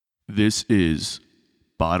This is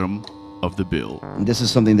Bottom of the Bill. And this is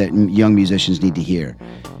something that young musicians need to hear.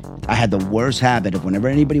 I had the worst habit of whenever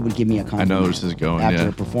anybody would give me a compliment I know this is going, after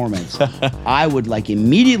a performance, I would like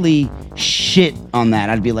immediately shit on that.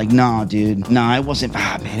 I'd be like, "No, dude, no, it wasn't.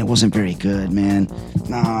 Man, it wasn't very good, man.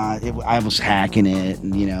 Nah, I was hacking it."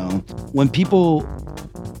 You know, when people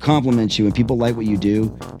compliment you and people like what you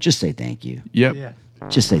do, just say thank you. Yep. Yeah.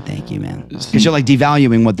 Just say thank you, man. Because you're like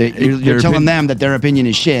devaluing what you're telling them that their opinion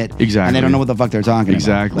is shit. Exactly. And they don't know what the fuck they're talking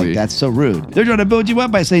Exactly. about. Like, that's so rude. They're trying to build you up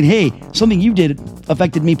by saying, hey, something you did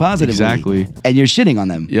affected me positively. Exactly. And you're shitting on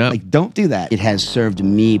them. Yep. Like, don't do that. It has served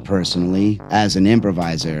me personally as an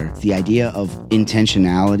improviser. The idea of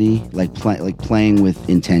intentionality, like playing with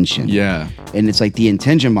intention. Yeah. And it's like the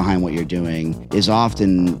intention behind what you're doing is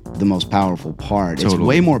often the most powerful part. Totally. It's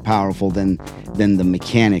way more powerful than the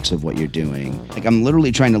mechanics of what you're doing. Like, I'm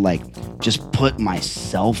literally trying to like just put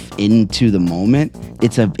myself into the moment.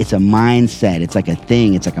 It's a mindset. It's like a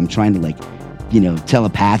thing. It's like I'm trying to like,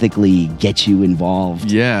 telepathically get you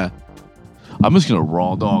involved. Yeah. I'm just gonna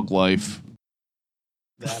raw dog life.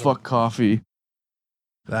 Fuck coffee.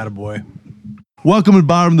 Attaboy. Welcome to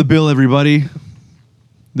Bottom of the Bill, everybody.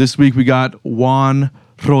 This week we got Juan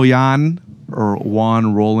Rollan, or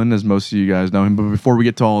Juan Rollan, as most of you guys know him. But before we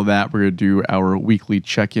get to all of that, we're going to do our weekly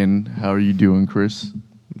check-in. How are you doing, Chris?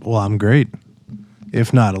 Well, I'm great.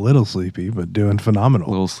 If not a little sleepy, but doing A phenomenal.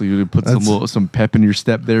 little sleepy to put some pep in your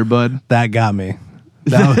step there, bud. That got me.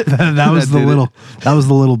 That was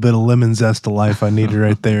the little bit of lemon zest to life I needed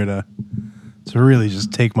right there to really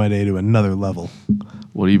just take my day to another level.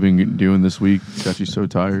 What have you been doing this week? Got you so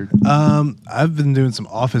tired? I've been doing some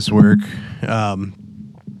office work.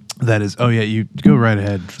 That is, you go right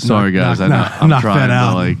ahead. Sorry, guys. I'm trying to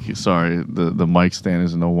out. sorry, the mic stand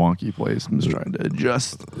is in a wonky place. I'm just trying to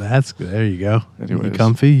adjust. That's good. There you go. Anyways. You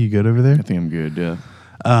comfy? You good over there? I think I'm good, yeah.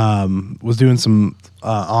 Was doing some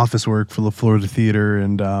office work for the Florida Theater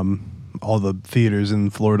and all the theaters in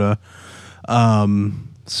Florida.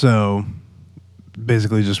 So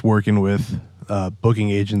basically just working with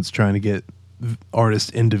booking agents trying to get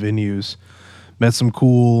artists into venues. Met some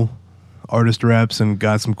cool artist reps and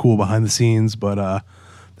got some cool behind the scenes, but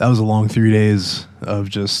that was a long 3 days of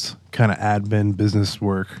just kind of admin business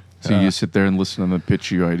work. So you sit there and listen to them pitch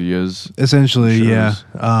you ideas? Essentially, shows. yeah.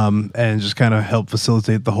 And just kind of help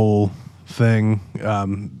facilitate the whole thing,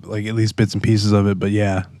 like at least bits and pieces of it. But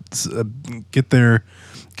yeah, it's, get their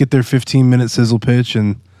 15-minute sizzle pitch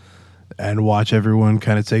and watch everyone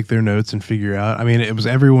kind of take their notes and figure out. I mean, it was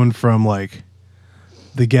everyone from like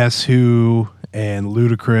the Guess Who and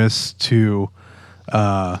Ludacris to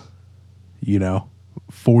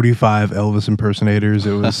 45 Elvis impersonators.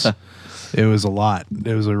 It was it was a lot.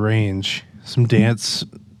 It was a range. Some dance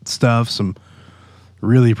stuff, some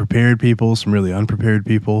really prepared people, some really unprepared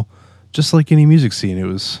people. Just like any music scene, it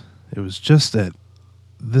was just at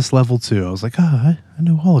this level too. I was like, I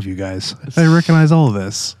know all of you guys. I recognize all of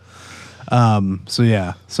this. So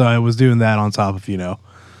I was doing that on top of,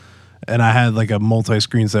 and I had like a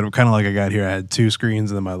multi-screen setup, kind of like I got here. I had two screens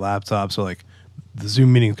and then my laptop. So like the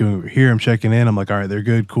Zoom meeting's going over here. I'm checking in. I'm like, all right, they're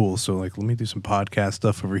good. Cool. So like, let me do some podcast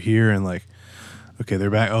stuff over here. And like, okay, they're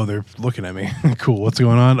back. Oh, they're looking at me. Cool. What's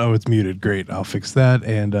going on? Oh, it's muted. Great. I'll fix that.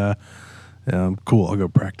 And, cool. I'll go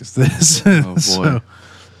practice this. Oh boy. So,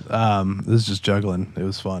 this is just juggling. It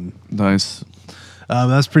was fun. Nice.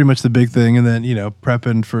 That's pretty much the big thing. And then,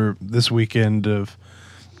 prepping for this weekend of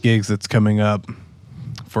gigs that's coming up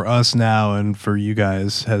for us now and for you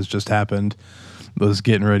guys has just happened. Was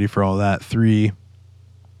getting ready for all that. Three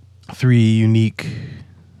unique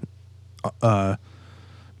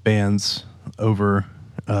bands over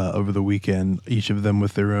the weekend, each of them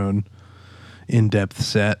with their own in-depth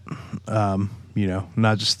set.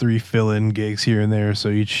 Not just three fill-in gigs here and there. So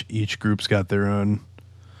each group's got their own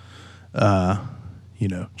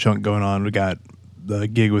chunk going on. We got the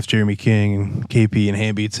gig with Jeremy King and KP and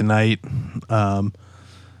Hamby tonight,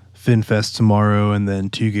 FinFest tomorrow, and then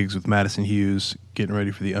 2 gigs with Madison Hughes, getting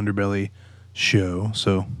ready for the Underbelly show.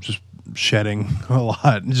 So just shedding a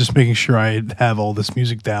lot and just making sure I have all this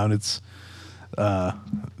music down. It's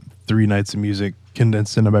 3 nights of music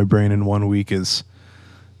condensed into my brain in 1 week is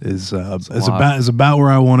about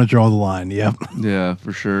where I want to draw the line. Yep. Yeah,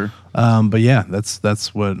 for sure. But yeah,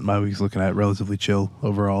 that's what my week's looking at. Relatively chill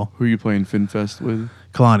overall. Who are you playing FinFest with?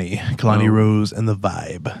 Kalani Rose and the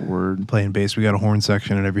Vibe. Word. Playing bass. We got a horn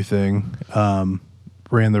section and everything. Ran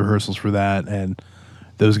the rehearsals for that, and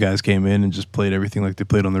those guys came in and just played everything like they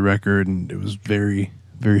played on the record, and it was very,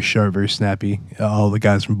 very sharp, very snappy. All the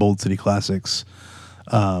guys from Bold City Classics,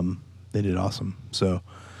 they did awesome. So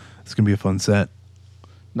it's gonna be a fun set.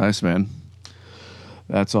 Nice, man.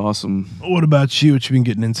 That's awesome. What about you? What you been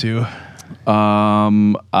getting into?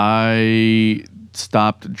 I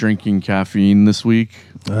stopped drinking caffeine this week.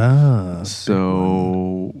 So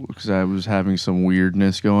Because I was having some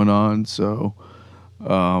weirdness going on. So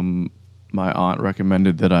my aunt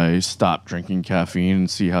recommended that I stop drinking caffeine and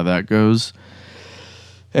see how that goes.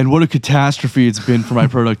 And what a catastrophe it's been for my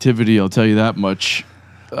productivity, I'll tell you that much.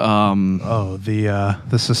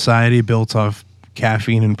 The society built off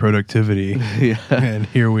caffeine and productivity. Yeah. And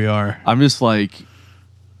here we are. I'm just like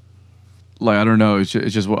I don't know. It's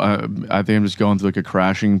just I think I'm just going through like a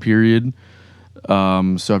crashing period.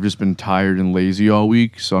 So I've just been tired and lazy all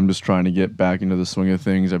week. So I'm just trying to get back into the swing of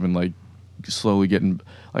things. I've been like slowly getting.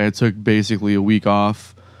 I took basically a week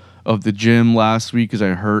off of the gym last week because I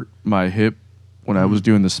hurt my hip when I was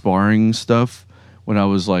doing the sparring stuff. When I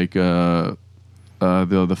was like the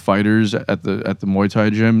fighters at the Muay Thai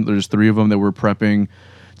gym. There's 3 of them that were prepping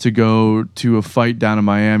to go to a fight down in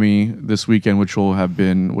Miami this weekend, which I'll have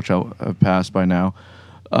passed by now.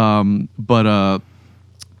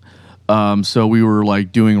 So we were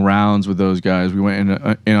like doing rounds with those guys. We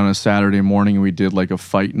went in on a Saturday morning and we did like a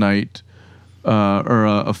fight night or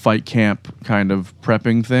a fight camp kind of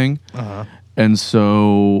prepping thing. Uh-huh. And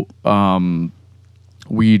so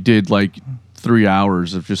we did like 3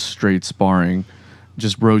 hours of just straight sparring,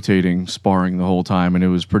 just rotating sparring the whole time, and it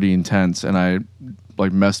was pretty intense. And I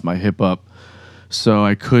like messed my hip up, so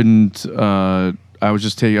I couldn't. I was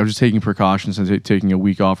just taking precautions and taking a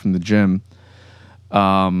week off from the gym.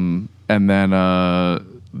 And then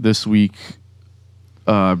this week,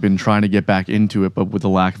 I've been trying to get back into it, but with the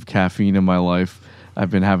lack of caffeine in my life, I've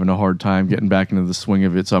been having a hard time getting back into the swing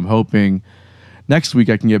of it. So I'm hoping next week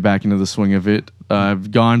I can get back into the swing of it.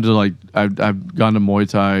 I've gone to Muay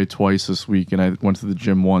Thai twice this week, and I went to the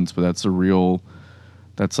gym once, but that's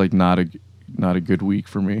like not a good week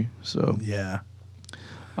for me. So yeah.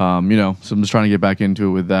 so I'm just trying to get back into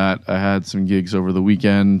it with that. I had some gigs over the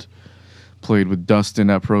weekend. Played with Dustin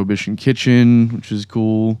at Prohibition Kitchen, which is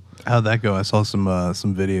cool. How'd that go? I saw some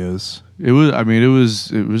videos. It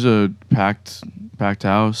was a packed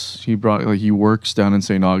house. He works down in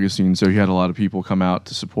St. Augustine, so he had a lot of people come out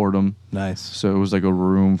to support him. Nice. So it was like a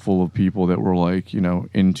room full of people that were like,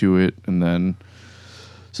 into it, and then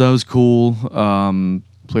so that was cool.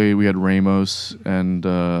 We had Ramos and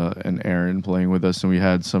Aaron playing with us, and we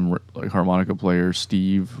had some like harmonica player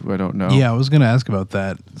Steve, who I don't know. Yeah, I was gonna ask about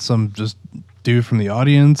that. Some just dude from the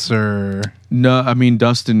audience, or no? I mean,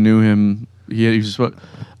 Dustin knew him.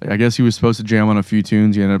 I guess he was supposed to jam on a few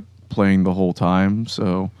tunes. He ended up playing the whole time.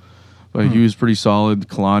 So, but he was pretty solid.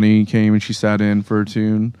 Kalani came and she sat in for a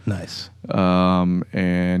tune. Nice.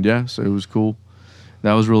 And yeah, so it was cool.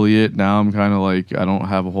 That was really it. Now I'm kind of like, I don't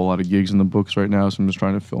have a whole lot of gigs in the books right now, so I'm just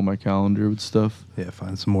trying to fill my calendar with stuff. Yeah,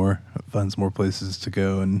 find some more places to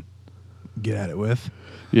go and get at it with.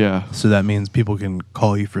 Yeah. So that means people can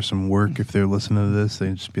call you for some work if they're listening to this. They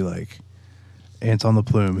can just be like, Ant's on the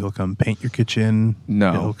plume. He'll come paint your kitchen.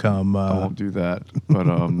 No, he'll come. I won't do that. But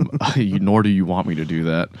nor do you want me to do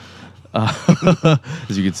that.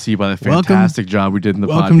 As you can see by the fantastic job we did in the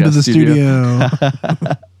welcome podcast to the studio.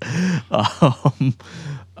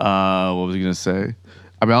 What was I gonna say?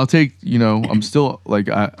 I mean, I'll take. I'm still like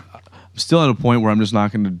I'm still at a point where I'm just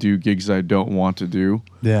not going to do gigs I don't want to do.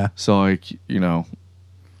 Yeah. So like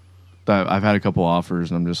I've had a couple offers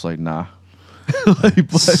and I'm just like nah.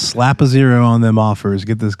 Slap a 0 on them offers.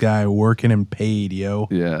 Get this guy working and paid, yo.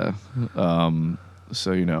 Yeah.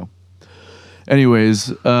 So Anyways,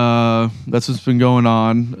 that's what's been going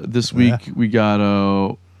on this week. Yeah. We got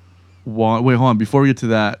Juan. Wait, hold on. Before we get to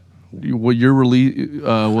that, what your release?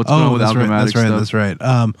 What's going on with Alchematic stuff? That's right.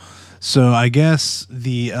 So I guess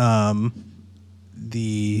the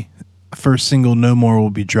first single, "No More,"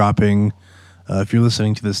 will be dropping. If you're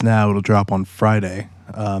listening to this now, it'll drop on Friday,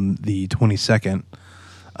 the 22nd.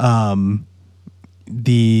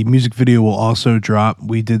 The music video will also drop.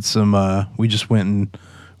 We did some. We just went and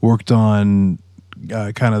worked on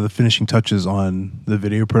kind of the finishing touches on the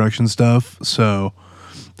video production stuff. So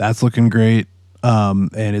that's looking great. And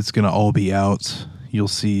it's going to all be out. You'll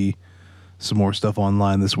see some more stuff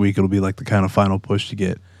online this week. It'll be like the kind of final push to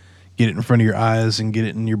get it in front of your eyes and get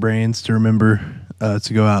it in your brains to remember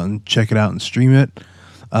to go out and check it out and stream it.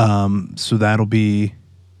 So that'll be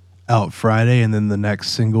out Friday, and then the next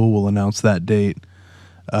single will announce that date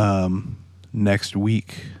next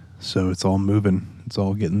week. So it's all moving. It's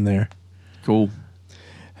all getting there. Cool.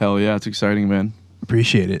 Hell yeah, it's exciting, man.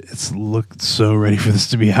 Appreciate it. It's looked so ready for this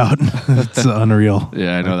to be out. It's unreal.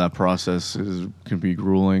 Yeah, I know that process can be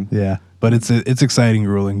grueling. Yeah, but it's exciting,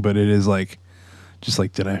 grueling. But it is like, just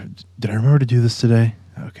like, did I remember to do this today?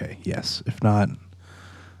 Okay, yes. If not,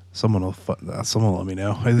 Someone will let me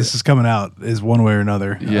know. This is coming out is one way or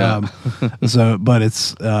another. Yeah. But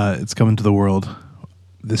it's coming to the world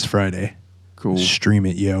this Friday. Cool. Stream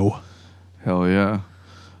it, yo. Hell yeah.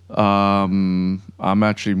 I'm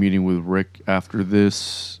actually meeting with Rick after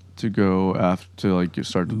this to go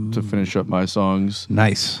start to finish up my songs.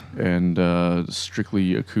 Nice. And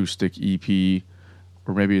strictly acoustic EP,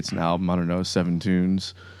 or maybe it's an album, I don't know, 7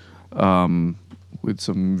 tunes, with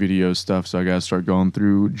some video stuff. So I got to start going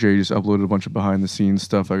through. Jay just uploaded a bunch of behind the scenes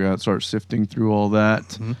stuff. I got to start sifting through all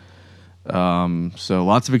that. Mm-hmm. So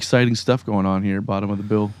lots of exciting stuff going on here, bottom of the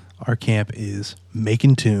bill. Our camp is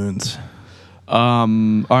making tunes. All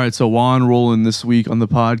right, so Juan Rollan this week on the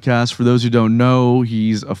podcast. For those who don't know,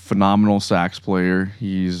 he's a phenomenal sax player.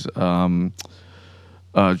 He's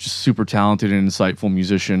just super talented and insightful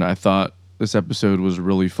musician. I thought this episode was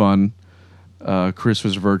really fun. Chris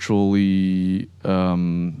was virtually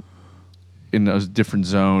in a different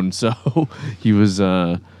zone, so he was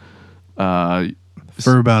for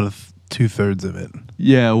about 2/3 of it.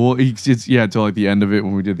 Yeah, well, it's till like the end of it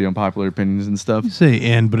when we did the unpopular opinions and stuff. You say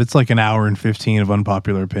end, but it's like an hour and 15 of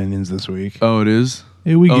unpopular opinions this week. Oh, it is?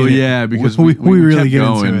 Yeah, because we really kept get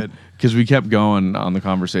going, into it. Because we kept going on the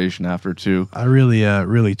conversation after, too. I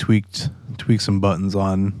really tweaked some buttons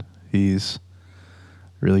on these.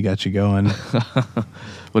 Really got you going.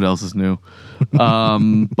 What else is new? But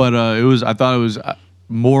I thought it was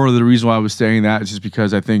more of the reason why I was saying that is just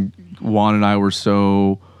because I think Juan and I were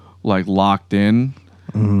so like locked in.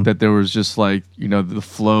 Mm-hmm. That there was just like, the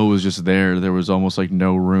flow was just there. There was almost like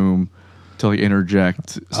no room to like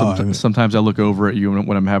interject. Sometimes I look over at you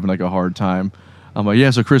when I'm having like a hard time. I'm like, yeah,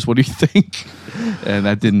 so Chris, what do you think? And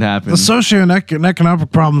that didn't happen. The socio and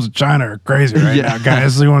economic problems of China are crazy now,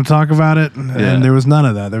 guys. You want to talk about it? And there was none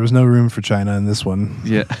of that. There was no room for China in this one.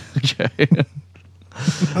 Yeah. Okay.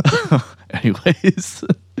 Anyways.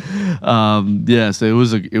 So it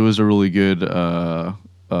was a really good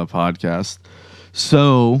podcast.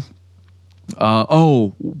 So,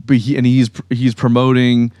 but he's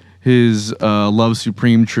promoting his Love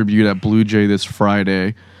Supreme tribute at Blue Jay this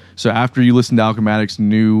Friday. So after you listen to Alchematic's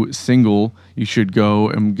new single, you should go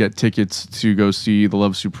and get tickets to go see the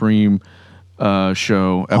Love Supreme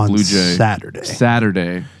show at Blue Jay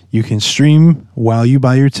Saturday. You can stream while you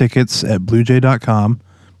buy your tickets at bluejay.com,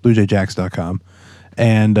 bluejayjacks.com,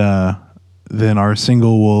 and then our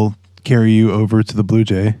single will carry you over to the Blue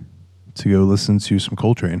Jay to go listen to some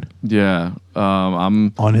Coltrane. Yeah.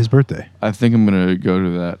 I'm on his birthday. I think I'm going to go to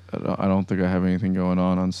that. I don't think I have anything going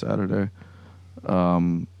on Saturday.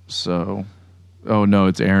 Oh no,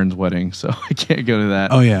 it's Aaron's wedding, so I can't go to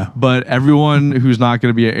that. Oh yeah. But everyone who's not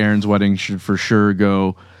going to be at Aaron's wedding should for sure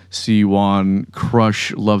go see Juan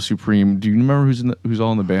crush Love Supreme. Do you remember who's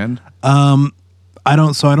all in the band? I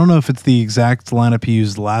don't know if it's the exact lineup he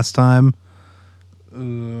used last time.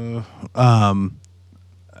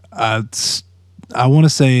 I want to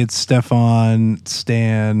say it's Stefan,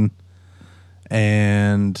 Stan,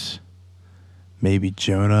 and maybe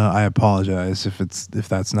Jonah. I apologize if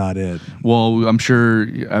that's not it. Well, I'm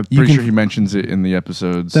pretty sure he mentions it in the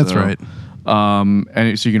episodes. That's right.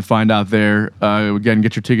 And so you can find out there. Again,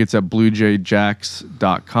 get your tickets at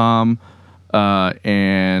bluejayjacks.com.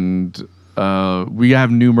 And we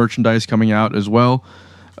have new merchandise coming out as well.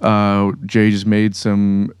 Jay just made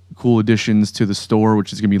some cool additions to the store,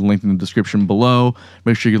 which is going to be linked in the description below.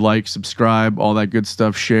 Make sure you like, subscribe, all that good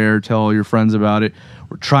stuff. Share, tell all your friends about it.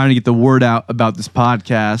 We're trying to get the word out about this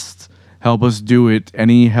podcast. Help us do it.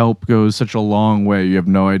 Any help goes such a long way. You have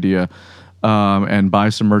no idea. And buy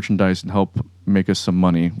some merchandise and help make us some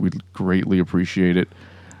money. We'd greatly appreciate it.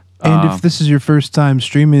 And if this is your first time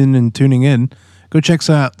streaming and tuning in, go check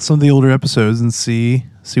out some of the older episodes and see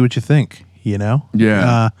what you think.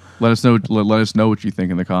 Yeah. Let us know what you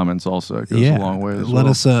think in the comments. Also, it goes a long way. Let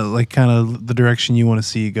us kind of the direction you want to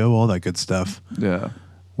see you go. All that good stuff. Yeah,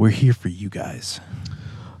 we're here for you guys.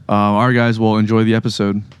 All right, guys. Well, enjoy the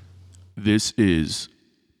episode. This is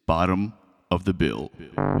Bottom of the Bill.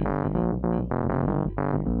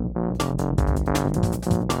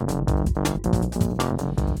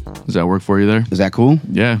 Does that work for you there? Is that cool?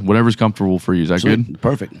 Yeah, whatever's comfortable for you. Is that good?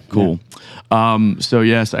 Perfect. Cool. Yeah. So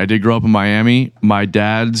yes, I did grow up in Miami. My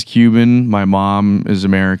dad's Cuban. My mom is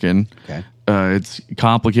American. Okay. It's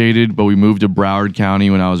complicated, but we moved to Broward County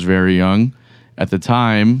when I was very young. At the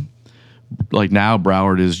time, like now,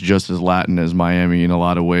 Broward is just as Latin as Miami in a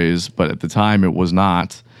lot of ways, but at the time it was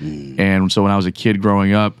not. And so when I was a kid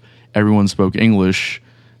growing up, everyone spoke English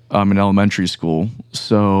in elementary school.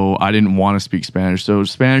 So I didn't want to speak Spanish. So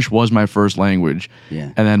Spanish was my first language.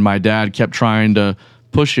 Yeah. And then my dad kept trying to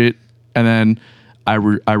push it. And then I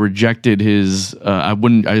rejected his. I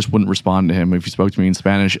just wouldn't respond to him if he spoke to me in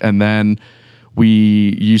Spanish. And then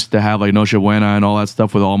we used to have like Noche Buena and all that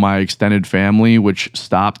stuff with all my extended family, which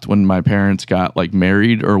stopped when my parents got like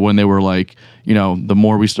married, or when they were like, the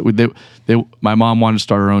more my mom wanted to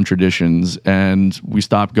start her own traditions, and we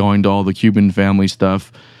stopped going to all the Cuban family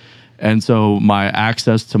stuff. And so my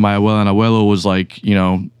access to my abuela and abuelo was like,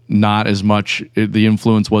 not as much. The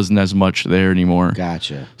influence wasn't as much there anymore.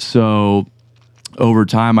 Gotcha. So over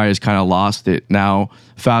time, I just kind of lost it. Now,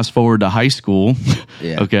 fast forward to high school.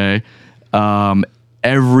 Yeah. Okay.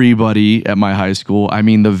 Everybody at my high school, I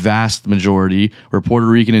mean, the vast majority were Puerto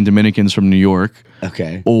Rican and Dominicans from New York.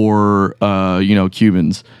 Okay. Or,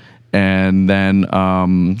 Cubans. And then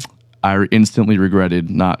I instantly regretted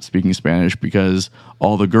not speaking Spanish, because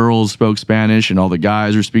all the girls spoke Spanish and all the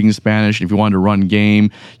guys were speaking Spanish. And if you wanted to run game,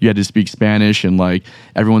 you had to speak Spanish, and like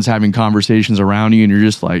everyone's having conversations around you, and you're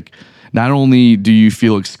just like, not only do you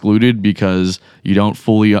feel excluded because you don't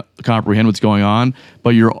fully comprehend what's going on,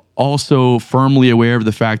 but you're also firmly aware of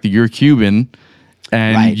the fact that you're Cuban,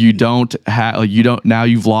 and right. now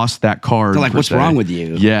you've lost that card. So like, what's wrong with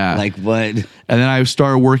you? Yeah. Like what? And then I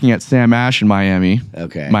started working at Sam Ash in Miami.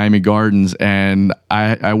 Okay. Miami Gardens. And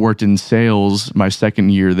I worked in sales my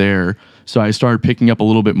second year there. So I started picking up a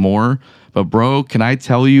little bit more. But bro, can I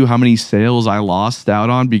tell you how many sales I lost out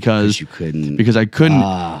on because you couldn't? Because I couldn't.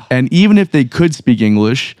 And even if they could speak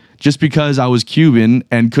English, just because I was Cuban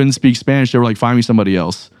and couldn't speak Spanish, they were like, find me somebody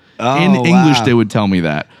else. In English, they would tell me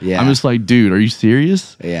that. Yeah. I'm just like, dude, are you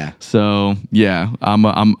serious? Yeah. So yeah,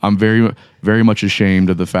 I'm very, very much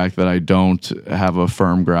ashamed of the fact that I don't have a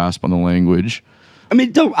firm grasp on the language. I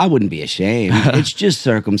mean, I wouldn't be ashamed. It's just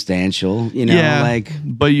circumstantial, Yeah, like.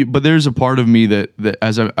 But there's a part of me that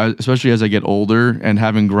especially as I get older and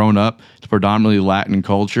having grown up to predominantly Latin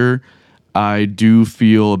culture, I do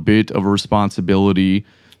feel a bit of a responsibility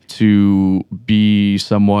to be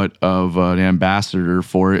somewhat of an ambassador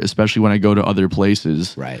for it, especially when I go to other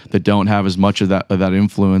places that don't have as much of that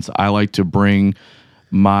influence. I like to bring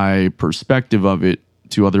my perspective of it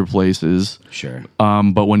to other places. Sure.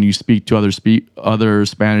 But when you speak to other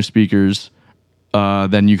Spanish speakers,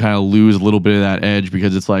 then you kind of lose a little bit of that edge,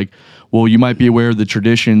 because it's like, well, you might be aware of the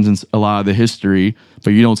traditions and a lot of the history, but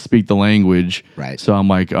you don't speak the language. Right. So I'm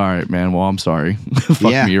like, all right, man, well, I'm sorry.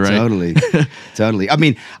 Fuck me, right? Totally. Totally. I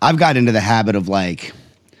mean, I've got into the habit of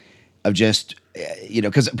just,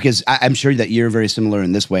 because I'm sure that you're very similar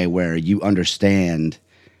in this way, where you understand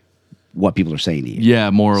what people are saying to you. Yeah,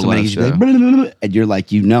 more or less. Like, blah, blah, blah, blah, and you're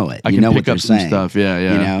like, you know it. I you can know pick what they're up some saying. stuff.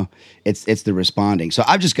 Yeah. It's the responding. So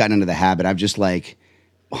I've just gotten into the habit. I've just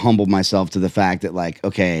humbled myself to the fact that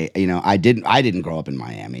okay, I didn't grow up in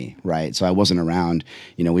Miami, right? So I wasn't around.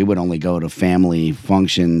 We would only go to family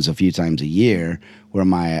functions a few times a year, where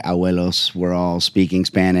my abuelos were all speaking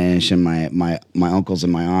Spanish, and my uncles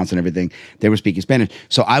and my aunts and everything, they were speaking Spanish.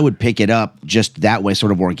 So I would pick it up just that way,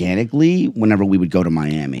 sort of organically, whenever we would go to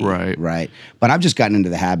Miami. Right. But I've just gotten into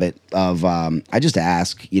the habit of I just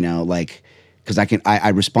ask, because I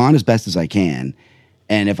respond as best as I can,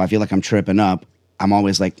 and if I feel like I'm tripping up, I'm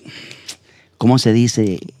always like, ¿Cómo se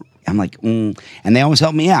dice? I'm like, and they always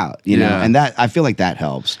help me out, and that I feel like that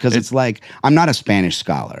helps, because it's like, I'm not a Spanish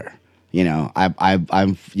scholar, I'm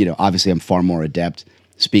obviously I'm far more adept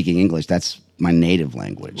speaking English. That's my native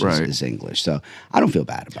language is English, so I don't feel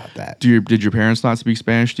bad about that. Did your parents not speak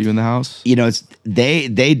Spanish to you in the house? It's they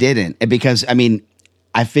didn't, because I mean,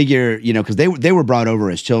 I figure because they were brought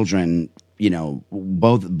over as children,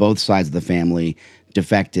 both sides of the family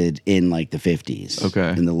defected in like the 50s.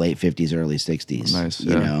 Okay. In the late 50s, early 60s. Nice.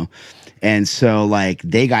 Yeah. And so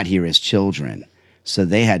they got here as children, so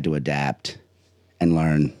they had to adapt and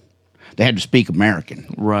learn. They had to speak American.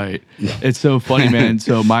 Right. It's so funny, man.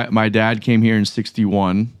 So my dad came here in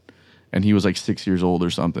 1961, and he was like 6 years old or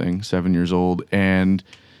something, 7 years old. And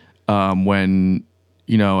when,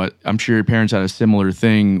 I'm sure your parents had a similar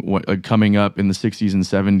thing coming up in the 60s and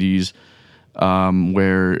 70s,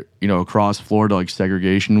 where across Florida,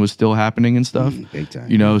 segregation was still happening and stuff. Big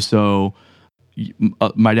time. So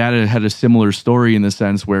my dad had a similar story in the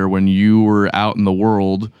sense where when you were out in the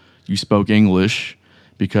world, you spoke English,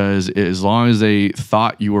 because as long as they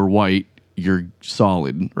thought you were white, you're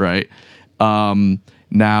solid, right?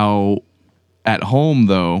 Now at home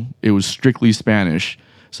though, it was strictly Spanish.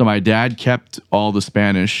 So my dad kept all the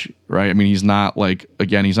Spanish, right? I mean, he's not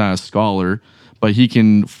he's not a scholar, but he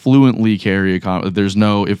can fluently carry there's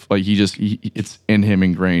no, it's in him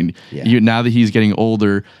ingrained. Yeah. Now that he's getting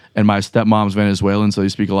older, and my stepmom's Venezuelan, so they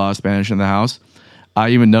speak a lot of Spanish in the house. I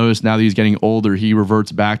even noticed now that he's getting older, he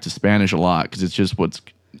reverts back to Spanish a lot, because it's just what's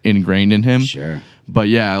ingrained in him. Sure. But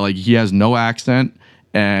yeah, like he has no accent,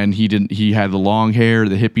 and he had the long hair,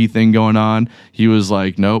 the hippie thing going on. He was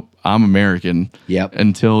like, nope, I'm American. Yep.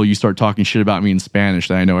 Until you start talking shit about me in Spanish,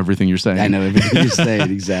 then I know everything you're saying. I know everything you're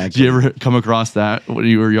saying, exactly. Did you ever come across that when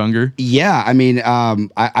you were younger? Yeah, I mean,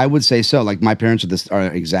 I would say so. Like my parents are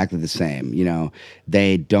exactly the same. You know,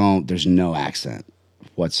 there's no accent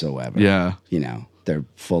whatsoever. Yeah. You know, they're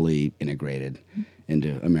fully integrated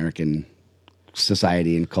into American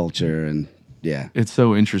society and culture, and yeah. It's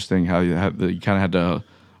so interesting how you kind of had to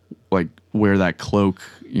like wear that cloak,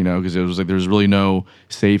 you know, because it was like there's really no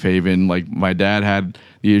safe haven. Like my dad had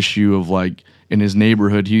the issue of like in his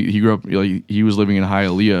neighborhood, he grew up, like, he was living in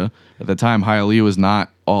Hialeah. At the time, Hialeah was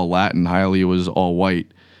not all Latin. Hialeah was all white.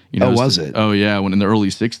 You know, was it? Oh yeah, when in the early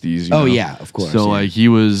 '60s. Oh yeah, of course. So yeah. like he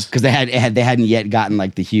was because they hadn't yet gotten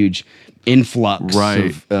like the huge influx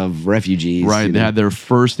of refugees. Right. You They know? had their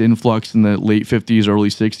first influx in the late 50s, early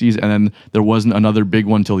 60s, and then there wasn't another big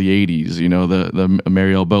one till the 80s, you know, the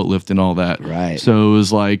Mariel boat lift and all that. Right. So it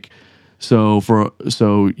was like so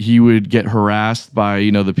he would get harassed by,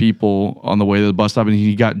 you know, the people on the way to the bus stop, and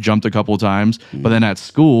he got jumped a couple of times. But then at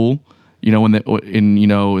school, you know, in the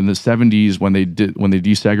 70s when they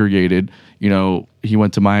desegregated, you know, he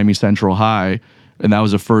went to Miami Central High. And that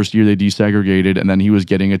was the first year they desegregated, and then he was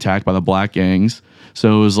getting attacked by the black gangs.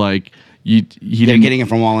 So it was like They're getting it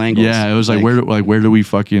from all angles. Yeah, it was like where do we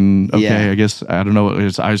fucking Yeah. I guess I don't know.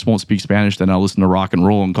 I just won't speak Spanish. Then I'll listen to rock and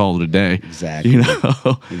roll and call it a day. Exactly. You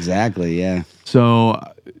know. Exactly. Yeah. So,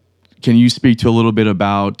 can you speak to a little bit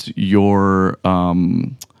about your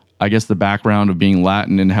I guess the background of being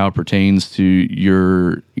Latin and how it pertains to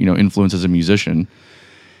your influence as a musician?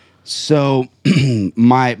 So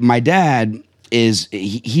my dad he's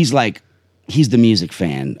the music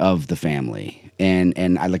fan of the family,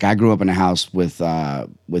 and I grew up in a house with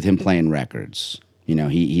him playing records. You know,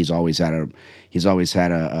 he's always had a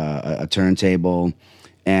turntable,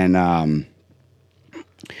 and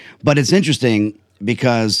but it's interesting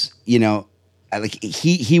because he loves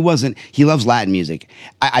Latin music.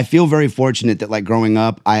 I feel very fortunate that like growing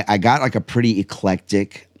up I got like a pretty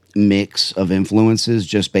eclectic mix of influences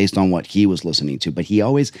just based on what he was listening to, but he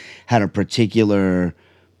always had a particular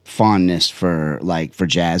fondness for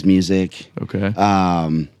jazz music. Okay.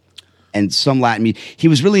 And some Latin music. He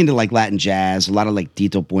was really into like Latin jazz, a lot of like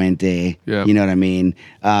Tito Puente. Yeah. You know what I mean?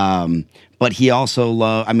 But he also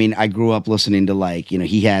I grew up listening to like,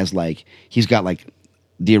 he's got like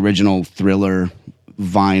the original Thriller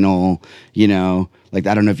vinyl, like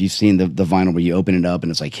I don't know if you've seen the vinyl where you open it up and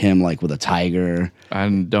it's like him like with a tiger. I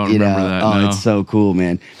don't remember that. Oh, no. it's so cool,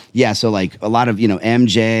 man. Yeah, so like a lot of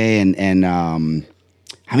MJ and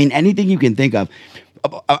anything you can think of.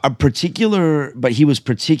 But he was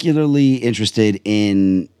particularly interested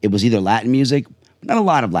in, it was either Latin music, not a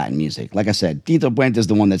lot of Latin music. Like I said, Tito Puente is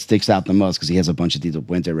the one that sticks out the most because he has a bunch of Tito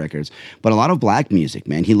Puente records. But a lot of black music,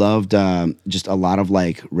 man. He loved just a lot of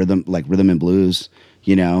like rhythm and blues,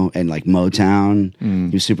 and like Motown.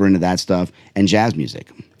 He was super into that stuff, and jazz music.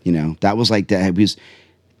 That was like that.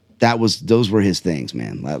 Those were his things,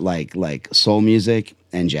 man. Like soul music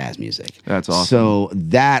and jazz music. That's awesome. So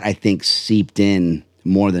that I think seeped in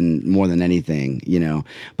more than anything,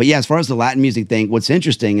 But yeah, as far as the Latin music thing, what's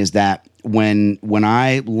interesting is that when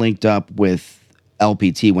I linked up with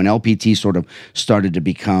LPT, when LPT sort of started to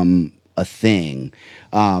become a thing,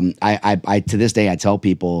 I to this day I tell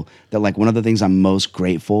people that like one of the things I'm most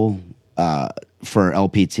grateful for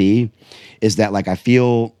LPT is that like I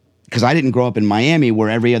feel, because I didn't grow up in Miami where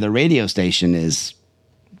every other radio station is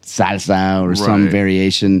salsa or some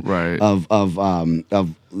variation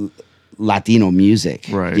of Latino music.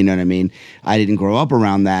 Right. You know what I mean? I didn't grow up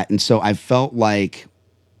around that. And so I felt like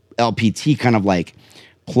LPT kind of like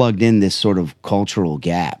plugged in this sort of cultural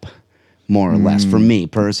gap, more or less, for me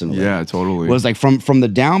personally. Yeah, totally. It was like from the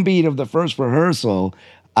downbeat of the first rehearsal,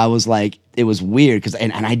 I was like, it was weird because,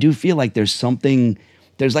 and I do feel like there's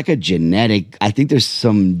like I think there's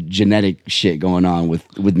some genetic shit going on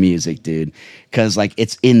with music, dude. Cause like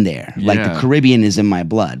it's in there. Yeah. Like the Caribbean is in my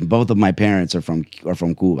blood. Both of my parents are from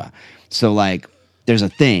Cuba. So like there's a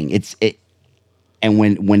thing. And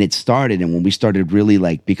when it started and when we started really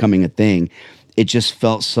like becoming a thing, it just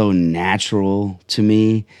felt so natural to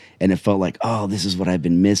me. And it felt like, oh, this is what I've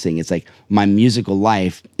been missing. It's like my musical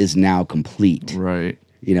life is now complete. Right.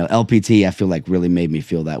 LPT, I feel like really made me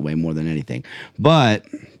feel that way more than anything. But,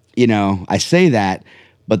 I say that,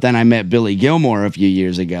 but then I met Billy Gilmore a few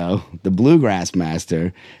years ago, the bluegrass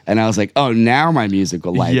master, and I was like, oh, now my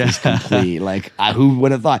musical life is complete. Like, who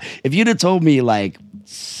would have thought? If you'd have told me like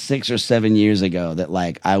 6 or 7 years ago that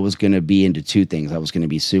like I was going to be into two things. I was going to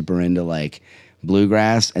be super into like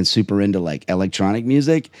bluegrass and super into like electronic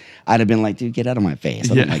music, I'd have been like, dude, get out of my face.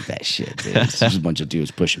 I don't like that shit, dude. It's just a bunch of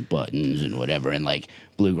dudes pushing buttons and whatever, and like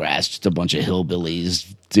bluegrass, just a bunch of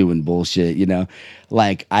hillbillies doing bullshit, you know?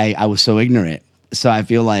 Like I was so ignorant. So I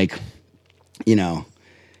feel like, you know,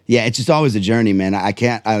 yeah, it's just always a journey, man.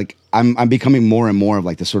 I'm becoming more and more of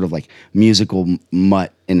like the sort of like musical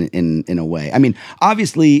mutt in a way. I mean,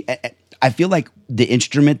 obviously, I feel like the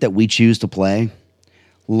instrument that we choose to play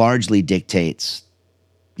largely dictates,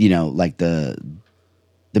 you know, like the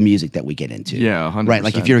music that we get into. Yeah, 100%. Right.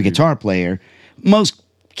 Like if you're a guitar player, most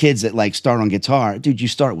kids that like start on guitar, dude, you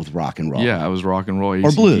start with rock and roll. Yeah, I was rock and roll.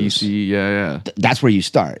 Or blues. AC, yeah. That's where you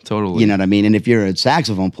start. Totally. You know what I mean? And if you're a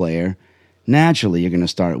saxophone player, naturally you're going to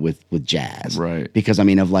start with jazz. Right. Because I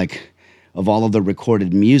mean, of all of the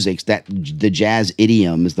recorded musics, that the jazz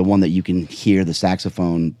idiom is the one that you can hear the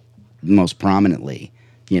saxophone most prominently,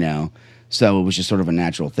 you know? So it was just sort of a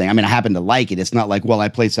natural thing. I mean, I happen to like it. It's not like, well, I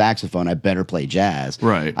play saxophone, I better play jazz.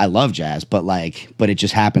 Right. I love jazz, but it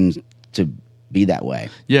just happens to be that way.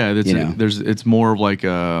 Yeah, You it's more of like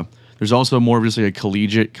there's also more of just like a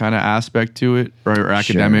collegiate kind of aspect to it, right? Or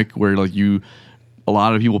academic, where like a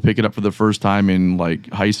lot of people pick it up for the first time in like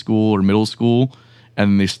high school or middle school,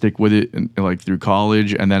 and they stick with it like through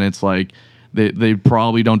college, and then it's like they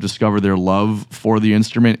probably don't discover their love for the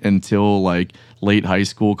instrument until like late high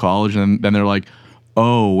school, college, and then they're like,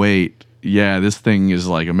 oh wait, yeah, this thing is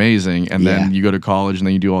like amazing, and then you go to college and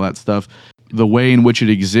then you do all that stuff. The way in which it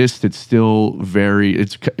exists, it's still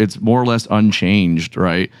it's more or less unchanged,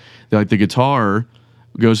 right? Like the guitar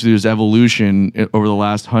goes through this evolution over the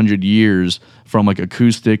last 100 years from like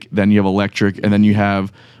acoustic, then you have electric, and then you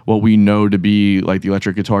have what we know to be like the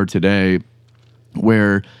electric guitar today,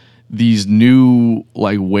 where these new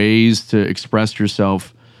like ways to express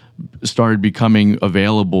yourself started becoming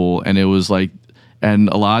available, and it was like, and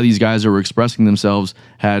a lot of these guys that were expressing themselves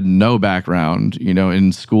had no background, you know,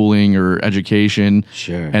 in schooling or education.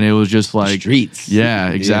 Sure. And it was just like streets.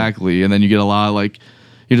 Yeah, exactly. Yeah. And then you get a lot of like,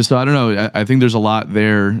 you know, so I don't know. I think there's a lot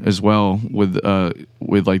there as well with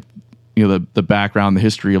like, you know, the background, the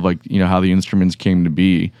history of like, you know, how the instruments came to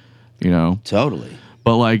be, you know. Totally.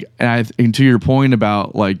 But like, and to your point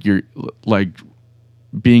about like your like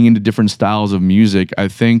being into different styles of music, I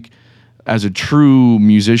think as a true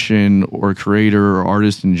musician or creator or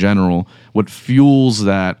artist in general, what fuels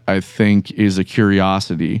that, I think, is a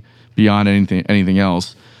curiosity beyond anything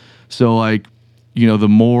else. So like, you know, the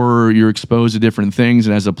more you're exposed to different things,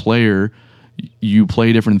 and as a player, you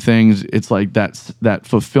play different things, it's like that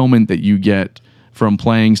fulfillment that you get from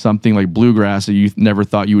playing something like bluegrass that you never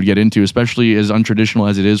thought you would get into, especially as untraditional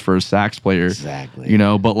as it is for a sax player. Exactly. You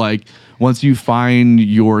know, but like once you find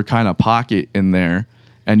your kind of pocket in there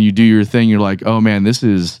and you do your thing, you're like, oh man, this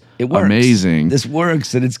is amazing. This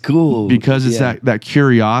works and it's cool. Because it's that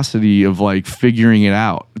curiosity of like figuring it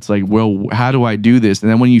out. It's like, well, how do I do this?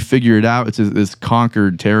 And then when you figure it out, it's this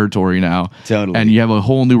conquered territory now. Totally. And you have a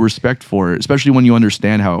whole new respect for it, especially when you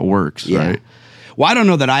understand how it works, right? Well, I don't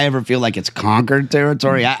know that I ever feel like it's conquered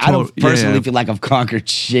territory. I don't personally feel like I've conquered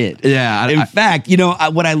shit. Yeah. In fact, you know,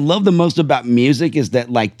 what I love the most about music is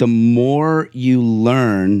that like the more you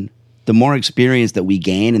learn, the more experience that we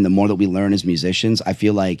gain and the more that we learn as musicians, I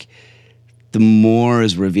feel like the more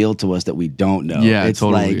is revealed to us that we don't know. Yeah, it's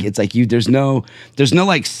totally. like there's no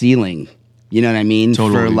like ceiling. You know what I mean?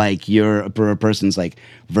 Totally. For a person's like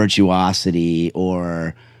virtuosity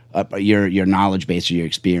or your knowledge base or your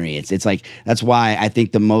experience. It's like, that's why I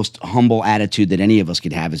think the most humble attitude that any of us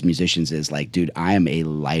could have as musicians is like, dude, I am a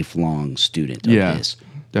lifelong student of this.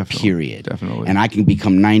 Definitely. Period. Definitely. And I can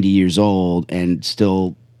become 90 years old and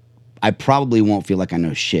still, I probably won't feel like I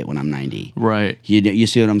know shit when I'm 90. Right. You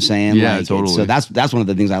see what I'm saying? Yeah, like, totally. So that's one of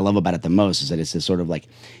the things I love about it the most, is that it's this sort of like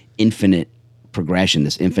infinite progression,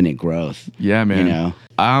 this infinite growth. Yeah, man. You know?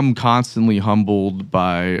 I'm constantly humbled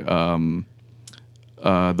by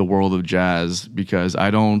the world of jazz, because I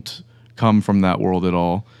don't come from that world at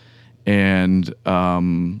all. And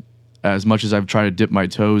as much as I've tried to dip my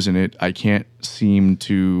toes in it, I can't seem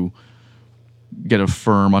to get a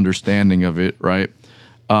firm understanding of it, right?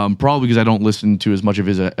 Probably because I don't listen to as much of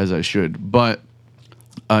it as I should. But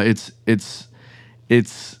it's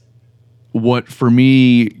what for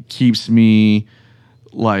me keeps me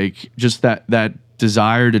like just that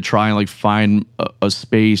desire to try and like find a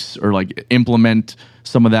space or like implement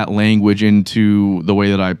some of that language into the way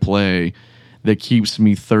that I play, that keeps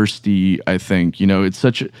me thirsty. I think, you know, it's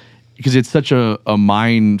such a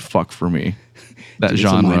mind fuck for me, that dude,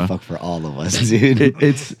 genre. It's a mind fuck for all of us, dude.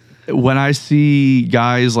 It's when I see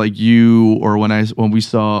guys like you, or when we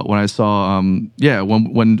saw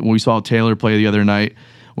Taylor play the other night,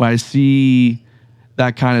 when I see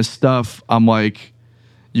that kind of stuff, I'm like,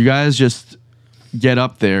 you guys just get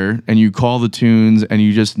up there and you call the tunes and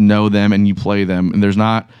you just know them and you play them. And there's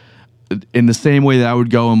not, in the same way that I would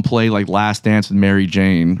go and play like Last Dance with Mary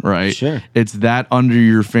Jane, right? Sure. It's that under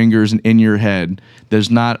your fingers and in your head.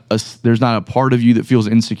 There's not a part of you that feels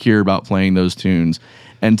insecure about playing those tunes.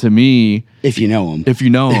 And to me, if you know them, if you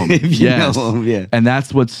know them, know 'em, yeah. And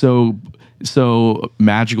that's what's so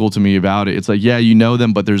magical to me about it. It's like, yeah, you know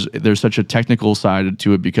them, but there's such a technical side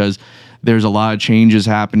to it because there's a lot of changes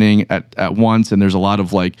happening at once, and there's a lot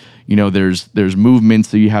of like, there's movements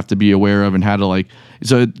that you have to be aware of and how to like.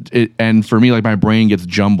 So and for me, like my brain gets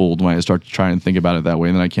jumbled when I start to try and think about it that way,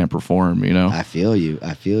 and then I can't perform. I feel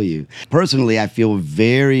you. Personally, I feel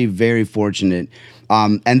very, very fortunate.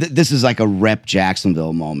 And this is like a rep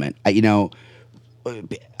Jacksonville moment. I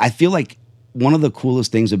feel like one of the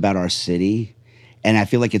coolest things about our city, and I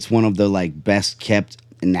feel like it's one of the like best kept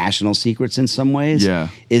national secrets in some ways,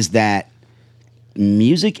 is that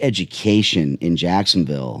music education in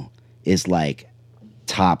Jacksonville is like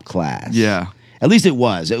top class. Yeah. At least it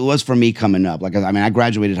was. It was for me coming up. Like, I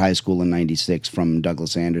graduated high school in '96 from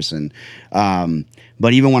Douglas Anderson.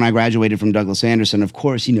 But even when I graduated from Douglas Anderson, of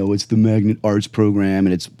course, it's the Magnet Arts program,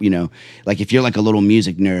 and it's, like if you're like a little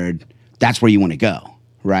music nerd, that's where you want to go,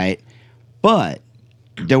 right? But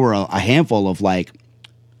there were a handful of like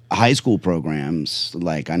high school programs.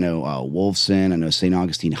 Like I know Wolfson, I know St.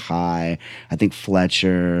 Augustine High, I think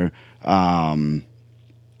Fletcher.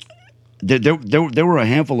 There were a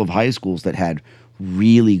handful of high schools that had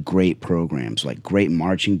really great programs, like great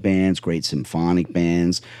marching bands, great symphonic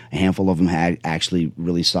bands. A handful of them had actually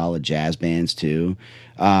really solid jazz bands too.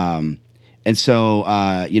 And so,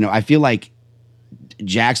 I feel like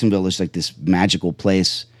Jacksonville is like this magical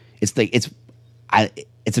place. It's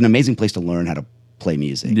an amazing place to learn how to play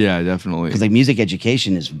music. Yeah, definitely. Because like music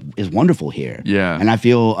education is wonderful here. Yeah. And I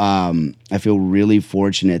feel really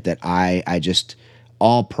fortunate that I just,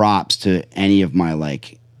 all props to any of my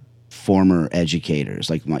like former educators,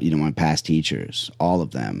 like my past teachers, all of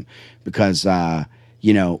them, because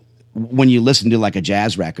when you listen to like a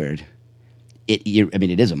jazz record, it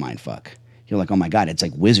is a mind fuck. You're like, oh my God, it's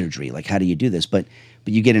like wizardry. Like, how do you do this? But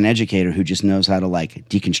you get an educator who just knows how to like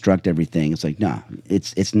deconstruct everything. It's like, no,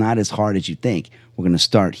 it's not as hard as you think. We're gonna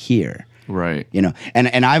start here, right?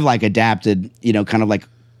 And I've like adapted, kind of like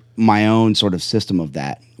my own sort of system of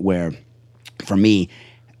that, where for me,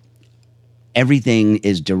 everything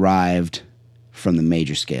is derived from the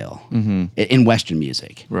major scale in Western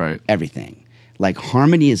music. Right. Everything. Like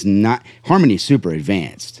harmony is super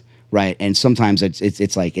advanced, right? And sometimes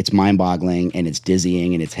it's like it's mind-boggling and it's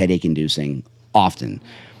dizzying and it's headache-inducing often.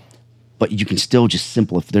 But you can still just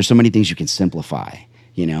simplify. There's so many things you can simplify,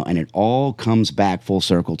 and it all comes back full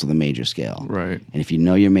circle to the major scale. Right. And if you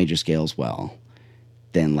know your major scales well,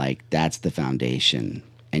 then like that's the foundation.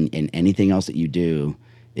 And anything else that you do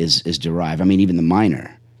is derived. I mean, even the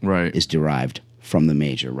minor is derived from the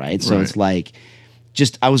major, right? So it's like,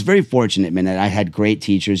 I was very fortunate, man, that I had great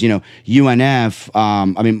teachers. UNF,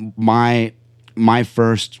 my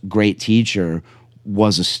first great teacher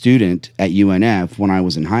was a student at UNF when I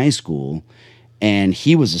was in high school, and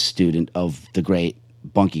he was a student of the great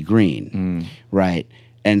Bunky Green, right?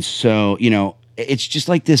 And so, it's just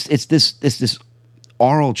like this, it's this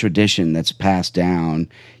oral tradition that's passed down,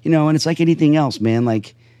 and it's like anything else, man.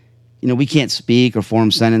 Like, we can't speak or form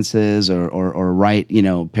sentences or write,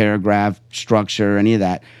 paragraph structure, any of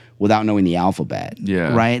that without knowing the alphabet.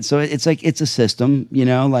 Yeah. Right. So it's like, it's a system,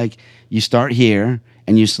 like you start here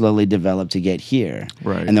and you slowly develop to get here.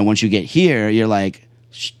 Right. And then once you get here, you're like,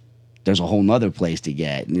 there's a whole nother place to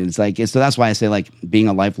get. And it's like, so that's why I say like being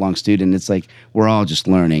a lifelong student, it's like, we're all just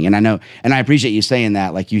learning. And I know, and I appreciate you saying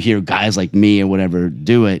that, like you hear guys like me or whatever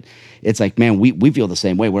do it. It's like, man, we feel the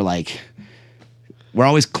same way. We're like, we're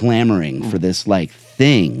always clamoring for this like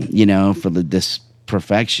thing, for this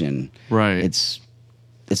perfection. Right. It's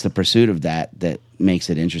the pursuit of that makes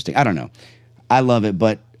it interesting. I don't know. I love it,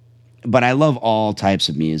 but I love all types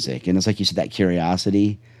of music. And it's like you said, that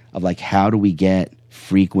curiosity of like, how do we get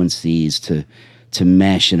frequencies to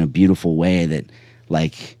mesh in a beautiful way that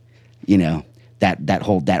like, that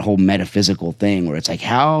whole metaphysical thing where it's like,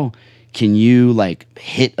 how can you like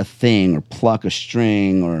hit a thing or pluck a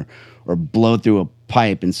string or blow through a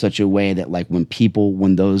pipe in such a way that like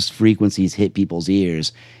when those frequencies hit people's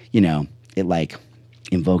ears, it like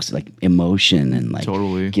invokes like emotion and like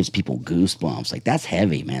totally gives people goosebumps. Like that's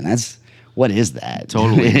heavy, man. What is that?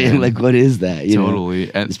 Totally. Like what is that?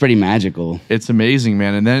 Totally. And it's pretty magical. It's amazing,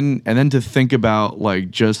 man. And then to think about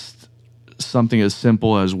like just something as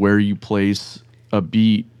simple as where you place a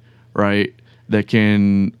beat, right? That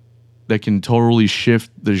can totally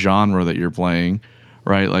shift the genre that you're playing,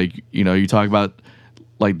 right? Like, you know, you talk about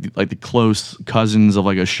like the close cousins of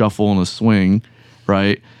like a shuffle and a swing,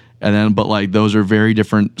 right? And then, but like those are very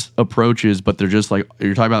different approaches, but they're just like,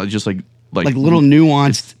 you're talking about just like little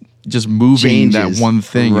nuanced just moving changes. that one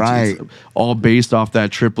thing. Right. It's all based off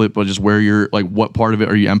that triplet, but just where you're like, what part of it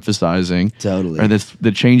are you emphasizing? Totally. And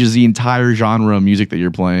that changes the entire genre of music that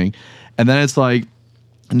you're playing. And then it's like,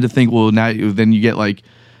 and to think, well, now then you get like,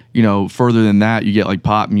 you know, further than that, you get like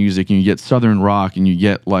pop music and you get Southern rock and you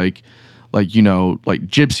get like, you know, like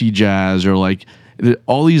gypsy jazz or like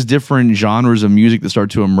all these different genres of music that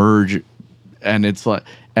start to emerge. And it's like,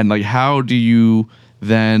 and like, how do you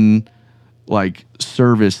then like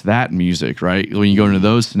service that music, right? When you go into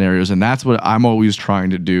those scenarios, and that's what I'm always trying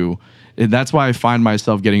to do. And that's why I find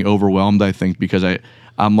myself getting overwhelmed, I think, because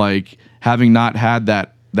I'm like, having not had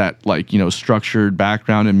that like, you know, structured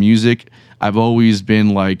background in music, I've always been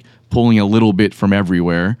like pulling a little bit from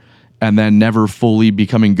everywhere and then never fully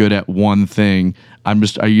becoming good at one thing. I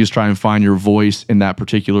just try and find your voice in that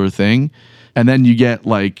particular thing. And then you get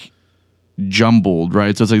like jumbled,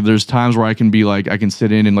 right? So it's like there's times where I can be like, I can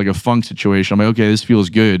sit in like a funk situation. I'm like, okay, this feels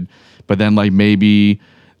good. But then like maybe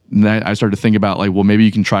I start to think about like, well, maybe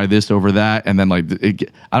you can try this over that. And then like,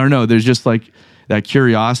 I don't know. There's just like that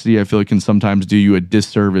curiosity I feel like can sometimes do you a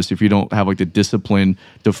disservice if you don't have like the discipline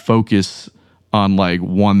to focus on like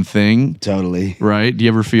one thing. Totally. Right? Do you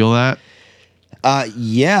ever feel that?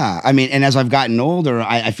 Yeah. I mean, and as I've gotten older,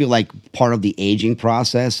 I feel like part of the aging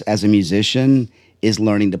process as a musician is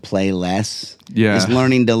learning to play less. Yeah. Is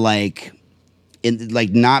learning to like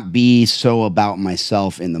not be so about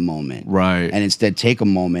myself in the moment. Right. And instead take a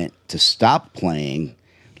moment to stop playing,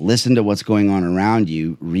 listen to what's going on around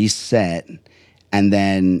you, reset, and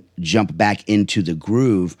then jump back into the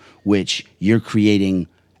groove, which you're creating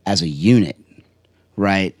as a unit,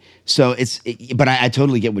 right? So but I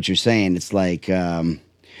totally get what you're saying. It's like, well,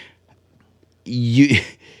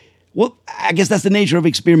 I guess that's the nature of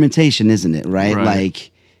experimentation, isn't it? Right?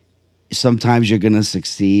 Like sometimes you're going to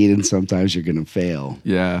succeed and sometimes you're going to fail.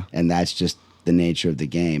 Yeah. And that's just the nature of the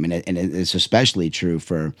game. And it's especially true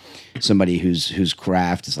for somebody whose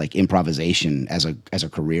craft is like improvisation as a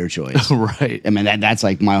career choice. Right. I mean, that's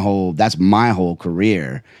like my whole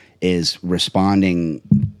career is responding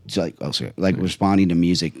to responding to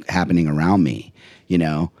music happening around me, you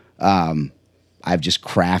know? I've just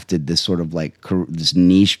crafted this sort of like this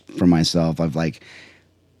niche for myself of like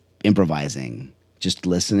improvising, just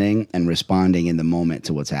listening and responding in the moment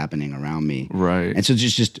to what's happening around me. Right. And so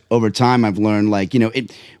just over time, I've learned like, you know,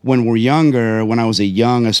 when we're younger, when I was a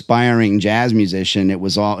young aspiring jazz musician, it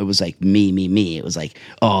was like me. It was like,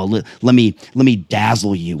 oh, let me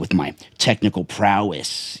dazzle you with my technical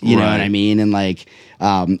prowess. You know what I mean? And like,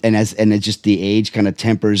 and it's just the age kind of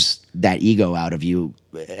tempers that ego out of you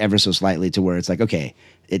ever so slightly to where it's like, okay,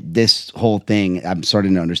 this whole thing I'm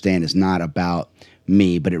starting to understand is not about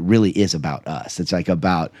me, but it really is about us. It's like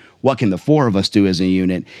about what can the four of us do as a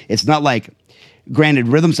unit. It's not like, granted,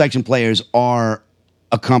 rhythm section players are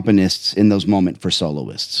accompanists in those moments for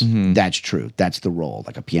soloists. Mm-hmm. That's true. That's the role.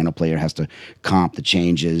 Like a piano player has to comp the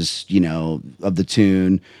changes, you know, of the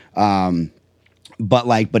tune. But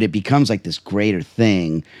it becomes like this greater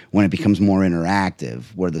thing when it becomes more interactive,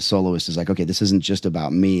 where the soloist is like, okay, this isn't just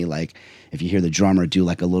about me. Like if you hear the drummer do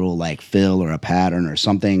like a little like fill or a pattern or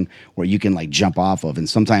something where you can like jump off of, and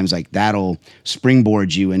sometimes like that'll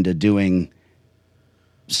springboard you into doing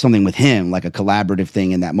something with him, like a collaborative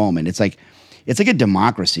thing in that moment. It's like a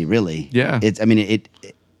democracy, really. Yeah. I mean, it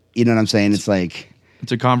you know what I'm saying? It's like,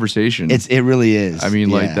 it's a conversation. It really is. I mean,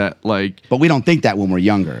 like that, like. But we don't think that when we're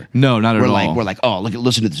younger. No, not at all. We're like, oh,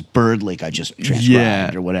 listen to this bird lick I just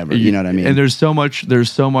transcribed or whatever. You know what I mean? And there's so much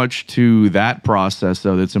to that process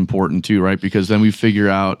though that's important too, right? Because then we figure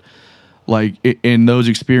out, like, in those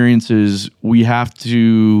experiences, we have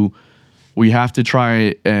to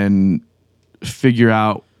try and figure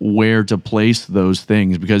out where to place those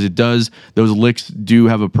things, because those licks do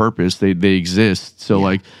have a purpose. They exist. So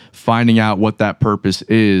like finding out what that purpose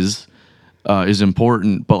is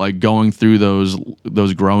important, but like going through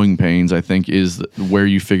those growing pains, I think, is where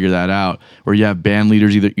you figure that out. Where you have band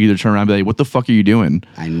leaders either turn around and be like, what the fuck are you doing?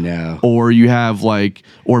 I know. Or you have like,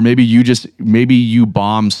 or maybe you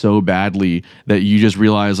bomb so badly that you just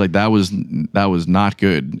realize like that was not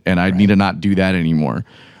good and I need to not do that anymore.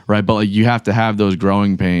 Right, but like you have to have those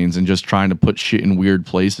growing pains and just trying to put shit in weird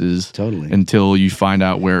places until you find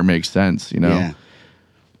out where it makes sense, you know? Yeah.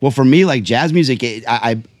 Well, for me, like jazz music,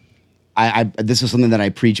 I this is something that I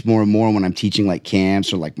preach more and more when I'm teaching like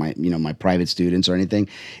camps or like my private students or anything.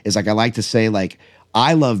 Is like I like to say like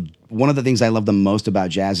I love one of the things I love the most about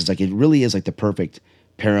jazz is like it really is like the perfect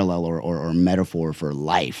parallel or metaphor for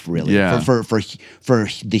life, really. Yeah. For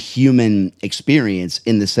the human experience,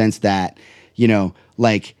 in the sense that, you know,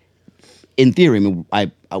 like in theory, I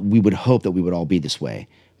mean, we would hope that we would all be this way,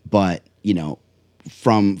 but you know,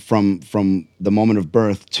 from the moment of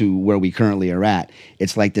birth to where we currently are at,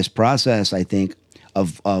 it's like this process, I think,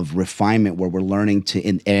 of refinement where we're learning to,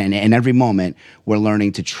 in every moment, we're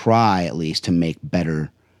learning to try at least to make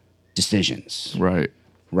better decisions. Right.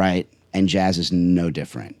 And jazz is no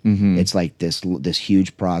different. Mm-hmm. It's like this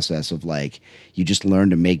huge process of like, you just learn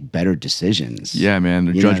to make better decisions. Yeah, man.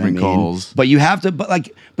 The You know what judgment I mean? calls. But you have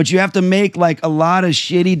to make like a lot of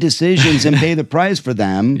shitty decisions and pay the price for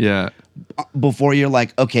them. Yeah. Before you're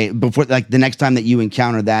like, okay, before like the next time that you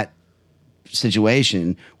encounter that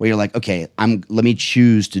situation where you're like, okay, let me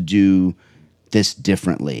choose to do this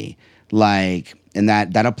differently. Like, and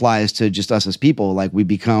that applies to just us as people. Like we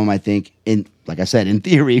become, I think, like I said, in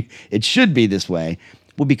theory, it should be this way.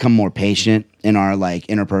 We'll become more patient in our like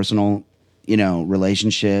interpersonal, you know,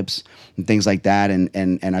 relationships and things like that.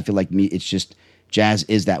 And I feel like it's just jazz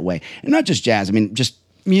is that way. And not just jazz. I mean, just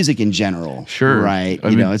music in general. Sure. Right. I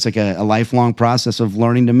mean, it's like a lifelong process of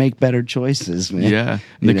learning to make better choices, man. Yeah.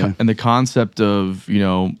 And the concept of, you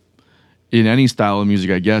know, in any style of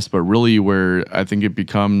music, I guess, but really where I think it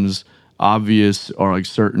becomes obvious are like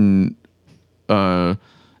certain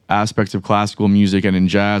aspects of classical music and in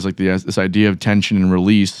jazz, like this idea of tension and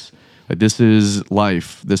release. Like this is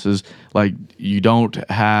life. This is like you don't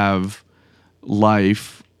have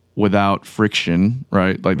life without friction,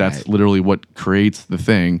 right? Like that's literally what creates the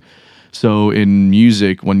thing. So in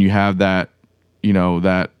music, when you have that, you know,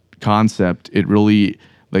 that concept, it really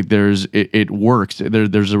like it works.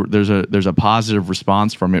 There's a positive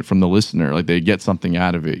response from it from the listener. Like they get something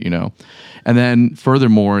out of it, you know. And then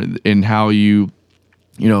furthermore, in how you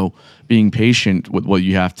know, being patient with what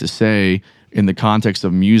you have to say in the context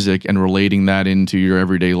of music and relating that into your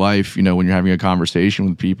everyday life, you know, when you're having a conversation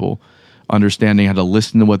with people, understanding how to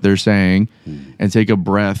listen to what they're saying and take a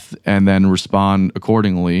breath and then respond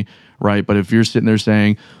accordingly, right? But if you're sitting there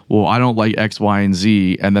saying, well, I don't like X, Y, and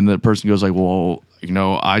Z, and then the person goes like, well, you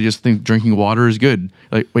know, I just think drinking water is good.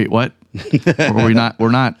 Like, wait, what? we're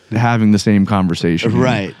not having the same conversation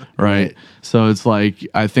here, right? So it's like,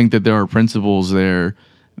 I think that there are principles there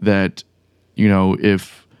that, you know,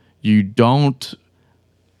 if you don't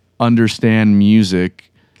understand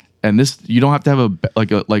music, and this, you don't have to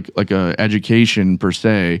have a education per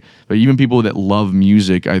se, but even people that love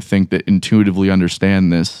music, I think that intuitively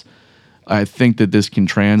understand this. I think that this can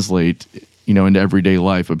translate, you know, into everyday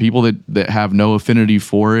life. But people that have no affinity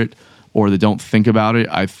for it or that don't think about it,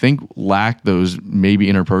 I think lack those maybe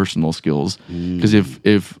interpersonal skills. Because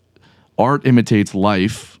if art imitates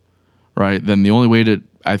life, right, then the only way to,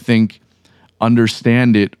 I think,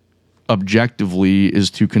 understand it objectively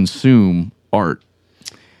is to consume art.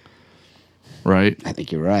 Right? I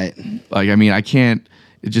think you're right. Like, I mean, I can't,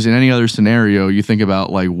 it's just in any other scenario, you think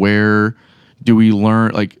about like, where do we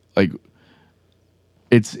learn, like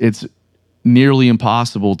it's nearly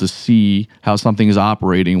impossible to see how something is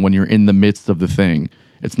operating when you're in the midst of the thing.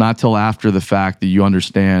 It's not till after the fact that you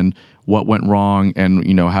understand what went wrong and,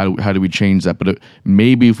 you know, how do we change that. But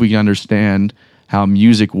maybe if we can understand how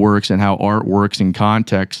music works and how art works in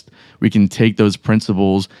context, we can take those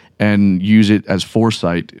principles and use it as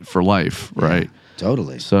foresight for life, right? Yeah,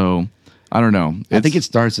 totally. So, I don't know. I think it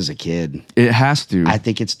starts as a kid. It has to. I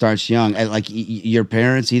think it starts young. Like your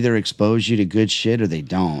parents either expose you to good shit or they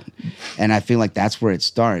don't, and I feel like that's where it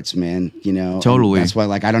starts, man. You know, totally. And that's why,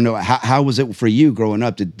 like, I don't know how was it for you growing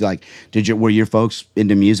up? Were your folks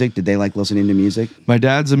into music? Did they like listening to music? My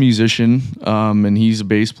dad's a musician, and he's a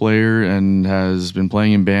bass player and has been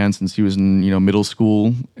playing in bands since he was in, you know, middle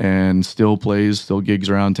school, and still gigs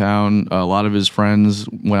around town. A lot of his friends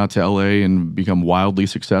went out to LA and become wildly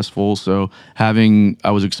successful. So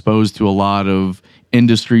I was exposed to a lot of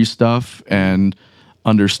industry stuff and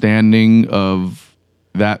understanding of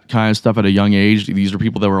that kind of stuff at a young age. These are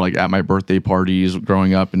people that were like at my birthday parties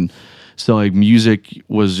growing up. And so like music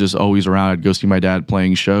was just always around. I'd go see my dad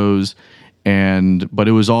playing shows, but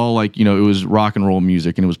it was all like, you know, it was rock and roll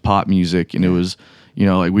music and it was pop music. And it was, you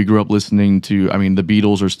know, like we grew up listening to, I mean, the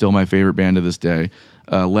Beatles are still my favorite band to this day.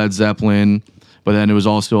 Led Zeppelin. But then it was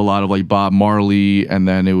also a lot of like Bob Marley, and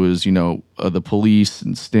then it was, you know, the Police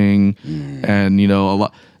and Sting, and, you know, a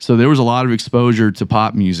lot. So there was a lot of exposure to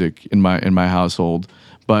pop music in my household.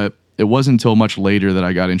 But it wasn't until much later that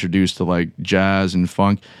I got introduced to like jazz and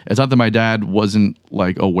funk. It's not that my dad wasn't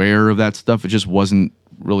like aware of that stuff; it just wasn't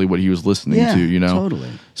really what he was listening to, you know. Totally.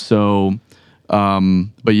 So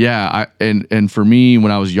But yeah, and for me,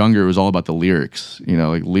 when I was younger, it was all about the lyrics. You know,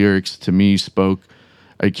 like lyrics to me spoke.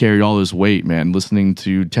 I carried all this weight, man. Listening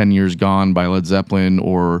to 10 Years Gone by Led Zeppelin,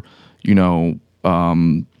 or you know,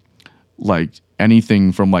 like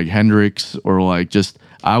anything from like Hendrix, or like just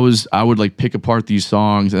I would like pick apart these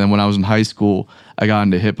songs, and then when I was in high school, I got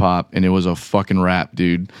into hip hop, and it was a fucking rap,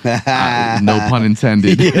 dude. No pun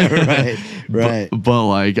intended. Yeah, right. But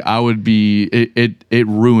like I would be, it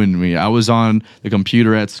ruined me. I was on the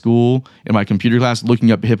computer at school in my computer class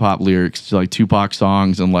looking up hip hop lyrics to like Tupac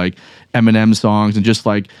songs and like Eminem songs, and just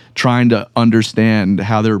like trying to understand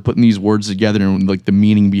how they were putting these words together and like the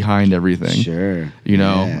meaning behind everything. Sure. You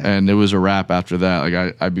know, Yeah. and it was a rap after that.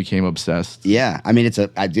 Like I became obsessed. Yeah, I mean,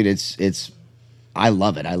 I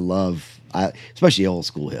love it. Especially old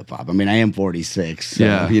school hip hop. I mean, I am 46. So,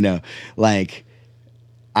 Yeah. you know, like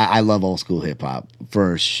I love old school hip hop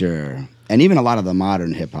for sure. And even a lot of the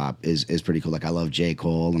modern hip hop is pretty cool. Like I love J.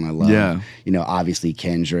 Cole, and I love, you know, obviously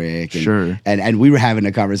Kendrick. And, Sure. And we were having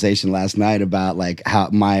a conversation last night about like how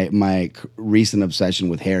my recent obsession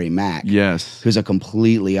with Harry Mack. Yes. Who's a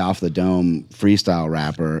completely off the dome freestyle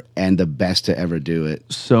rapper and the best to ever do it.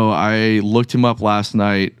 So I looked him up last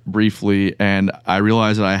night briefly, and I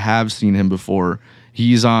realized that I have seen him before.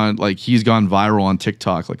 He's gone viral on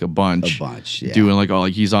TikTok like a bunch. Yeah. Doing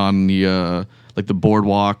like he's on the like the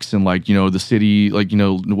boardwalks and like, you know, the city, like, you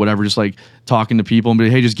know, whatever, just like talking to people and be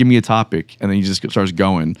like, hey, just give me a topic, and then he just starts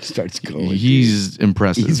going. He's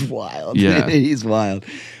impressive. He's wild. Yeah. He's wild.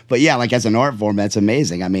 But yeah, like as an art form, that's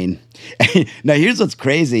amazing. I mean, now here's what's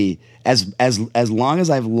crazy. As long as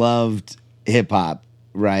I've loved hip hop,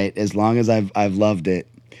 right? As long as I've loved it,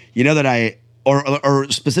 you know that or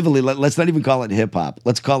specifically, let's not even call it hip hop.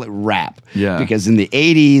 Let's call it rap. Yeah. Because in the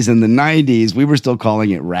 80s and the 90s, we were still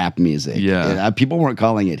calling it rap music. Yeah. People weren't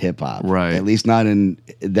calling it hip hop. Right. At least not in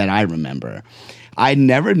that I remember. I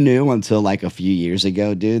never knew until like a few years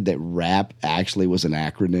ago, dude, that rap actually was an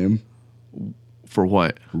acronym. For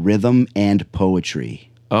what? Rhythm and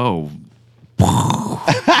poetry. Oh.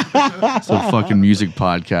 It's a fucking music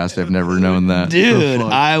podcast. I've never known that. Dude,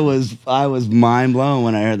 I was mind blown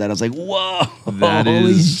when I heard that. I was like, whoa,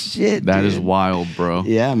 holy shit. That dude. is wild, bro.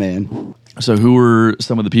 Yeah, man. So who were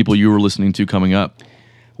some of the people you were listening to coming up?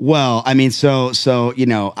 Well, I mean, so you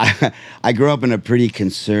know, I grew up in a pretty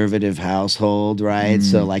conservative household, right?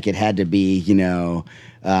 So like it had to be, you know,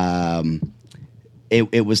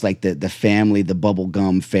 it was like the family, the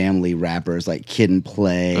bubblegum family rappers like Kid and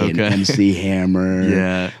Play and MC Hammer.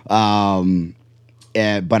 Yeah.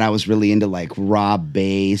 But I was really into like raw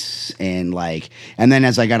bass and then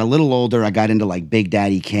as I got a little older, I got into like Big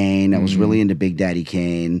Daddy Kane. I was really into Big Daddy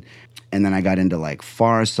Kane. And then I got into like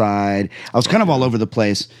Far Side. I was kind of all over the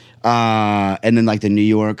place. And then like the New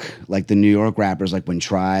York rappers, like when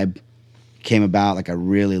Tribe came about, like I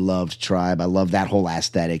really loved Tribe. I love that whole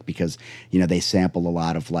aesthetic because, you know, they sample a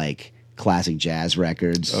lot of like classic jazz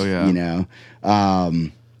records. Oh yeah. You know?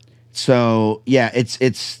 So yeah,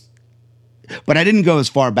 it's but I didn't go as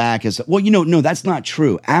far back as, well, you know, no, that's not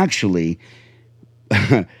true. Actually,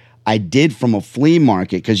 I did from a flea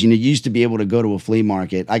market because, you know, you used to be able to go to a flea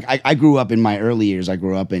market. I grew up in my early years. I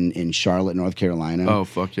grew up in Charlotte, North Carolina. Oh,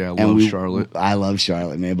 fuck yeah. I love Charlotte. I love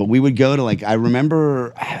Charlotte, man. But we would go to like, I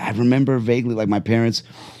remember vaguely like my parents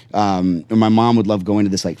or my mom would love going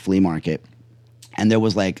to this like flea market. And there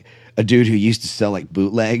was like a dude who used to sell like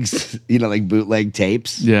bootlegs, you know, like bootleg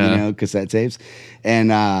tapes, you know, cassette tapes.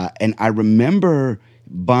 And I remember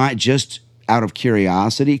just out of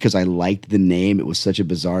curiosity, because I liked the name. It was such a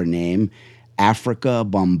bizarre name. Africa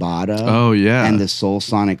Bombada. Oh, yeah. And the Soul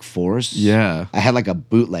Sonic Force. Yeah. I had like a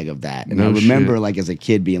bootleg of that. And I remember like as a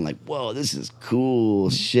kid being like, whoa, this is cool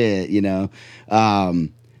shit, you know?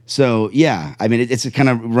 So yeah, I mean, it kind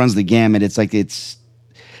of runs the gamut. It's like, there's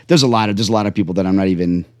a lot of people that I'm not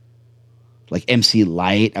even, like MC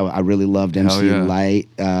Light. I really loved MC Light.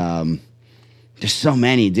 There's so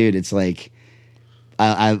many, dude. It's like,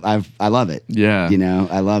 I love it. Yeah. You know,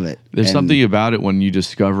 I love it. There's something about it when you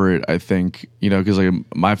discover it, I think, you know, because like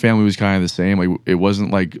my family was kind of the same. Like it wasn't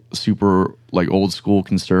like super like old school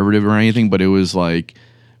conservative or anything, but it was like,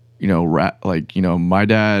 you know, like, you know, my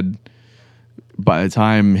dad, by the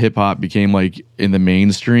time hip hop became like in the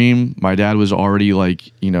mainstream, my dad was already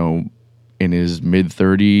like, you know, in his mid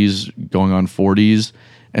 30s going on 40s.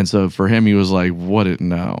 And so for him, he was like, "What?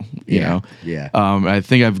 No, you know." Yeah. I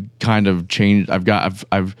think I've kind of changed.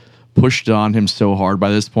 I've pushed it on him so hard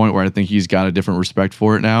by this point where I think he's got a different respect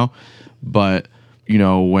for it now. But you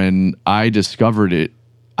know, when I discovered it,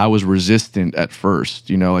 I was resistant at first.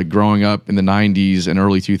 You know, like growing up in the '90s and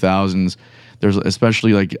early 2000s, there's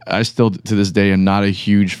especially like I still to this day am not a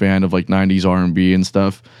huge fan of like 90s R&B and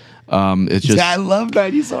stuff. It's just I love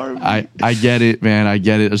 90s R&B. I get it, man. I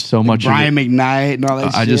get it. There's so much Brian of it. McKnight and all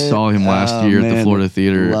that shit. I just saw him last year at the Florida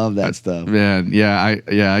Theater. Love that stuff. Man, I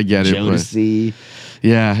get it. Jodeci.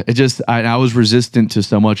 Yeah, it just I was resistant to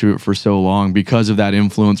so much of it for so long because of that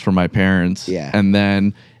influence from my parents. Yeah. And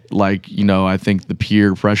then like, I think the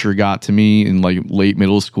peer pressure got to me in like late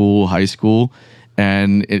middle school, high school.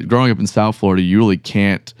 And growing up in South Florida, you really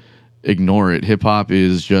can't ignore it. Hip hop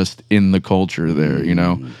is just in the culture there,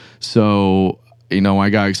 So, I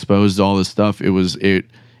got exposed to all this stuff.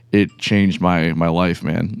 It changed my life,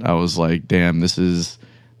 man. I was like, damn, this is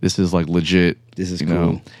like legit. This is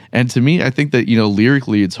cool. And to me, I think that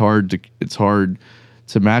lyrically, it's hard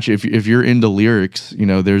to match it. If you're into lyrics,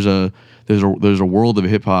 there's a world of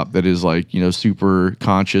hip hop that is like super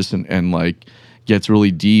conscious and like gets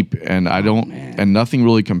really deep, and and nothing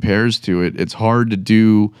really compares to it. It's hard to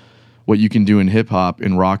do what you can do in hip hop,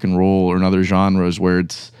 in rock and roll, or in other genres where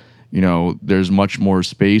it's there's much more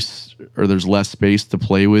space, or there's less space to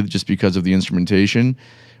play with just because of the instrumentation.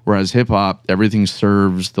 Whereas hip hop, everything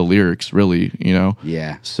serves the lyrics, really,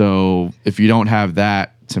 Yeah. So if you don't have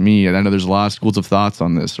that, to me, and I know there's a lot of schools of thoughts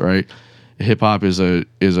on this, right? Hip hop is a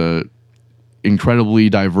incredibly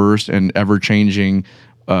diverse and ever changing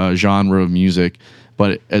genre of music.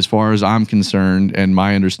 But as far as I'm concerned, and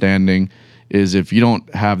my understanding is, if you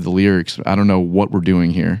don't have the lyrics, I don't know what we're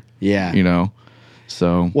doing here. Yeah.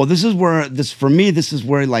 So well, this is where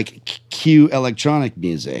like cue electronic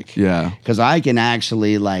music. Yeah. Because I can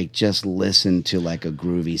actually like just listen to like a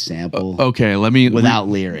groovy sample. Okay, let me without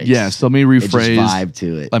lyrics. Yes, let me rephrase. Just vibe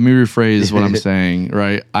to it. Let me rephrase what I'm saying.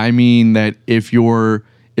 Right, I mean that if you're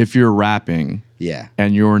rapping, yeah,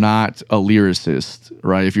 and you're not a lyricist,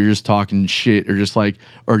 right? If you're just talking shit or just like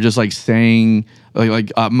saying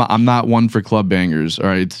like I'm not one for club bangers, all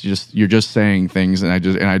right? It's just you're just saying things, and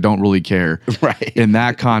I don't really care. Right. In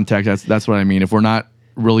that context, that's what I mean. If we're not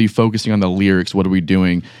really focusing on the lyrics, what are we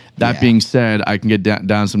doing? That being said, I can get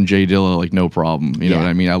down some Jay Dilla like no problem. You know what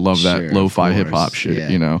I mean? I love that lo-fi hip hop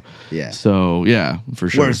shit. Yeah. So yeah, for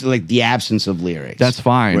sure. Where it's like the absence of lyrics. That's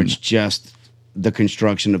fine. Where it's just the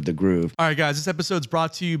construction of the groove. All right, guys, this episode's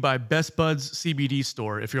brought to you by Best Buds CBD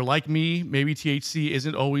Store. If you're like me, maybe THC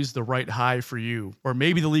isn't always the right high for you, or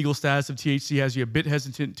maybe the legal status of THC has you a bit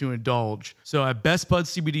hesitant to indulge. So at Best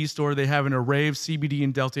Buds CBD Store, they have an array of CBD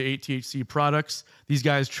and Delta 8 THC products. These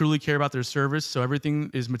guys truly care about their service, so everything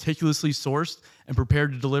is meticulously sourced and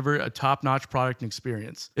prepared to deliver a top-notch product and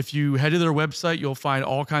experience. If you head to their website, you'll find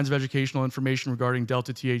all kinds of educational information regarding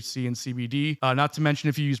Delta THC and CBD. Not to mention,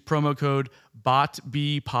 if you use promo code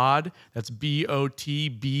BotBPod, that's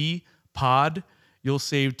BOTB pod, you'll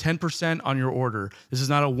save 10% on your order. This is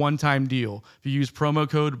not a one-time deal. If you use promo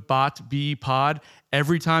code BotBPod,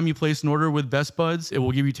 every time you place an order with Best Buds, it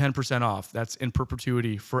will give you 10% off. That's in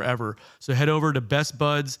perpetuity, forever. So head over to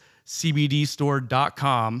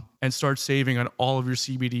bestbudscbdstore.com and start saving on all of your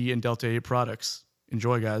CBD and Delta 8 products.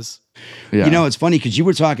 Enjoy, guys. Yeah. It's funny because you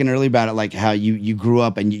were talking earlier about it, like how you grew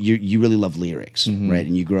up and you really love lyrics, right?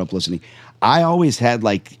 And you grew up listening. I always had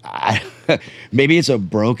maybe it's a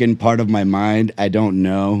broken part of my mind. I don't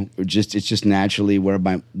know. It's just naturally where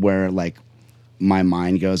my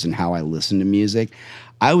mind goes and how I listen to music.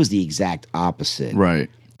 I was the exact opposite. Right.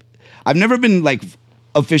 I've never been like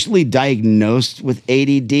officially diagnosed with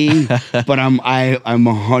ADD, but I'm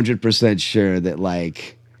 100% sure that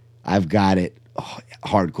like I've got it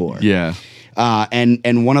hardcore. Yeah.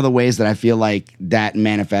 And one of the ways that I feel like that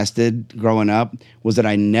manifested growing up was that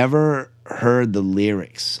I never heard the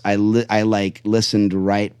lyrics. I listened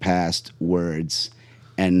right past words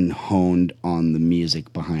and honed on the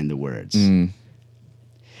music behind the words. And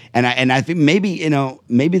I think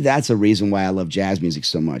maybe that's a reason why I love jazz music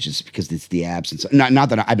so much. It's because it's the absence. Not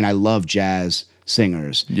that I love jazz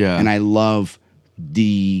singers. Yeah. And I love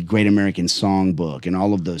the Great American Songbook and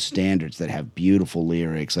all of those standards that have beautiful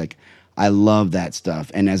lyrics. Like I love that stuff.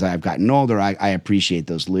 And as I've gotten older, I appreciate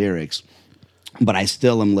those lyrics. But I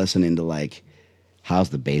still am listening to like, how's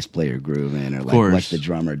the bass player grooving, or like what's the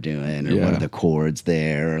drummer doing, or what are the chords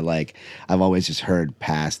there, or like I've always just heard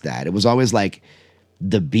past that. It was always like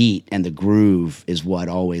the beat and the groove is what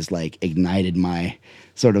always like ignited my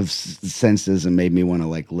sort of senses and made me want to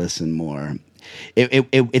like listen more.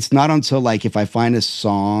 It's not until like if I find a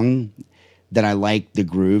song that I like the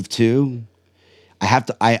groove to,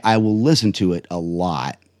 I will listen to it a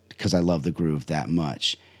lot because I love the groove that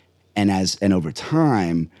much. And over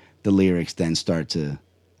time, the lyrics then start to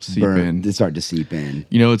seep in. They start to seep in.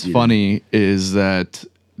 What's funny is that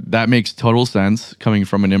makes total sense coming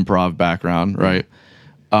from an improv background, right?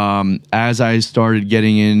 as I started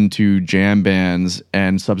getting into jam bands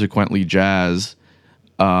and subsequently jazz,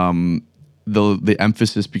 the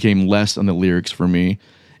emphasis became less on the lyrics for me,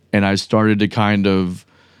 and I started to kind of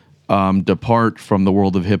depart from the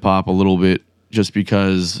world of hip hop a little bit, just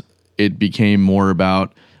because it became more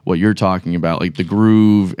about what you're talking about, like the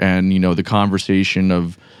groove and the conversation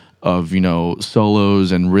of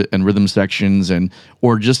solos and rhythm sections, and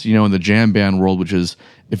or just in the jam band world, which is,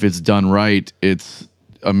 if it's done right, it's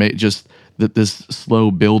just this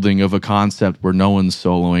slow building of a concept where no one's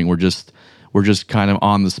soloing. We're just kind of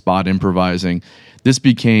on the spot improvising. This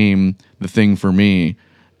became the thing for me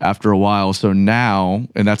after a while. So now,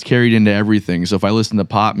 and that's carried into everything. So if I listen to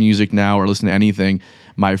pop music now or listen to anything,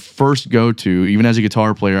 my first go-to, even as a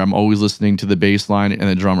guitar player, I'm always listening to the bass line and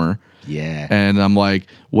the drummer. Yeah. And I'm like,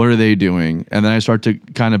 what are they doing? And then I start to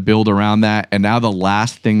kind of build around that. And now the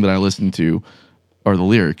last thing that I listen to are the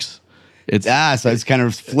lyrics. So it's kind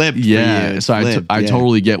of flipped. Yeah. For you. So I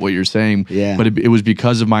totally get what you're saying. Yeah. But it was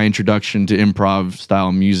because of my introduction to improv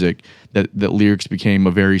style music that lyrics became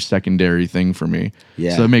a very secondary thing for me.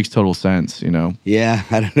 Yeah. So it makes total sense, Yeah.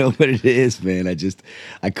 I don't know what it is, man.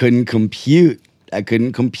 I couldn't compute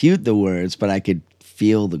the words, but I could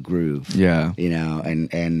feel the groove. Yeah.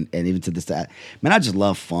 And even to this day, man, I just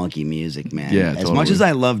love funky music, man. Yeah, As much as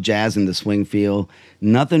I love jazz and the swing feel,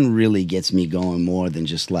 nothing really gets me going more than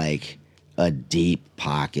just like a deep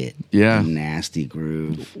pocket. Yeah. A nasty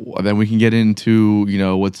groove. Then we can get into,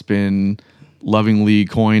 what's been lovingly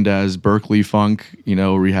coined as Berkeley funk,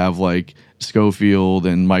 where we have like Schofield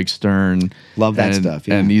and Mike Stern. Love that stuff,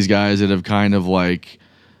 yeah. And these guys that have kind of like,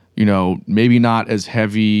 maybe not as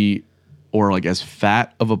heavy or like as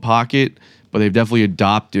fat of a pocket, but they've definitely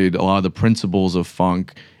adopted a lot of the principles of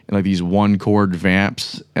funk and like these one chord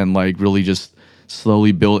vamps and like really just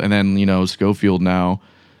slowly build. And then, Schofield now,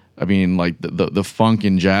 I mean, like the funk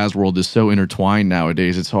and jazz world is so intertwined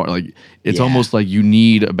nowadays. It's hard. Like it's almost like you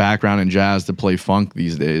need a background in jazz to play funk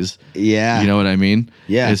these days. Yeah. You know what I mean?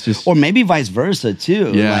 Yeah. It's just, or maybe vice versa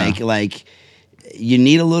too. Yeah. Like you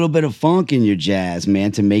need a little bit of funk in your jazz,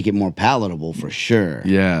 man, to make it more palatable for sure.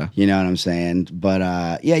 yeah. You know what I'm saying?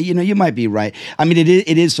 But you might be right. I mean,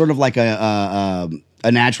 it is sort of like a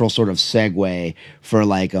natural sort of segue for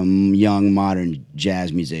like a young modern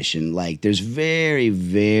jazz musician. Like there's very,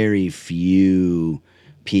 very few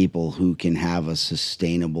people who can have a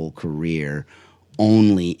sustainable career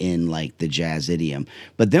only in like the jazz idiom.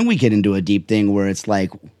 But then we get into a deep thing where it's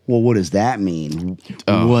like, well, what does that mean?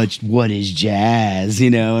 What is jazz,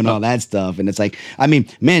 and all that stuff. And it's like, I mean,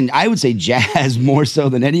 man, I would say jazz more so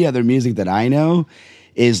than any other music that I know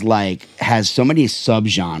is like, has so many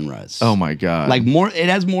subgenres. Oh my God. Like it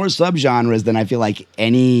has more subgenres than I feel like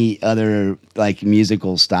any other like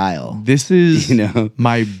musical style. This is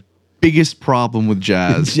my biggest problem with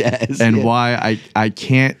jazz, and why I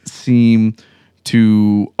can't seem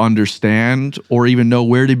to understand or even know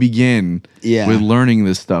where to begin with learning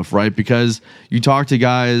this stuff, right? Because you talk to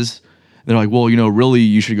guys, they're like, well, really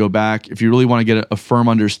you should go back if you really want to get a firm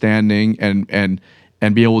understanding and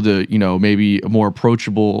be able to, maybe a more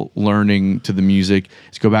approachable learning to the music,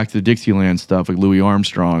 is go back to the Dixieland stuff like Louis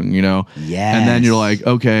Armstrong, Yes. And then you're like,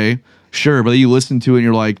 okay, sure, but then you listen to it and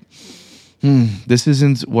you're like, this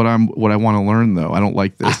isn't what I want to learn though. I don't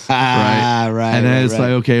like this. Right. Right. And then it's like,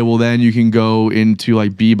 okay, well then you can go into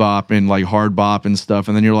like bebop and like hard bop and stuff.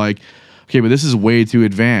 And then you're like, okay, but this is way too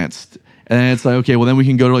advanced. And then it's like, okay, well then we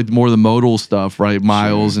can go to like more of the modal stuff, right?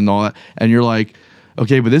 Miles and all that. And you're like,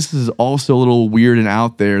 okay, but this is also a little weird and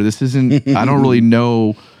out there. This isn't, I don't really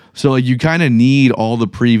know. So like you kind of need all the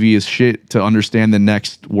previous shit to understand the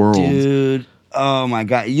next world. Dude, oh my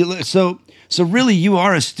God. So really, you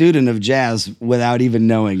are a student of jazz without even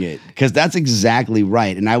knowing it, because that's exactly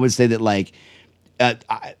right. And I would say that, like, I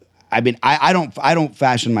don't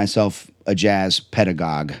fashion myself a jazz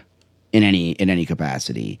pedagogue in any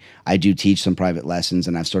capacity. I do teach some private lessons,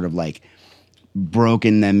 and I've sort of like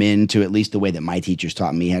broken them into at least the way that my teachers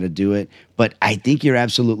taught me how to do it. But I think you're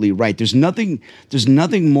absolutely right. There's nothing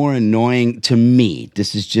more annoying to me.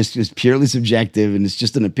 This is just purely subjective and it's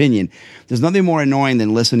just an opinion. There's nothing more annoying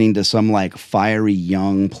than listening to some like fiery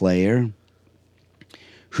young player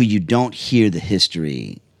who you don't hear the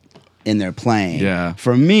history in their playing. Yeah.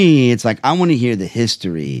 For me, it's like I want to hear the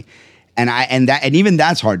history. And even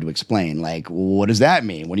that's hard to explain. Like, what does that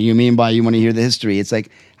mean? What do you mean by you want to hear the history? It's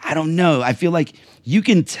like, I don't know. I feel like you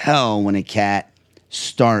can tell when a cat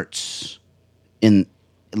starts in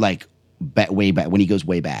like way back when he goes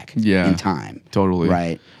way back in time. Totally.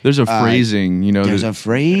 Right. There's a phrasing, you know. There's a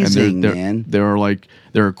phrasing, man.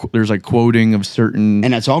 There's like quoting of certain,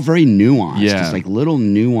 and it's all very nuanced. Yeah. It's like little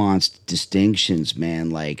nuanced distinctions, man.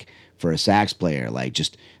 Like for a sax player, like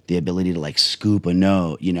just the ability to like scoop a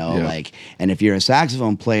note, you know, like, and if you're a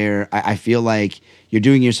saxophone player, I feel like you're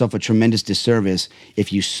doing yourself a tremendous disservice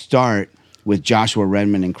if you start with Joshua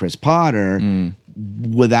Redman and Chris Potter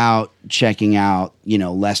without checking out, you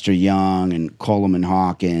know, Lester Young and Coleman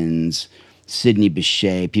Hawkins, Sidney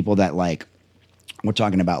Bechet, people that like, we're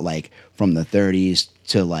talking about like from the 30s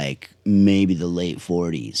to like maybe the late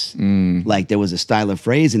 40s. Like there was a style of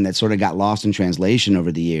phrasing that sort of got lost in translation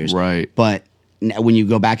over the years. Right. But when you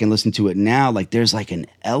go back and listen to it now, like there's like an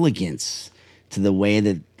elegance to the way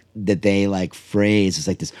that they like phrase. It's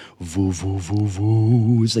like this voo, voo, voo,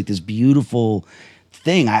 voo. It's like this beautiful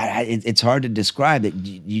thing. It's hard to describe it.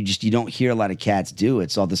 You don't hear a lot of cats do it.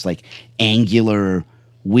 It's all this like angular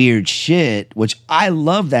weird shit, which I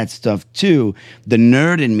love that stuff too. The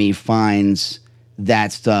nerd in me finds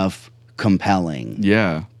that stuff compelling.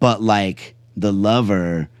 Yeah. But like the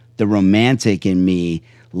lover, the romantic in me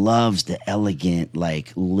loves the elegant,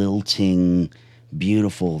 like lilting,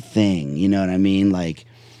 beautiful thing. You know what I mean? Like,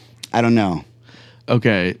 I don't know.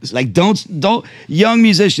 Okay. Like don't young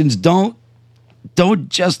musicians don't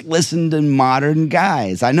just listen to modern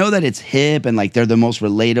guys. I know that it's hip and like they're the most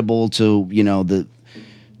relatable to, you know, the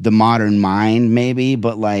modern mind maybe,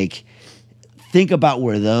 but like think about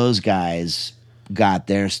where those guys got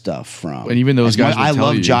their stuff from. And even those guys, I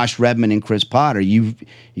love Josh Redman and Chris Potter. If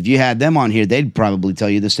you had them on here, they'd probably tell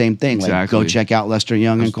you the same thing. Like, Exactly. go check out Lester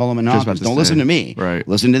Young and Coleman Hawkins. Don't listen to me. Right.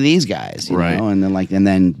 Listen to these guys. You Right. know? And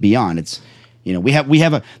then beyond. It's, you know,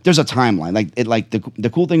 there's a timeline. Like the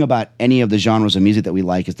cool thing about any of the genres of music that we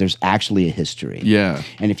like is there's actually a history. Yeah.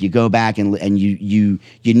 And if you go back and you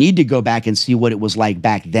need to go back and see what it was like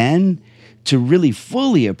back then to really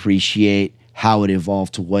fully appreciate how it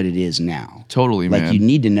evolved to what it is now. Totally, like, man. you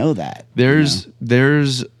need to know that. There's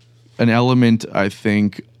an element, I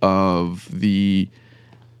think, of it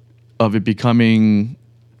becoming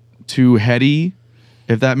too heady,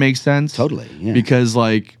 if that makes sense. Totally, yeah. Because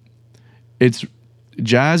like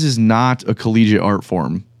jazz is not a collegiate art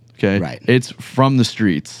form. Okay. Right. It's from the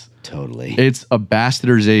streets. Totally. It's a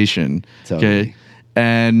bastardization. Totally. Okay.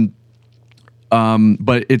 And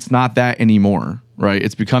but it's not that anymore. Right.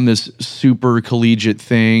 It's become this super collegiate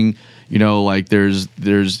thing. You know, like there's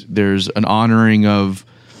an honoring of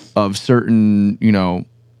certain, you know,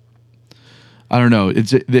 I don't know.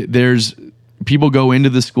 There's people go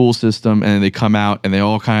into the school system and they come out and they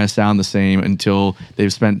all kind of sound the same until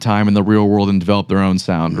they've spent time in the real world and developed their own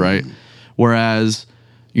sound, right? Whereas,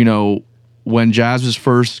 you know, when jazz was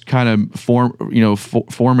first kind of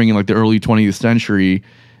forming in like the early 20th century,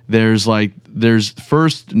 there's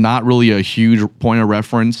first not really a huge point of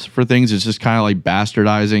reference for things. It's just kind of like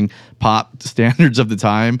bastardizing pop standards of the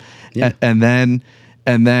time. Yeah. And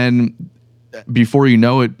then before you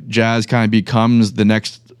know it, jazz kind of becomes the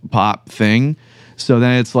next pop thing. So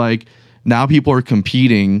then it's like now people are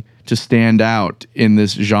competing to stand out in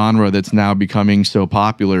this genre that's now becoming so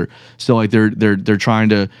popular. So like they're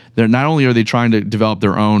not only are they trying to develop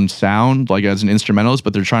their own sound like as an instrumentalist,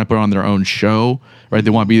 but they're trying to put on their own show, right?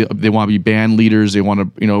 They want to be band leaders, they want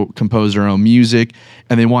to, you know, compose their own music,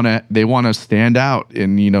 and they want to stand out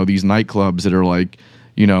in, you know, these nightclubs that are like,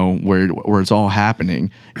 you know, where it's all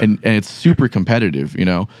happening, and it's super competitive, you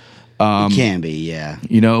know. It can be, yeah.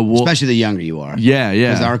 You know, especially the younger you are. Yeah,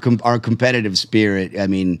 yeah. Because our competitive spirit, I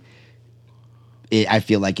mean, I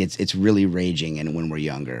feel like it's really raging, and when we're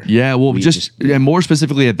younger. Yeah, well, and more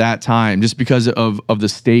specifically at that time, just because of the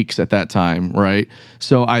stakes at that time, right?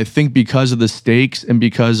 So I think because of the stakes and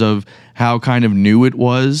because of how kind of new it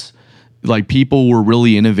was, like people were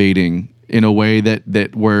really innovating in a way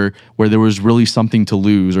that where there was really something to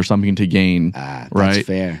lose or something to gain, that's right?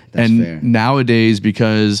 fair. That's and fair. Nowadays,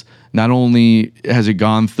 because not only has it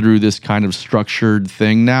gone through this kind of structured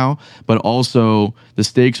thing now, but also the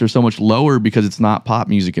stakes are so much lower because it's not pop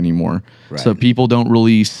music anymore. Right. So people don't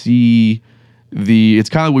really see it's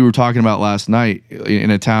kind of what we were talking about last night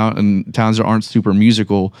in towns that aren't super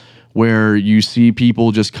musical, where you see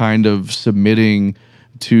people just kind of submitting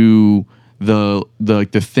to the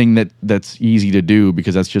thing that's easy to do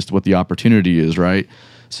because that's just what the opportunity is, right?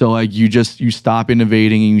 So like you stop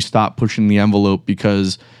innovating and you stop pushing the envelope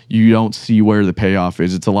because you don't see where the payoff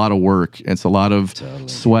is. It's a lot of work. It's a lot of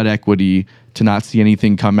sweat equity to not see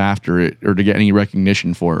anything come after it or to get any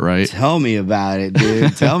recognition for it, right? Tell me about it,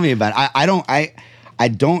 dude. Tell me about it. I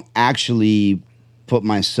don't actually put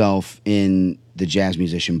myself in the jazz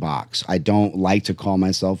musician box. I don't like to call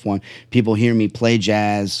myself one. People hear me play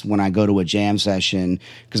jazz when I go to a jam session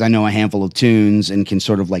because I know a handful of tunes and can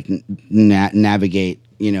sort of like navigate,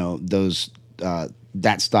 those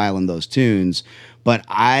that style and those tunes. But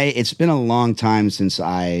it's been a long time since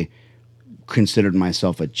I considered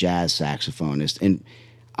myself a jazz saxophonist, and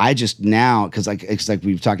I just now, because it's like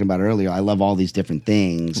we were talking about earlier, I love all these different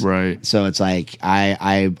things. Right. So it's like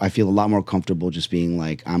I feel a lot more comfortable just being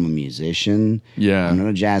like, I'm a musician. Yeah. I'm not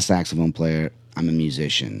a jazz saxophone player. I'm a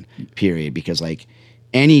musician, period. Because like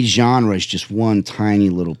any genre is just one tiny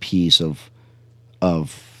little piece of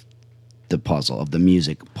the puzzle, of the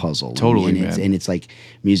music puzzle. Totally, man. And it's like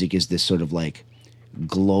music is this sort of like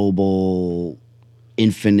global,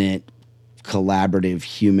 infinite, collaborative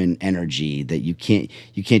human energy that you can't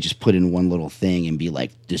just put in one little thing and be like,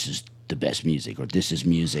 this is the best music or this is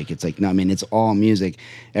music. It's like, no, I mean, it's all music.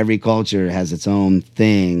 Every culture has its own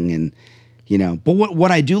thing. And but what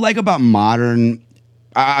I do like about modern,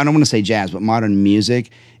 I don't want to say jazz, but modern music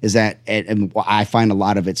is that I find a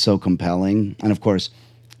lot of it so compelling. And of course,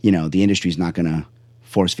 the industry's not gonna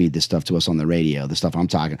force feed this stuff to us on the radio, the stuff I'm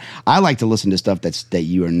talking. I like to listen to stuff that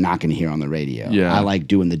you are not going to hear on the radio. Yeah. I like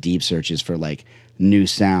doing the deep searches for like new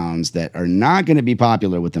sounds that are not going to be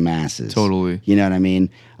popular with the masses. Totally. You know what I mean?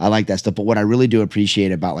 I like that stuff. But what I really do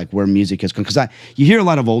appreciate about like where music has come, because you hear a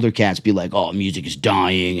lot of older cats be like, oh, music is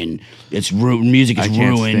dying and music is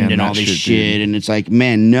ruined and all this shit. And it's like,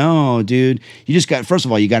 man, no, dude. You just first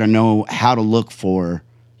of all, you got to know how to look for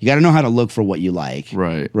what you like.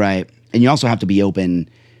 Right. Right. And you also have to be open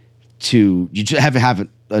to, you just have to have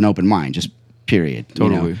an open mind, just period.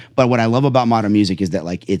 Totally. But what I love about modern music is that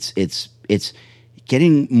like it's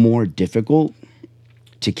getting more difficult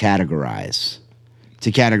to categorize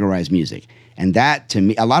music. And that, to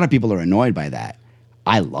me, a lot of people are annoyed by that.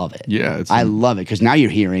 I love it. Yeah. I love it because now you're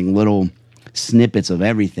hearing little snippets of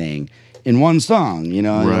everything in one song.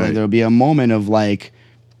 Right. Like, there'll be a moment of like,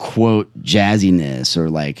 quote, jazziness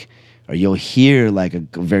or you'll hear like a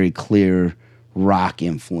very clear rock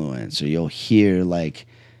influence, or you'll hear like,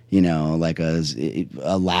 like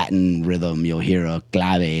a Latin rhythm. You'll hear a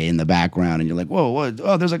clave in the background and you're like, whoa, what?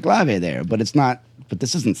 Oh, there's a clave there, but it's not, but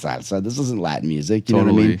this isn't salsa. This isn't Latin music. You know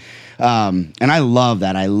what I mean? And I love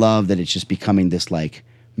that. I love that it's just becoming this like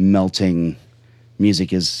melting,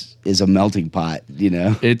 music is a melting pot,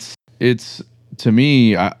 It's to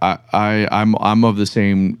me, I'm of the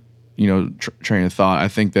same, train of thought. I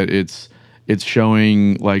think that it's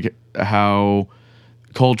showing like how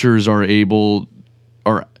cultures are able,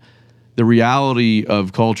 or the reality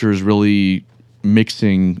of cultures really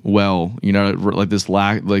mixing well, like this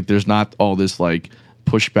like there's not all this like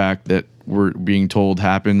pushback that we're being told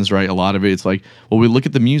happens, right? A lot of it's like, well, we look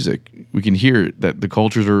at the music, we can hear that the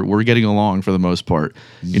cultures we're getting along for the most part.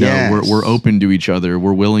 We're open to each other,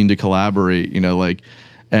 we're willing to collaborate,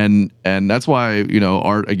 and that's why,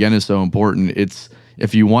 art again is so important. It's,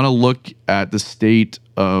 if you want to look at the state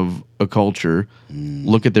of a culture,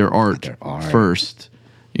 look at their art first,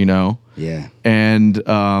 Yeah. And,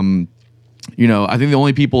 I think the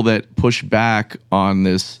only people that push back on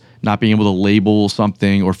this not being able to label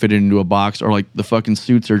something or fit it into a box are like the fucking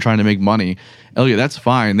suits that are trying to make money. Elliot, that's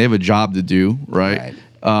fine. They have a job to do, right?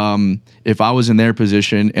 If I was in their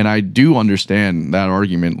position, and I do understand that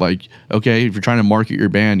argument, like, okay, if you're trying to market your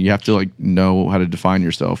band, you have to like know how to define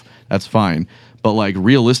yourself. That's fine. But like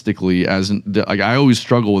realistically, I always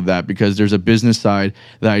struggle with that because there's a business side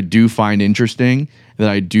that I do find interesting, that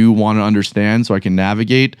I do want to understand so I can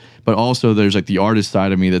navigate. But also there's like the artist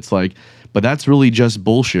side of me that's like, but that's really just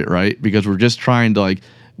bullshit, right? Because we're just trying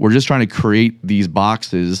to create these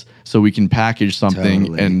boxes so we can package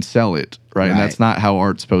something and sell it, right? And that's not how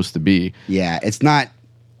art's supposed to be. Yeah, it's not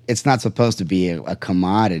supposed to be a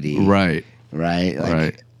commodity. Right. Right? Like,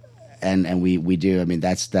 right. And we do. I mean,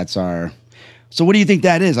 that's our. So what do you think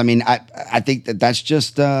that is? I mean, I think that's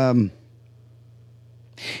just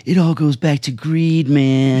it all goes back to greed,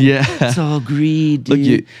 man. Yeah. It's all greed,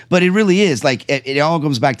 dude. Look, but it really is. Like, it all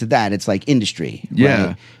comes back to that. It's like industry. Yeah.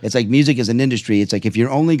 Right? It's like music is an industry. It's like if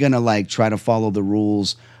you're only going to like try to follow the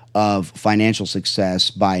rules of financial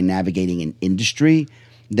success by navigating an industry,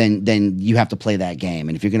 then you have to play that game.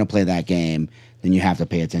 And if you're going to play that game, then you have to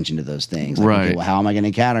pay attention to those things. Like, right. Okay, well, how am I going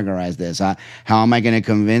to categorize this? How am I going to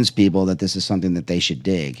convince people that this is something that they should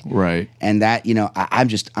dig? Right. And that,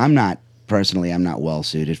 I'm not well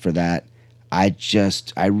suited for that. I try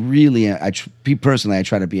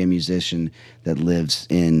to be a musician that lives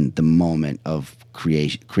in the moment of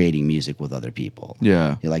creating music with other people.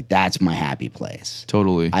 Yeah. You're like, that's my happy place.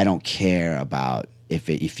 Totally. I don't care about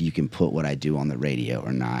if you can put what I do on the radio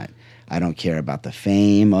or not. I don't care about the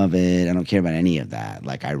fame of it. I don't care about any of that.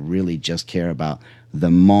 Like, I really just care about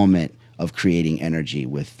the moment of creating energy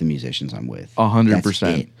with the musicians I'm with.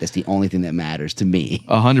 100%. That's the only thing that matters to me.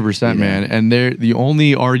 100%, man. And the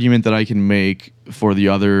only argument that I can make for the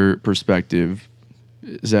other perspective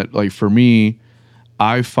is that, like, for me,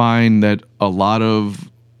 I find that a lot of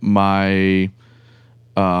my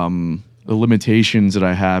the limitations that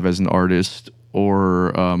I have as an artist or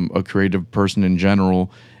a creative person in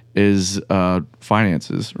general is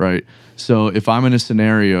finances, right? So if I'm in a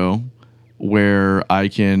scenario where I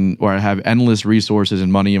have endless resources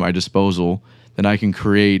and money at my disposal, then I can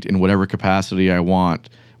create in whatever capacity I want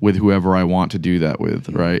with whoever I want to do that with,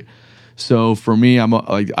 right? So for me,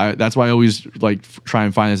 that's why I always like try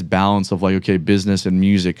and find this balance of like, okay, business and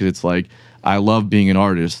music, because it's like I love being an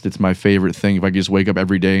artist. It's my favorite thing. If I could just wake up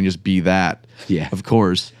every day and just be that, Yeah, of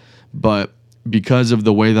course. But because of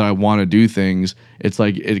the way that I want to do things, it's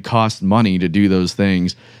like it costs money to do those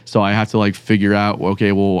things. So I have to like figure out,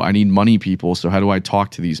 okay, well, I need money people. So how do I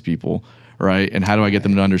talk to these people, right? And how do I get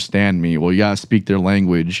them to understand me? Well, you gotta speak their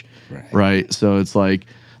language, right? So it's like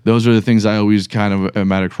those are the things I always kind of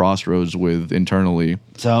am at a crossroads with internally.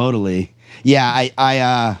 totally. Yeah,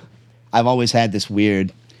 I've always had this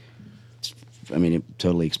weird. I mean, it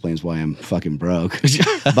totally explains why I'm fucking broke.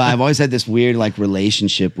 But I've always had this weird like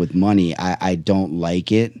relationship with money. I don't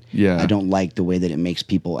like it. Yeah. I don't like the way that it makes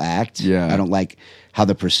people act. Yeah. I don't like how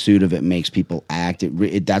the pursuit of it makes people act.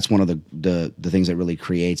 That's one of the things that really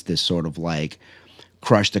creates this sort of like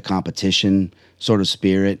crush the competition sort of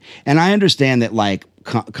spirit. And I understand that like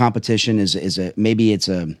competition is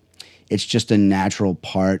it's just a natural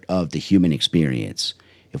part of the human experience.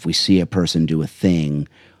 If we see a person do a thing,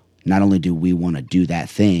 not only do we want to do that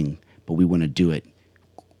thing, but we want to do it,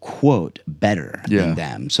 quote, better than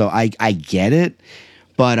them. So I get it,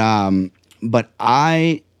 but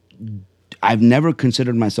I've never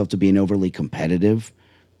considered myself to be an overly competitive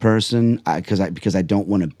person because I don't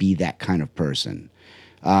want to be that kind of person.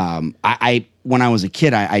 When I was a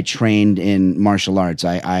kid, I trained in martial arts.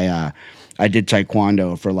 I did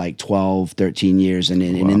taekwondo for like 12, 13 years. And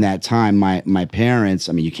in that time, my parents,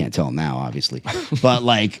 I mean, you can't tell now, obviously, but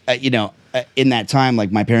like, in that time,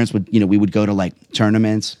 like my parents would, we would go to like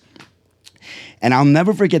tournaments. And I'll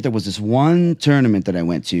never forget there was this one tournament that I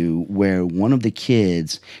went to where one of the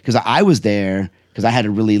kids, because I was there because I had a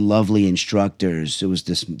really lovely instructors. It was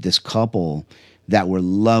this couple that were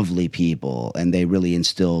lovely people, and they really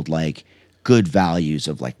instilled like good values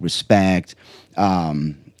of like respect.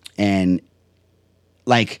 And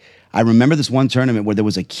like, I remember this one tournament where there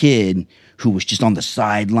was a kid who was just on the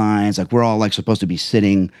sidelines. Like, we're all like supposed to be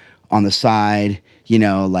sitting on the side,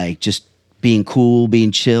 like just being cool,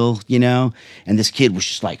 being chill, and this kid was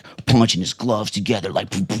just like punching his gloves together,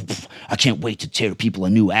 like, I can't wait to tear people a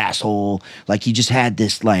new asshole. Like, he just had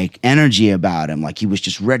this like energy about him. Like, he was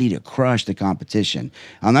just ready to crush the competition.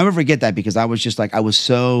 I'll never forget that because I was just like, I was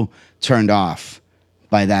so turned off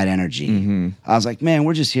by that energy. Mm-hmm. I was like, man,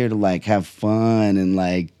 we're just here to like have fun and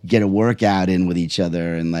like get a workout in with each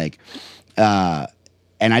other. And like,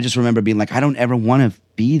 and I just remember being like, I don't ever want to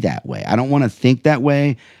be that way. I don't want to think that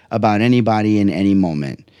way about anybody in any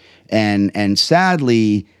moment. And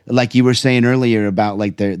sadly, like you were saying earlier about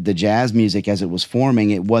like the jazz music as it was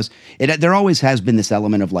forming, there always has been this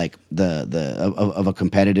element of like of a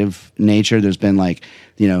competitive nature. There's been like,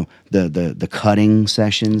 the cutting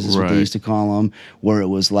sessions is what they used to call them, where it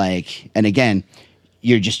was like, and again,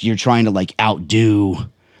 you're trying to like outdo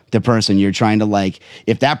the person. You're trying to like,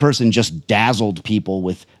 if that person just dazzled people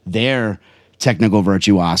with their technical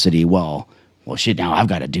virtuosity, well shit, now I've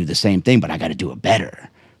got to do the same thing, but I got to do it better.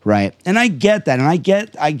 Right. And I get that. And I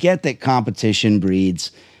get that competition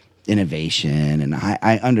breeds innovation. And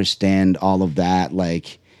I understand all of that.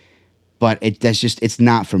 Like, but it's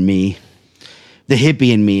not for me. The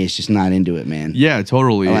hippie in me is just not into it, man. Yeah,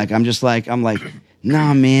 totally. Like, I'm like,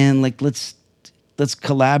 nah, man, like, let's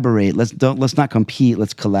collaborate. Let's not compete.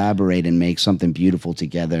 Let's collaborate and make something beautiful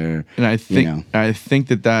together. And I think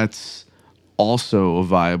that that's also a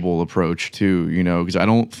viable approach too, because I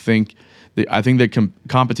think that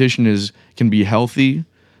competition can be healthy,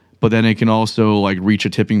 but then it can also like reach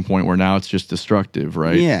a tipping point where now it's just destructive,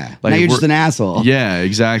 right? Yeah. Like now you're just an asshole. Yeah,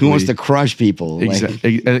 exactly. Who wants to crush people?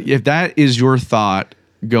 Exactly. If that is your thought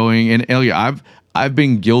going, and I've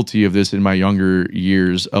been guilty of this in my younger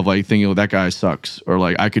years of like thinking, oh, that guy sucks, or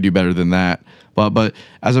like I could do better than that. But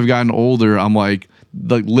as I've gotten older, I'm like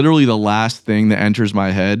literally the last thing that enters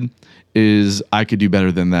my head is I could do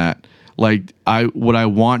better than that. Like what I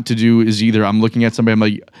want to do is either I'm looking at somebody, I'm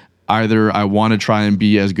like, either I want to try and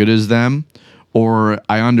be as good as them, or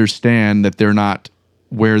I understand that they're not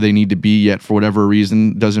where they need to be yet for whatever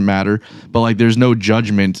reason, doesn't matter. But like, there's no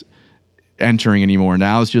judgment entering anymore.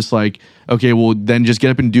 Now it's just like, okay, well then just get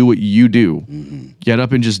up and do what you do. Get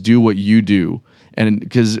up and just do what you do. And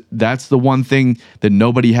because that's the one thing that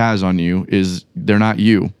nobody has on you is they're not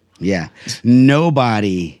you. Yeah.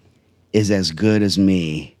 Nobody is as good as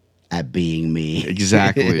me at being me.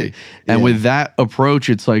 Exactly. And with that approach,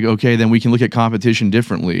 it's like, okay, then we can look at competition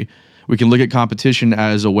differently. We can look at competition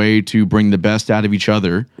as a way to bring the best out of each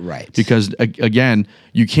other. Right. Because again,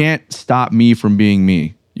 you can't stop me from being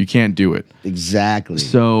me. You can't do it. Exactly.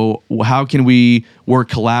 So how can we work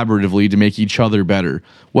collaboratively to make each other better?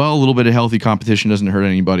 Well, a little bit of healthy competition doesn't hurt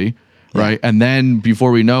anybody, right? And then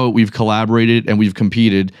before we know it, we've collaborated and we've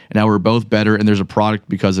competed, and now we're both better, and there's a product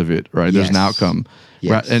because of it, right? There's an outcome.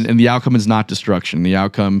 Yes. Right? And the outcome is not destruction. The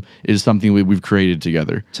outcome is something we've created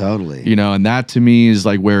together. Totally. You know, and that to me is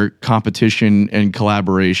like where competition and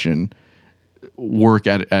collaboration work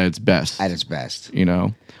at its best. At its best. You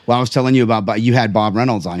know? Well, I was telling you about, you had Bob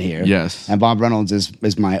Reynolds on here. Yes. And Bob Reynolds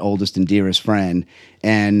is my oldest and dearest friend.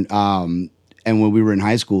 And when we were in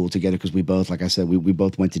high school together, because we both, like I said, we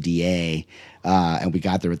both went to DA, and we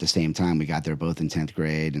got there at the same time. We got there both in 10th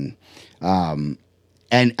grade.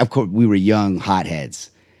 And of course, we were young hotheads,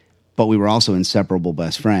 but we were also inseparable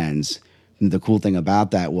best friends. And the cool thing about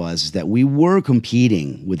that was that we were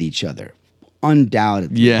competing with each other,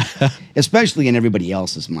 undoubtedly. Yeah. Especially in everybody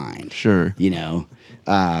else's mind. Sure. You know?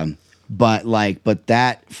 But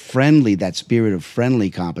that spirit of friendly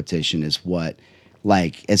competition is what,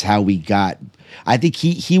 is how we got. I think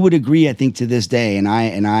he would agree, I think, to this day, and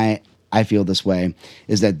I feel this way,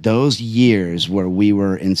 is that those years where we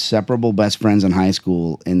were inseparable best friends in high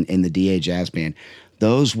school in the DA jazz band,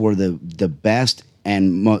 those were the best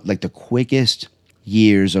and the quickest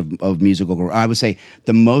years of musical growth. I would say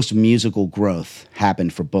the most musical growth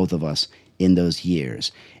happened for both of us in those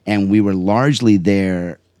years. And we were largely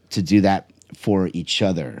there to do that for each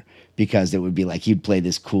other, because it would be like he'd play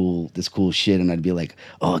this cool shit, and I'd be like,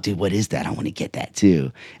 oh, dude, what is that? I want to get that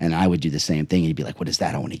too. And I would do the same thing. He'd be like, what is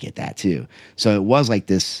that? I want to get that too. So it was like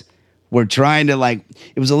this, we're trying to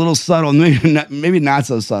it was a little subtle, maybe not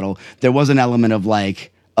so subtle. There was an element of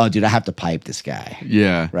like, oh, dude, I have to pipe this guy.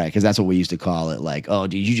 Yeah. Right, because that's what we used to call it. Like, oh,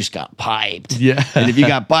 dude, you just got piped. Yeah. And if you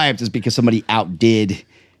got piped, it's because somebody outdid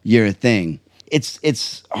your thing.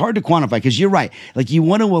 It's hard to quantify, because you're right. Like, you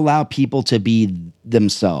want to allow people to be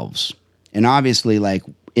themselves. And obviously, like,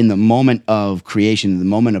 in the moment of creation, in the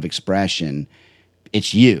moment of expression,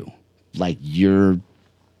 it's you. Like, you're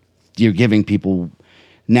giving people.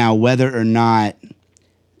 Now, whether or not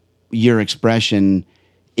your expression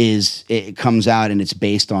it comes out and it's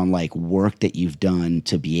based on like work that you've done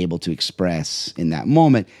to be able to express in that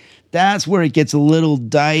moment, that's where it gets a little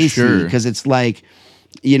dicey, because it's like,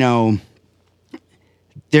 you know,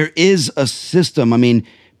 there is a system. I mean,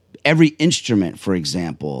 every instrument, for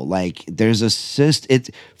example, like there's a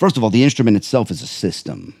system. First of all, the instrument itself is a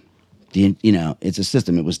system. It's a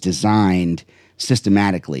system. It was designed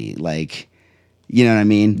systematically, like, you know what I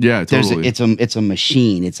mean? Yeah, totally. It's a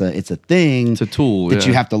machine. It's a thing. It's a tool that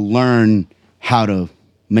you have to learn how to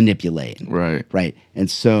manipulate. Right. Right.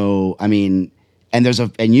 And so, I mean, and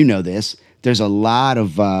you know this. There's a lot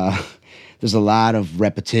of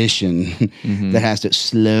repetition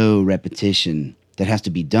slow repetition that has to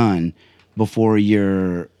be done before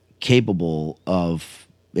you're capable of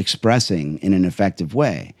expressing in an effective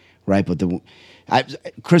way, right? But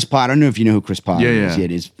Chris Potter, I don't know if you know who Chris Potter is. Yeah,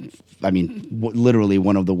 it is. I mean, literally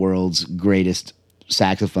one of the world's greatest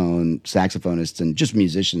saxophonists and just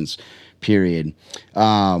musicians, period.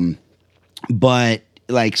 But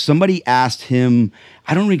like, somebody asked him,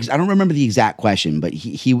 I don't remember the exact question, but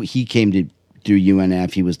he came to do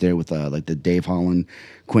UNF. He was there with like the Dave Holland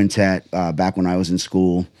Quintet back when I was in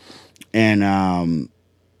school, and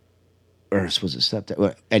or was it September?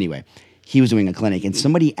 Well, anyway, he was doing a clinic, and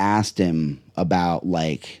somebody asked him about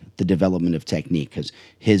like the development of technique, because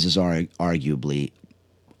his is arguably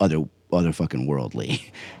other fucking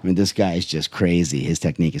worldly. I mean, this guy is just crazy. His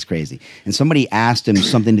technique is crazy. And somebody asked him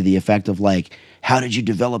something to the effect of like, how did you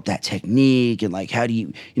develop that technique? And like, how do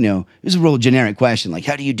you it was a real generic question. Like,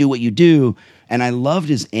 how do you do what you do? And I loved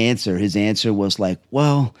his answer. His answer was like,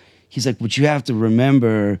 well, he's like, what you have to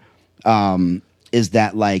remember is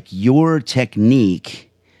that like your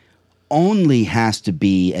technique only has to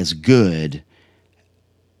be as good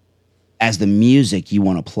as the music you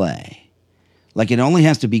want to play. Like, it only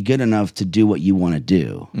has to be good enough to do what you want to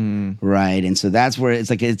do, right? And so that's where it's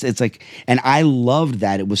like, and I loved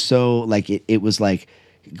that. It was so like it was like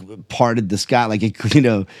parted the sky, like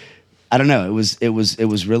it, I don't know. It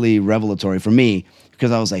was really revelatory for me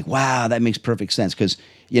because I was like, wow, that makes perfect sense. Because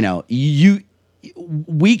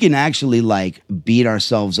we can actually like beat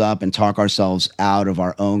ourselves up and talk ourselves out of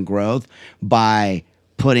our own growth by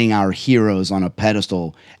putting our heroes on a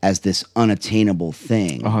pedestal as this unattainable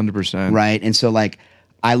thing. 100%. Right. And so like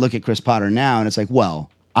I look at Chris Potter now and it's like,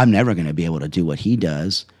 well, I'm never going to be able to do what he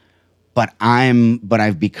does, but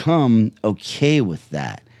I've become okay with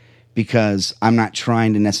that because I'm not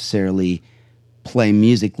trying to necessarily play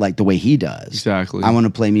music like the way he does. Exactly. I want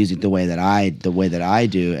to play music the way that I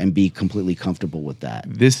do and be completely comfortable with that.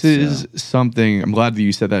 This is something, I'm glad that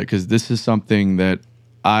you said that because this is something that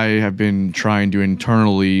I have been trying to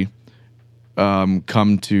internally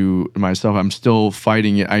come to myself. I'm still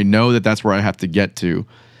fighting it. I know that that's where I have to get to,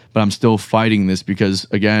 but I'm still fighting this because,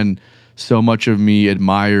 again, so much of me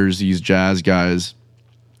admires these jazz guys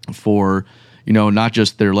for, not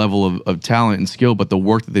just their level of talent and skill, but the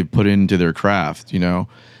work that they put into their craft,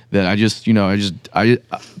 that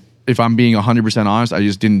if I'm being 100% honest, I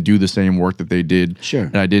just didn't do the same work that they did. Sure.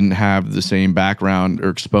 And I didn't have the same background or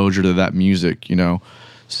exposure to that music,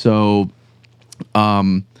 So,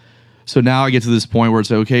 so now I get to this point where it's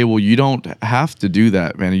like, okay, well, you don't have to do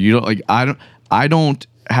that, man. You don't I don't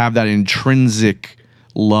have that intrinsic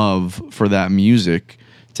love for that music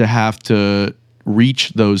to have to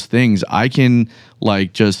reach those things. I can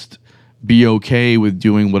like just be okay with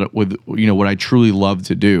doing what I truly love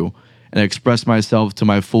to do and express myself to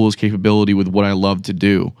my fullest capability with what I love to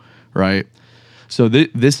do, right? So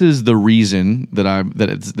this is the reason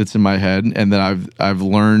that's in my head and that I've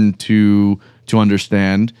learned to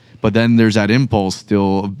understand. But then there's that impulse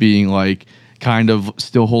still of being like kind of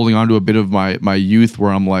still holding on to a bit of my youth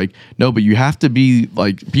where I'm like, no, but you have to be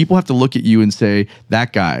like, people have to look at you and say,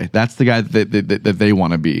 that guy, that's the guy that they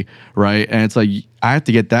want to be, right? And it's like, I have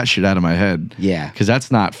to get that shit out of my head. Yeah. Because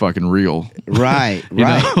that's not fucking real. Right,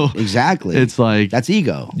 exactly. It's like... That's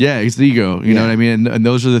ego. Yeah, it's the ego. You know what I mean? And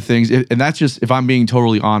those are the things... And that's just, if I'm being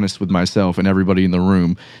totally honest with myself and everybody in the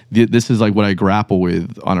room, this is like what I grapple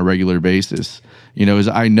with on a regular basis. Is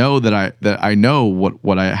I know that I know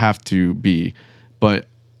what I have to be, but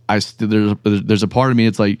there's a part of me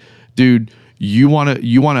that's like, dude, you want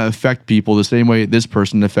to affect people the same way this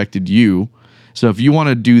person affected you. So if you want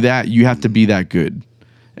to do that, you have to be that good.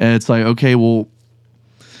 And it's like, okay, well,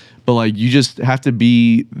 but like you just have to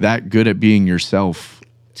be that good at being yourself.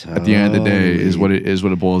 Totally. At the end of the day is what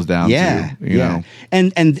it boils down to. You know?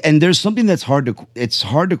 And there's something that's hard to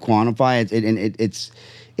quantify.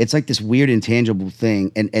 It's like this weird intangible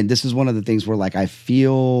thing. And this is one of the things where like I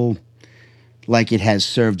feel like it has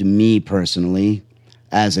served me personally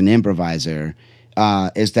as an improviser.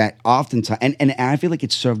 Is that oftentimes, and I feel like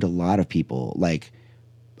it's served a lot of people, like,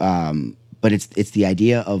 but it's the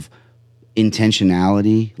idea of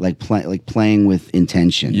intentionality, like playing with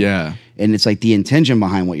intention. Yeah. And it's like the intention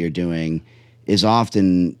behind what you're doing is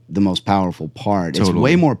often the most powerful part. Totally. It's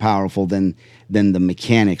way more powerful than the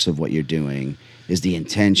mechanics of what you're doing is the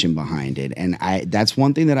intention behind it. And that's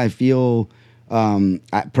one thing that I feel,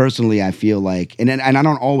 personally, I feel like, and I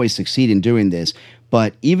don't always succeed in doing this,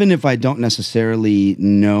 but even if I don't necessarily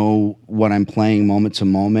know what I'm playing moment to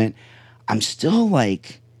moment, I'm still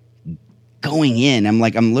like going in. I'm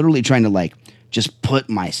literally trying to like just put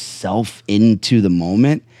myself into the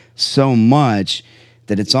moment so much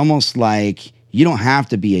that it's almost like you don't have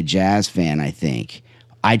to be a jazz fan, I think.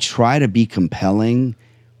 I try to be compelling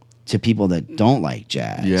to people that don't like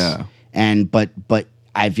jazz. Yeah. But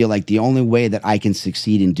I feel like the only way that I can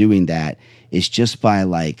succeed in doing that is just by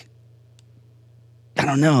like, I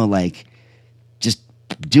don't know, like just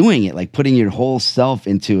doing it, like putting your whole self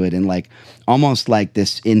into it and like almost like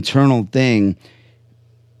this internal thing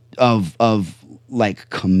of like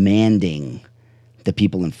commanding the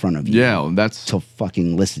people in front of you. Yeah, that's to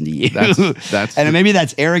fucking listen to you. That's and maybe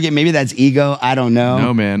that's arrogant, maybe that's ego, I don't know.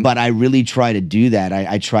 No, man. But I really try to do that.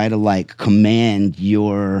 I try to like command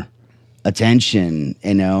your attention,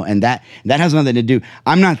 and that has nothing to do.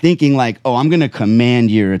 I'm not thinking like, oh, I'm gonna command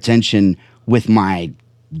your attention with my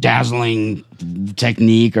dazzling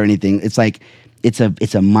technique or anything. It's like it's a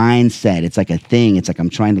mindset. It's like a thing. It's like I'm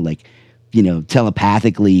trying to like,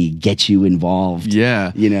 telepathically get you involved.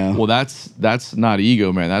 Yeah. Well, that's not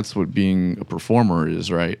ego, man. That's what being a performer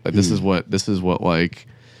is, right? Like this is what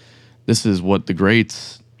the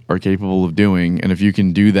greats are capable of doing. And if you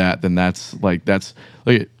can do that, then that's like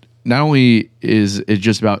not only is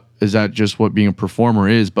that just what being a performer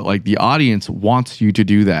is, but like the audience wants you to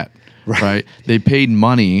do that. Right. They paid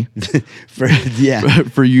money for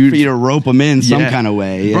you to rope them in some kind of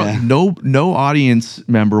way. Yeah. Bro, no audience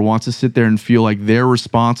member wants to sit there and feel like they're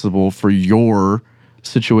responsible for your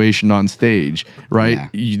situation on stage, right?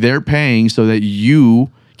 Yeah. They're paying so that you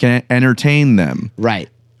can entertain them. Right.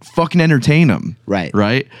 Fucking entertain them. Right.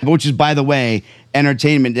 Right? Which is, by the way,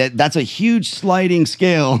 entertainment. That's a huge sliding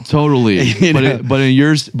scale. Totally. You know? But in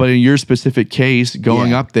your specific case,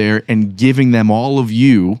 going Yeah. up there and giving them all of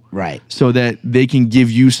you, Right. so that they can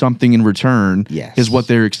give you something in return, Yes. is what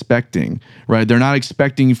they're expecting, right? They're not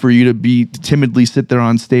expecting for you to timidly sit there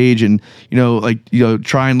on stage and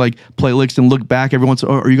try and like play licks and look back every once. Oh,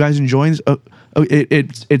 are you guys enjoying this?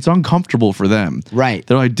 It's uncomfortable for them, Right.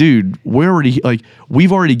 They're like, dude,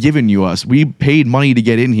 we've already given you us. We paid money to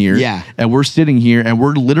get in here, Yeah. and we're sitting here and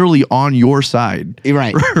we're literally on your side,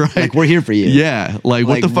 Right. right? Like, we're here for you. Yeah, like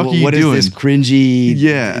what the fuck are you what doing? What is this cringy,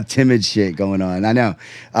 Yeah. timid shit going on? I know.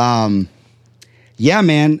 Yeah,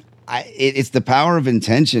 man. It's the power of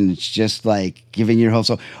intention. It's just like giving your whole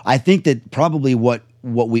soul. I think that probably what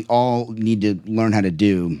we all need to learn how to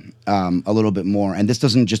do a little bit more, and this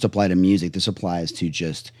doesn't just apply to music. This applies to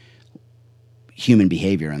just human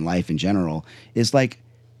behavior and life in general, is like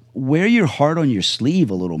wear your heart on your sleeve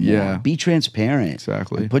a little more. Yeah. Be transparent.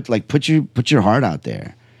 Exactly. And put your heart out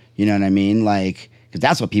there. You know what I mean? Like, because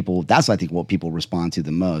that's I think what people respond to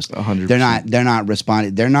the most. 100%. They're not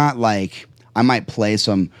responding. They're not like, I might play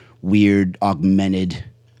some weird augmented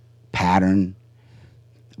pattern,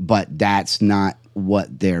 but that's not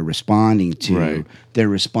what they're responding to. Right. They're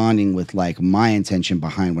responding with like my intention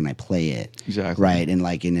behind when I play it. Exactly. Right. And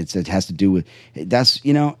like, and it has to do with that's,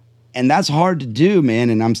 and that's hard to do, man.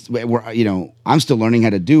 And I'm still learning how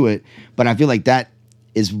to do it, but I feel like that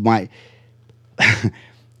is my,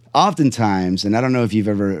 oftentimes, and I don't know if you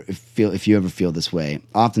ever feel this way.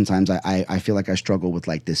 Oftentimes, I feel like I struggle with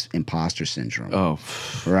like this imposter syndrome. Oh,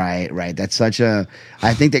 right. That's such a.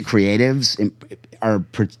 I think that creatives are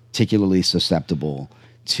particularly susceptible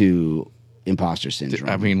to imposter syndrome.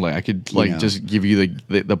 I mean, like I could just give you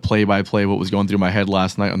the play-by-play what was going through my head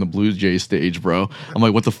last night on the Blues Jays stage, bro. I'm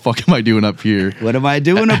like, what the fuck am I doing up here? What am I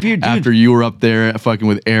doing up here, dude? After you were up there fucking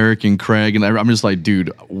with Eric and Craig, and I'm just like,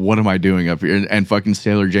 dude, what am I doing up here? And fucking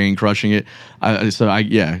Sailor Jane crushing it. Go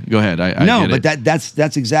ahead. I no, get but it.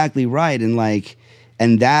 that's exactly right, and like,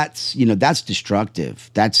 and that's that's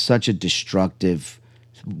destructive. That's such a destructive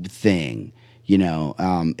thing.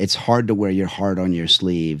 It's hard to wear your heart on your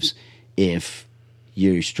sleeves if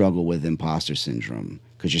you struggle with imposter syndrome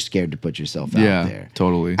because you're scared to put yourself out there. Yeah,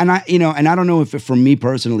 totally. And I don't know if for me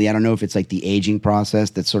personally, I don't know if it's like the aging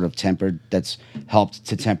process that's sort of that's helped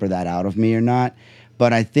to temper that out of me or not.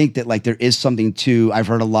 But I think that like there is something to, I've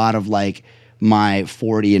heard a lot of like my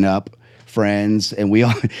 40 and up friends, and we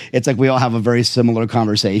all have a very similar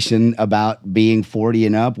conversation about being 40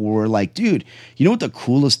 and up, where we're like, dude, you know what the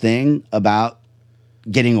coolest thing about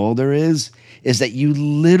getting older is that you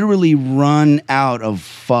literally run out of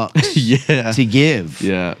fucks to give.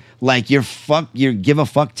 Yeah. Like your give a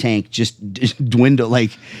fuck tank just dwindle,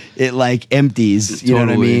 like it like empties. You know what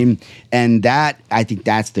I mean? And I think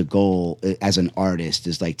that's the goal as an artist,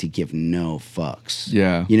 is like to give no fucks.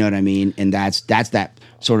 Yeah. You know what I mean? And that's that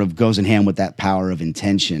sort of goes in hand with that power of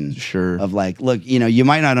intention. Sure. Of like, look, you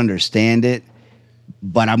might not understand it,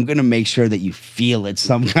 but I'm going to make sure that you feel it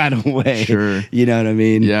some kind of way. Sure. You know what I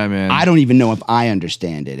mean? Yeah, man. I don't even know if I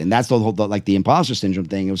understand it. And that's the whole, like the imposter syndrome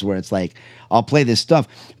thing, is where it's like, I'll play this stuff,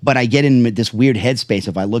 but I get in this weird headspace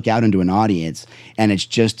if I look out into an audience and it's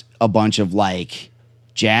just a bunch of like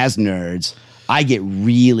jazz nerds. I get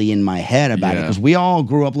really in my head about it because we all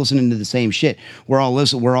grew up listening to the same shit. We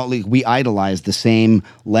idolize the same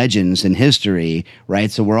legends in history, right?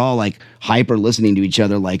 So we're all like hyper listening to each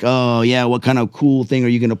other, like, oh yeah, what kind of cool thing are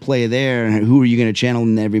you going to play there, and who are you going to channel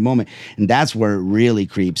in every moment? And that's where it really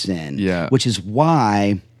creeps in. Yeah, which is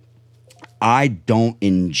why I don't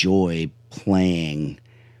enjoy playing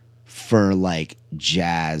for like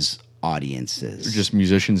jazz audiences, or just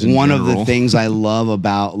musicians in one general. of the things I love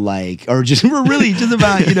about we're really just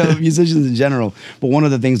about musicians in general, but one of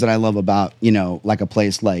the things that I love about like a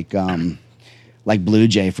place like Blue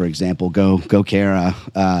Jay, for example, go Kara.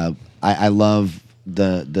 I love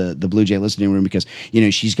the Blue Jay listening room because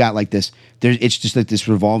she's got like this, it's just like this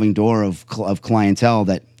revolving door of clientele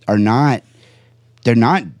that they're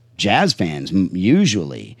not jazz fans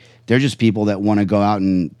usually. They're just people that want to go out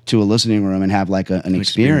to a listening room and have like an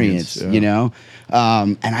experience, And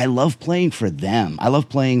I love playing for them. I love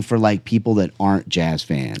playing for like people that aren't jazz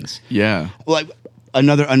fans. Yeah. Like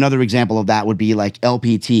another example of that would be like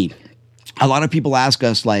LPT. A lot of people ask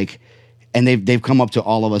us like, and they've come up to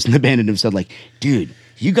all of us in the band and have said like, dude,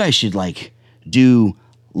 you guys should like do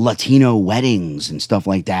Latino weddings and stuff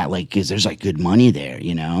like that. Like, cause there's like good money there,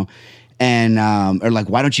 And or like,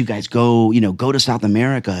 why don't you guys go to South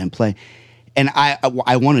America and play? and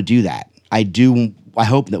I want to do that. I do. I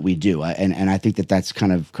hope that we do, and I think that that's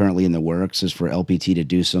kind of currently in the works, is for LPT to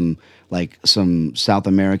do some South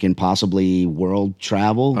American, possibly world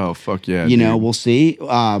travel. Oh fuck yeah! You know, dude. we'll see.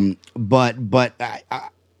 But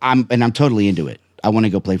I'm totally into it. I want to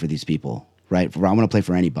go play for these people, right? I want to play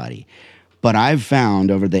for anybody. But I've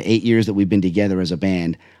found over the 8 years that we've been together as a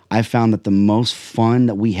band, I've found that the most fun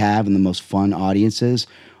that we have and the most fun audiences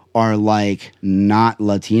are like not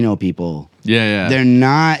Latino people. Yeah. They're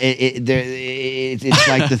not. It's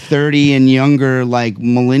like the 30 and younger, like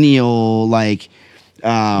millennial, like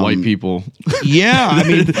White people. Yeah, I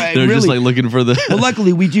mean, They're really, just like looking for the. Well,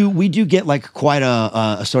 luckily we do get like quite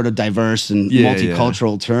a sort of diverse and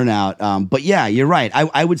multicultural turnout. But yeah, you're right.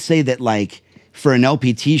 I would say that like for an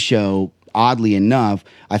LPT show, oddly enough,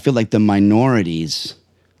 I feel like the minorities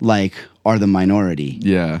like are the minority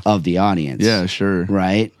of the audience. Yeah, sure.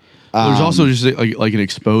 Right. There's also just like an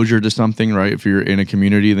exposure to something, right? If you're in a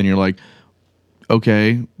community, then you're like,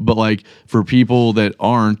 okay, but like for people that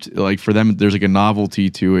aren't, like for them, there's like a novelty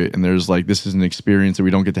to it, and there's like, this is an experience that we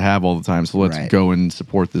don't get to have all the time, so let's go and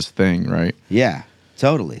support this thing, right? Yeah,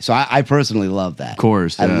 totally. So I personally love that. Of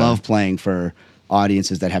course, I love playing for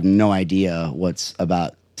audiences that have no idea what's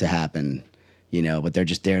about to happen, you know, but they're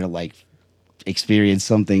just there to like experience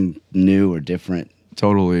something new or different.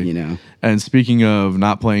 Totally. You know. And speaking of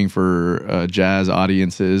not playing for jazz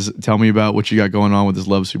audiences, tell me about what you got going on with this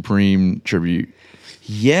Love Supreme tribute.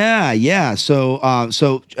 Yeah.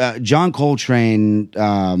 So John Coltrane,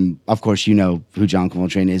 of course, you know who John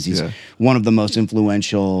Coltrane is. He's one of the most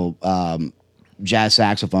influential jazz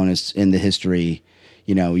saxophonists in the history.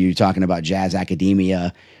 You know, you're talking about jazz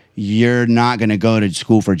academia. You're not going to go to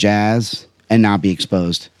school for jazz and not be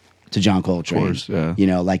exposed to John Coltrane. Of course, yeah. You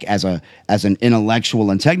know, like as an intellectual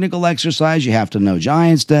and technical exercise, you have to know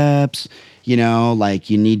giant steps. You know, like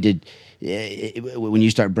you need to when you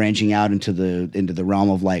start branching out into the realm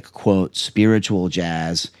of like quote spiritual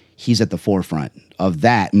jazz, he's at the forefront of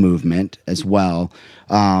that movement as well.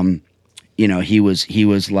 You know, he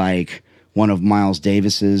was like one of Miles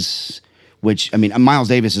Davis's, which I mean, Miles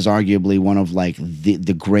Davis is arguably one of like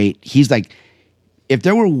the great. He's like, if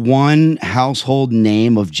there were one household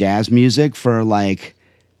name of jazz music for like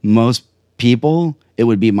most people, it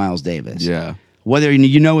would be Miles Davis. Yeah. Whether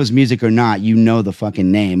you know his music or not, you know the fucking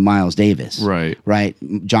name Miles Davis. Right. Right.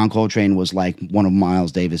 John Coltrane was like one of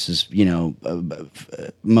Miles Davis's, you know,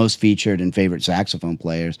 most featured and favorite saxophone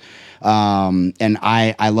players. And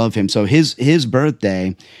I love him. So his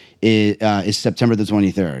birthday is September the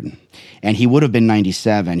 23rd. And he would have been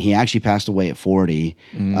 97. He actually passed away at 40.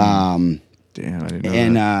 Damn, I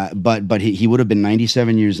didn't know that. But he would have been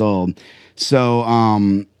 97 years old. So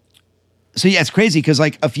yeah, it's crazy because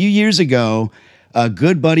like a few years ago, a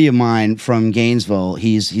good buddy of mine from Gainesville,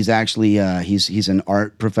 he's actually he's an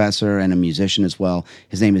art professor and a musician as well.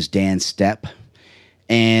 His name is Dan Stepp,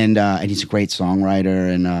 and he's a great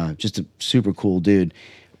songwriter and just a super cool dude.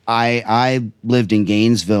 I lived in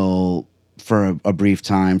Gainesville for a brief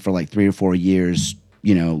time for like 3 or 4 years.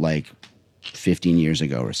 You know, like 15 years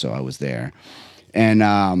ago or so I was there. And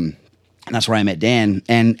that's where I met Dan.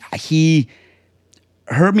 And he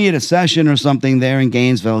heard me at a session or something there in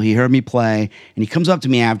Gainesville. He heard me play and he comes up to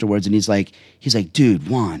me afterwards and he's like, dude,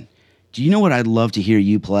 Juan, do you know what I'd love to hear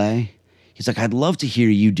you play? He's like, I'd love to hear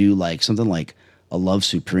you do like something like a Love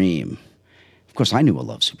Supreme. Of course, I knew a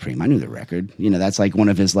Love Supreme. I knew the record. You know, that's like one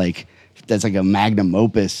of his like, that's like a magnum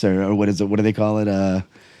opus or what is it? What do they call it?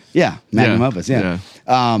 Magnum opus. Yeah.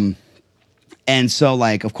 And so,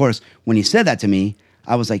 like, of course, when he said that to me,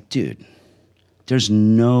 I was like, dude, there's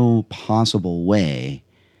no possible way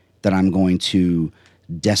that I'm going to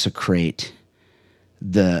desecrate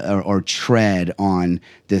or tread on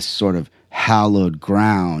this sort of hallowed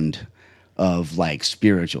ground of, like,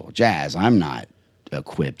 spiritual jazz. I'm not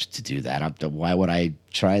equipped to do that. Why would I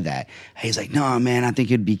try that? He's like, no, man, I think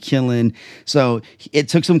it'd be killing. So it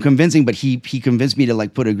took some convincing, but he convinced me to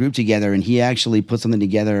like put a group together, and he actually put something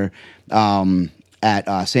together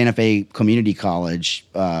at Santa Fe Community College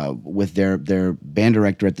with their band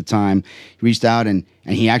director at the time. He reached out and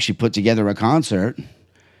he actually put together a concert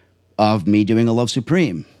of me doing a Love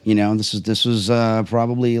Supreme. You know, this was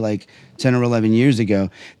probably like 10 or 11 years ago.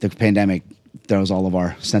 The pandemic throws all of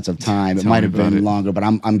our sense of time. It might have been longer, but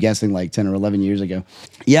I'm guessing like 10 or 11 years ago.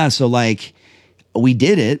 Yeah, so like we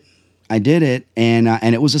did it. I did it, and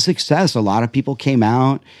it was a success. A lot of people came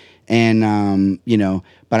out, and you know.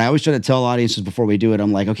 But I always try to tell audiences before we do it,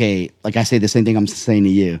 I'm like, okay, like I say the same thing I'm saying to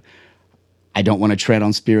you. I don't want to tread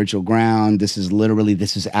on spiritual ground. This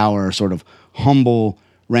is our sort of humble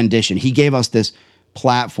rendition. He gave us this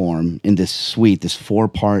platform, in this suite, this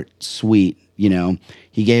 4-part suite, you know,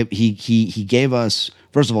 he gave us,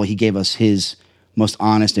 first of all, he gave us his most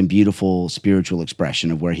honest and beautiful spiritual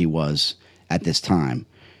expression of where he was at this time.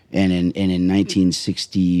 And in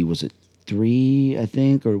 1960, was it 3, I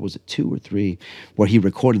think, or was it 2 or 3, where he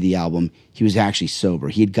recorded the album, he was actually sober.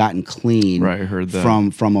 He had gotten clean, Right, I heard that.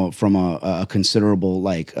 from a considerable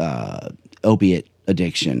like opiate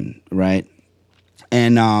addiction, right?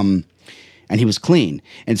 And he was clean.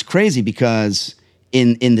 And it's crazy because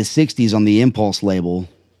in the 60s on the Impulse label,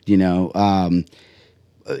 you know,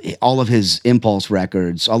 all of his Impulse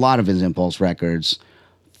records, a lot of his Impulse records,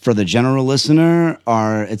 for the general listener,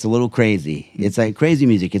 it's a little crazy. It's like crazy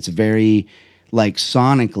music. It's very like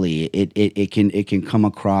sonically, it can come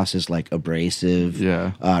across as like abrasive,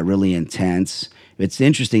 really intense. It's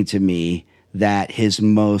interesting to me that his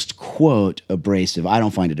most, quote, abrasive, I don't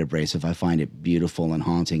find it abrasive, I find it beautiful and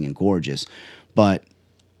haunting and gorgeous, but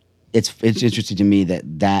it's interesting to me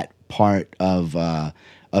that part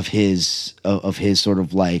of his sort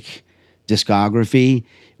of like discography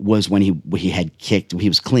was when he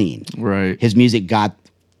was clean. Right. His music got,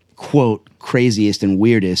 quote, craziest and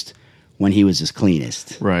weirdest when he was his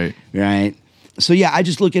cleanest. Right. Right. So yeah, I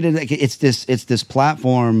just look at it like it's this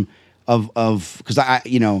platform of because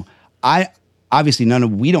I obviously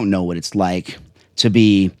we don't know what it's like to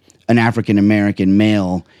be an African American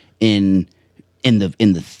male in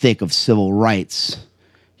the thick of civil rights.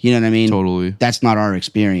 You know what I mean? Totally. That's not our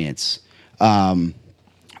experience.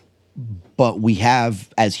 But we have,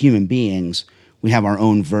 as human beings, we have our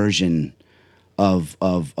own version of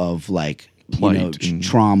like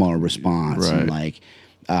trauma response, right. and like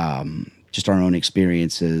just our own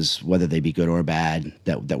experiences, whether they be good or bad,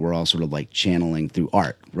 that we're all sort of like channeling through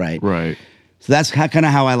art, right? Right. So that's kind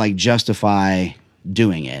of how I like justify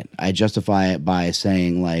doing it. I justify it by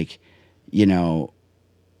saying like, you know,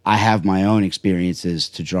 I have my own experiences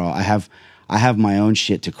to draw. I have my own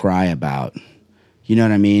shit to cry about. You know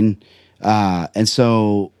what I mean? And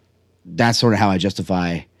so that's sort of how I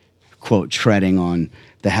justify, quote, treading on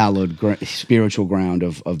the hallowed spiritual ground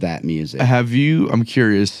of that music. I'm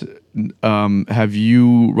curious, have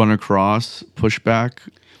you run across pushback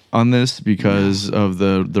on this because of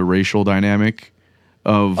the racial dynamic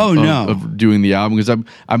of doing the album? Because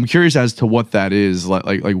I'm curious as to what that is,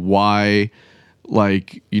 like why,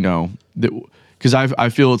 like, you know, because I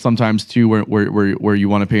feel it sometimes too where you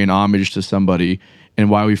want to pay an homage to somebody, and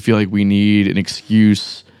why we feel like we need an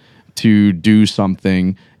excuse to do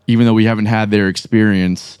something even though we haven't had their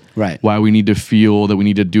experience. Right. Why we need to feel that we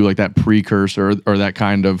need to do like that precursor or that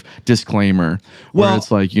kind of disclaimer. Where Well, it's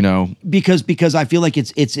like, you know, because I feel like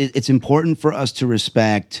it's important for us to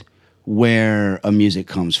respect where a music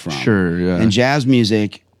comes from. Sure, yeah. And jazz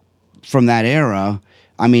music from that era,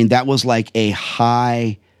 I mean, that was like a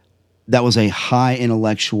high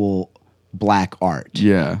intellectual black art.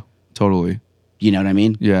 yeah, totally. You know what I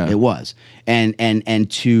mean? Yeah. It was. And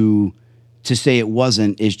to say it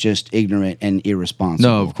wasn't is just ignorant and irresponsible.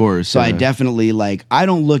 No, of course. So I definitely like, I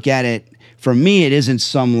don't look at it, for me, it isn't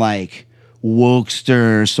some like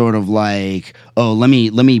Wokester sort of like, oh, let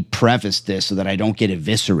me preface this so that I don't get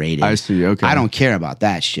eviscerated. I see, okay. I don't care about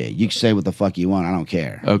that shit. You can say what the fuck you want. I don't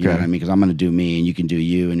care. Okay. You know what I mean? Because I'm going to do me and you can do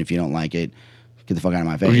you. And if you don't like it, get the fuck out of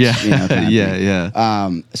my face. Yeah, You know, kind of yeah, thing.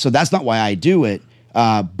 yeah. So that's not why I do it.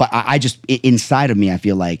 But I just inside of me, I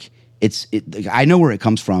feel like I know where it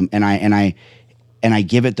comes from, and I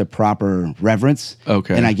give it the proper reverence.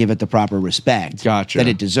 Okay. And I give it the proper respect. Gotcha. That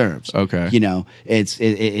it deserves. Okay. You know,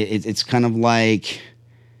 it's kind of like,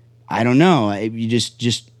 I don't know. You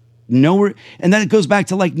just know where, and then it goes back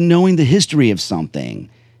to like knowing the history of something.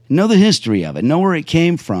 Know the history of it. Know where it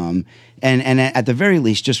came from. And at the very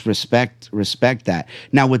least, just respect that.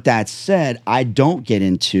 Now, with that said, I don't get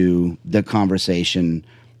into the conversation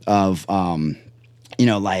of, you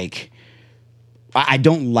know, like, I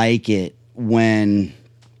don't like it when,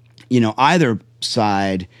 you know, either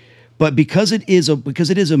side, but because it is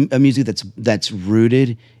a music that's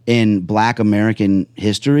rooted in Black American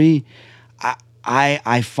history,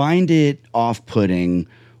 I find it off-putting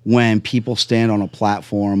when people stand on a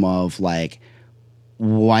platform of like,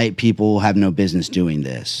 white people have no business doing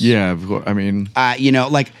this. Yeah, of course. I mean, you know,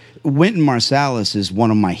 like Wynton Marsalis is one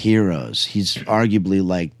of my heroes. He's arguably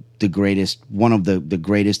like one of the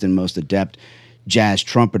greatest and most adept jazz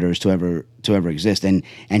trumpeters to ever exist. And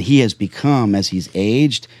he has become, as he's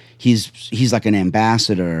aged, he's like an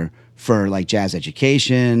ambassador for like jazz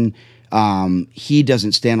education. He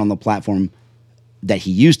doesn't stand on the platform that he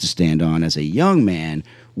used to stand on as a young man,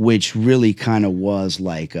 which really kind of was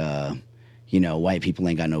like white people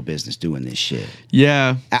ain't got no business doing this shit.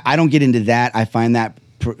 Yeah. I don't get into that. I find that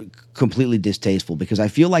completely distasteful because I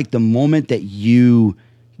feel like the moment that you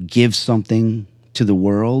give something to the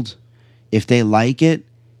world, if they like it,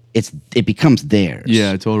 it becomes theirs.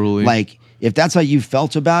 Yeah, totally. Like, if that's how you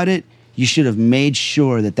felt about it, you should have made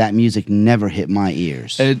sure that music never hit my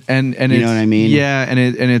ears. And you know what I mean? Yeah, and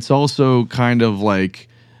it's also kind of like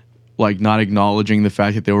not acknowledging the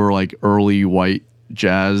fact that there were like early white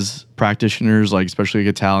jazz practitioners, like especially like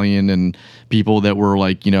Italian and people that were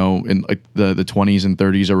like, in like the 20s and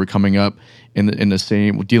 30s that were coming up in the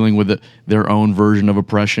same, dealing with their own version of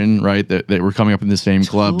oppression, right? That were coming up in the same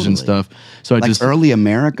clubs and stuff. So like early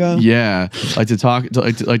America? Yeah. Like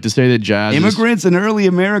to say that jazz immigrants in early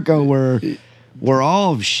America were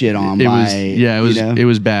all shit on it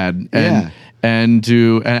was bad. And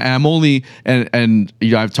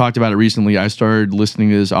I've talked about it recently. I started listening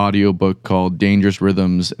to this audiobook called Dangerous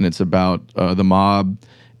Rhythms, and it's about the mob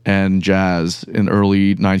and jazz in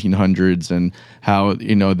early 1900s and how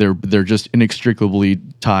they're just inextricably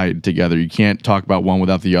tied together. You can't talk about one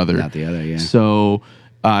without the other. Without the other, yeah. So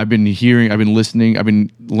I've been listening, I've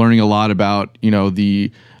been learning a lot about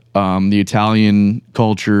the Italian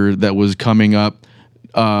culture that was coming up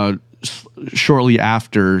shortly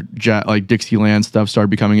after like Dixieland stuff started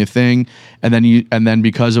becoming a thing, and then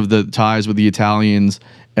because of the ties with the Italians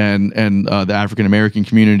and the African American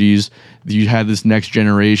communities, you had this next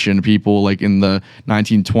generation of people like in the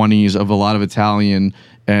 1920s of a lot of Italian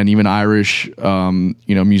and even Irish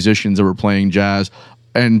musicians that were playing jazz,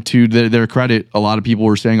 and to their credit, a lot of people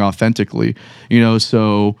were saying authentically,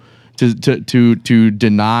 so. To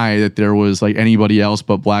deny that there was like anybody else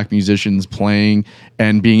but black musicians playing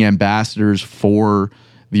and being ambassadors for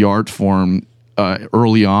the art form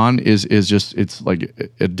early on is just, it's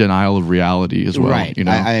like a denial of reality as well. Right.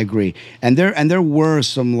 I agree. And there were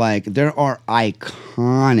some there are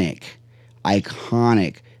iconic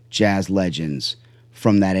jazz legends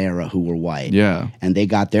from that era who were white. Yeah. And they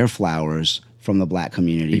got their flowers from the black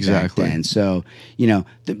community exactly. back then. So,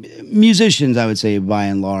 the musicians, I would say, by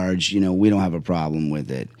and large, we don't have a problem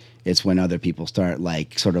with it. It's when other people start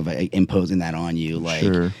sort of imposing that on you.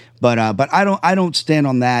 Sure. But I don't stand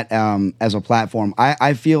on that as a platform.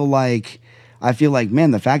 I feel like,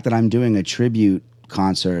 man, the fact that I'm doing a tribute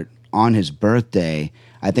concert on his birthday,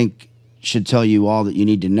 I think should tell you all that you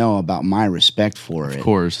need to know about my respect for it. Of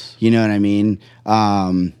course. You know what I mean?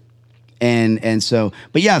 And so,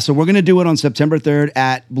 but yeah, so we're going to do it on September 3rd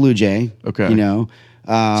at Blue Jay. Okay.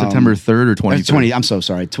 September 3rd or 23rd? I'm so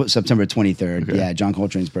sorry. September 23rd. Okay. Yeah, John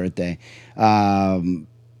Coltrane's birthday. And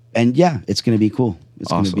yeah, it's going to be cool.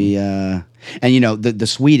 It's awesome. going to be, and the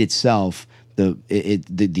suite itself,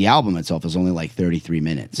 the album itself is only 33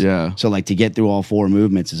 minutes. Yeah. So to get through all four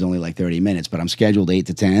movements is only 30 minutes, but I'm scheduled 8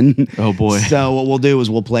 to 10. Oh boy. So what we'll do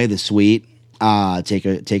is we'll play the suite. Take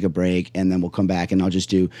a break, and then we'll come back, and I'll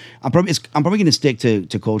just do. I'm probably going to stick to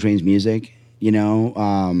Coltrane's music,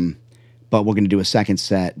 but we're going to do a second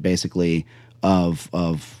set basically of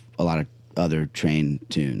a lot of other Train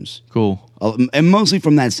tunes. Cool. And mostly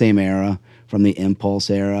from that same era, from the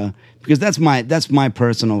Impulse era, because that's my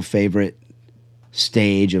personal favorite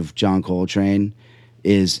stage of John Coltrane.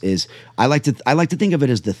 Is I like to think of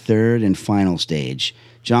it as the third and final stage.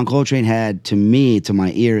 John Coltrane had, to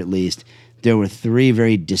my ear at least, there were three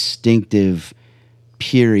very distinctive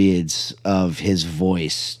periods of his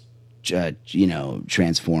voice,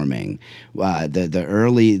 transforming. The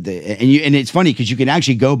early, and it's funny because you can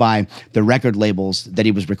actually go by the record labels that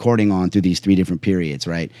he was recording on through these three different periods,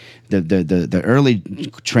 right? The early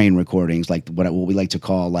Train recordings, like what we like to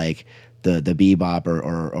call the bebop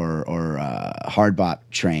or hard bop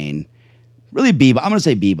Train. Really bebop. I'm gonna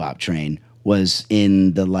say bebop Train was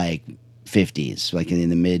in the 50s, in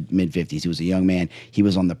the mid 50s. He was a young man. He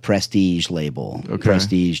was on the Prestige label,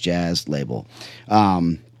 Prestige jazz label.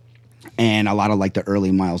 And a lot of the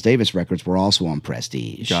early Miles Davis records were also on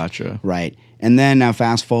Prestige. Gotcha. Right. And then now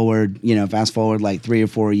fast forward 3 or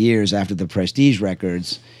 4 years after the Prestige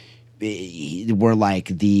records were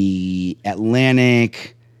the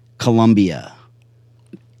Atlantic Columbia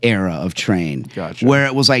era of Train. Gotcha. Where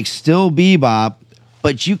it was still bebop,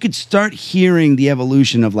 but you could start hearing the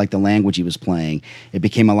evolution of the language he was playing. It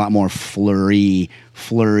became a lot more flurried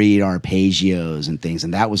arpeggios and things,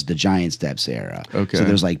 and that was the Giant Steps era. Okay. So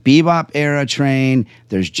there's bebop era Train,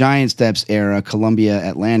 there's Giant Steps era Columbia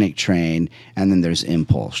Atlantic Train, and then there's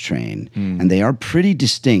Impulse Train, and they are pretty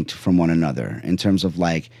distinct from one another in terms of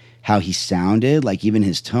how he sounded, even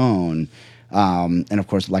his tone. And of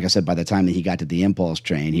course, like I said, by the time that he got to the Impulse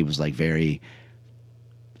Train, he was very.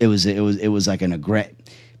 It was an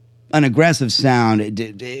an aggressive sound,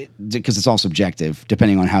 because it's all subjective,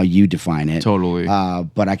 depending on how you define it. Totally.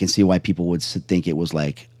 But I can see why people would think it was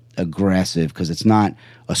like aggressive, because it's not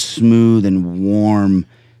a smooth and warm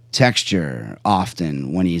texture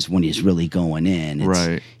often when he's really going in.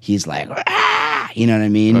 Right. He's like, ah! You know what I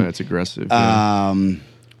mean? Oh, it's aggressive. Yeah.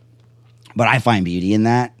 But I find beauty in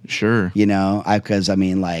that. Sure. You know, because I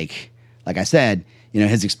mean, like I said, you know,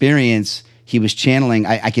 his experience, he was channeling.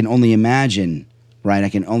 I can only imagine, right? I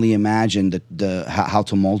can only imagine how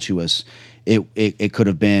tumultuous it could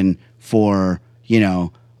have been for, you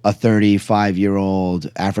know, a 35-year-old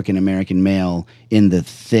African American male in the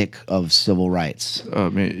thick of civil rights.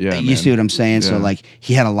 Yeah, you see what I'm saying? Yeah. So like,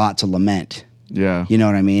 he had a lot to lament. Yeah. You know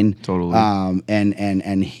what I mean? Totally.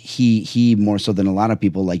 And he more so than a lot of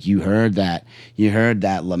people, like, you heard that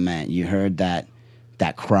lament, you heard that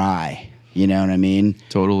cry, you know what I mean?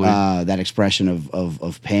 Totally. That expression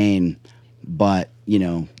of pain, but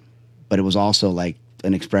it was also like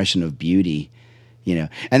an expression of beauty, you know.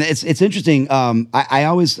 And it's interesting.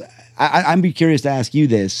 I'd be curious to ask you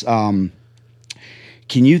this. Can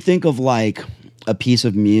you think of like a piece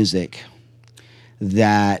of music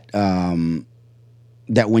that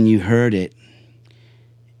when you heard it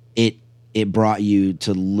brought you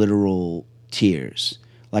to literal tears?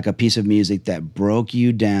 Like a piece of music that broke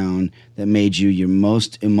you down, that made you your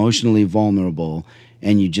most emotionally vulnerable,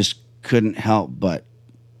 and you just couldn't help but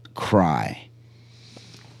cry.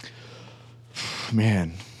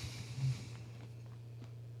 Man.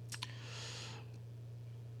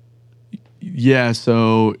 Yeah,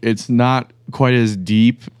 so it's not quite as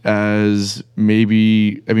deep as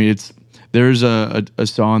maybe, I mean, there's a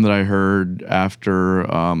song that I heard after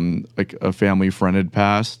like a family friend had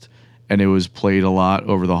passed, and it was played a lot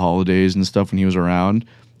over the holidays and stuff when he was around.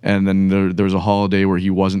 And then there was a holiday where he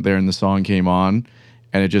wasn't there and the song came on,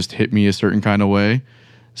 and it just hit me a certain kind of way.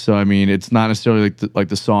 So, I mean, it's not necessarily like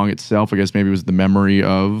the song itself. I guess maybe it was the memory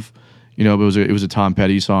of, you know, but it was a Tom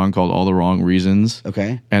Petty song called All the Wrong Reasons.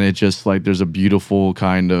 Okay. And it just like, there's a beautiful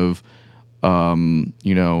kind of,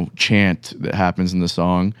 you know, chant that happens in the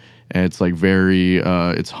song. And it's like very,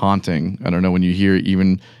 it's haunting. I don't know, when you hear it,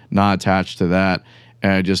 even not attached to that.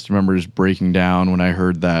 And I just remember just breaking down when I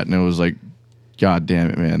heard that. And it was like, God damn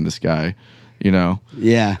it, man, this guy, you know?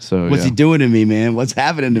 Yeah. So what's he doing to me, man? What's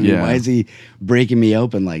happening to me? Yeah. Why is he breaking me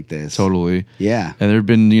open like this? Totally. Yeah. And there've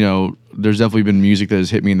been, you know, there's definitely been music that has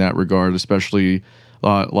hit me in that regard, especially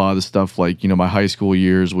a lot of the stuff like, you know, my high school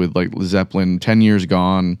years with like Zeppelin, 10 Years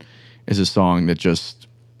Gone is a song that just,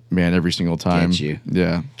 man, every single time. Gets you.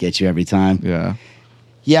 Yeah. Get you every time. Yeah.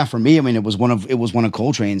 Yeah, for me, I mean, it was one of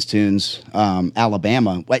Coltrane's tunes,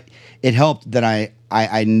 Alabama. It helped that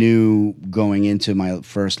I knew going into my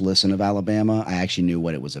first listen of Alabama, I actually knew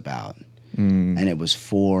what it was about, and it was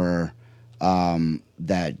for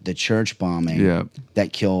the church bombing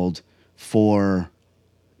that killed 4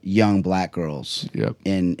 young black girls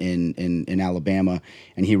in Alabama,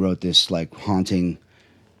 and he wrote this like haunting,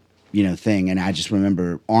 you know, thing, and I just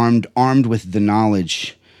remember armed with the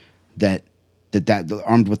knowledge that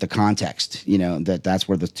armed with the context, you know, that's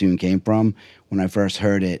where the tune came from. When I first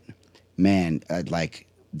heard it, man,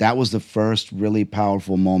 that was the first really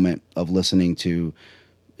powerful moment of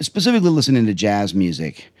specifically listening to jazz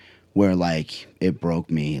music, where like it broke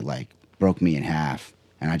me in half,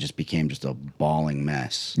 and I just became just a bawling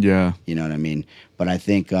mess. Yeah. You know what I mean? But I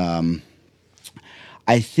think that,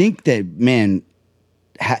 man,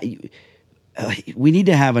 we need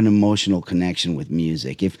to have an emotional connection with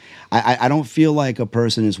music. If I don't feel like a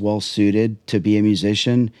person is well suited to be a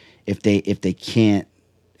musician if they can't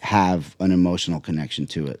have an emotional connection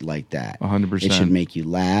to it like that. 100%. It should make you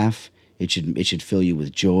laugh. It should fill you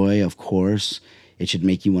with joy, of course. It should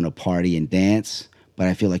make you want to party and dance. But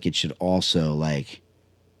I feel like it should also like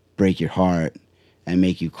break your heart and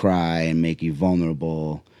make you cry and make you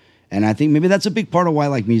vulnerable. And I think maybe that's a big part of why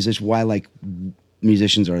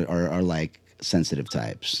musicians are like sensitive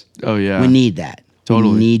types. Oh yeah. We need that.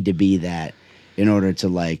 Totally. We need to be that in order to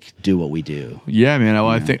like do what we do. Yeah, man. Well,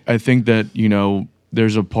 I think that, you know,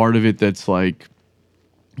 there's a part of it that's like,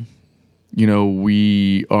 you know,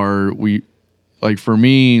 we like, for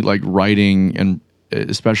me, like writing, and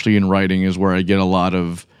especially in writing, is where I get a lot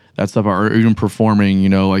of that stuff. Or even performing, you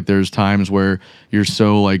know, like there's times where you're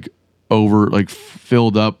so like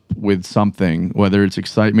filled up with something, whether it's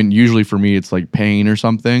excitement. Usually for me, it's like pain or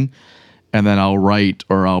something. And then I'll write,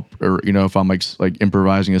 or you know, if I'm like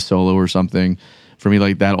improvising a solo or something, for me,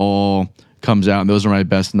 like that all comes out. And those are my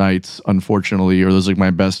best nights, unfortunately, or those are like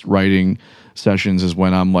my best writing sessions, is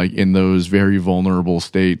when I'm like in those very vulnerable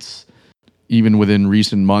states. Even within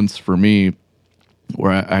recent months for me,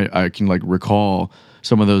 where I can like recall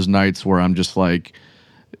some of those nights where I'm just like,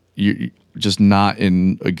 you just not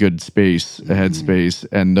in a good space, a headspace.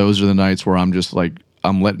 And those are the nights where I'm just like,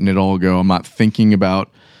 I'm letting it all go. I'm not thinking about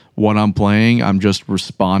what I'm playing. I'm just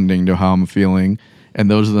responding to how I'm feeling. And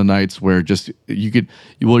those are the nights where just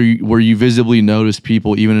where you visibly notice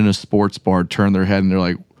people, even in a sports bar, turn their head and they're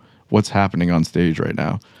like, what's happening on stage right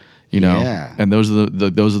now? You know? Yeah. And those are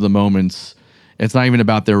the moments. It's not even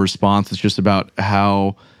about their response. It's just about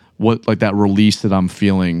that release that I'm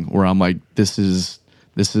feeling, where I'm like, this is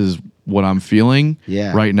what I'm feeling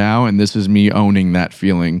right now, and this is me owning that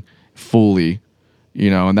feeling fully, you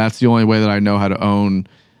know. And that's the only way that I know how to own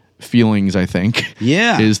feelings, I think.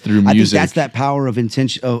 Is through music. I think that's that power of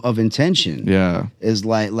intention. Of intention. Yeah, is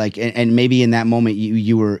like, and maybe in that moment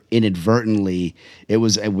you were inadvertently,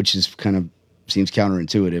 which is kind of seems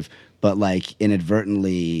counterintuitive, but like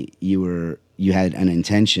inadvertently you had an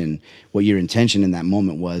intention. What your intention in that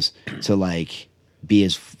moment was to like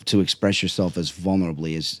to express yourself as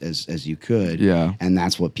vulnerably as you could. Yeah. And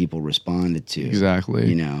that's what people responded to. Exactly.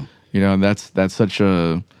 You know, and that's such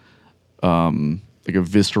a like a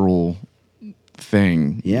visceral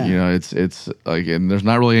thing. Yeah. You know, it's like, and there's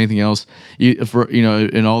not really anything else for, you know,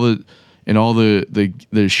 in all the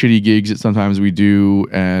shitty gigs that sometimes we do,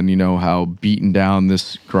 and you know how beaten down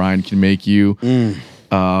this grind can make you.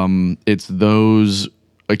 It's those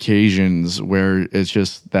occasions where it's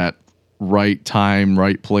just that right time,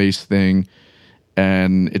 right place thing,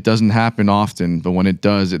 and it doesn't happen often, but when it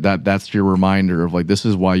does, that's your reminder of like, this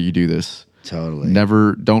is why you do this. Totally.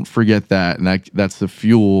 Don't forget that, and that's the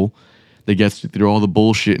fuel that gets you through all the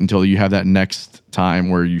bullshit until you have that next time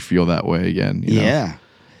where you feel that way again. You know? Yeah.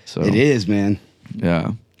 So it is, man.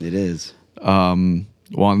 Yeah. It is.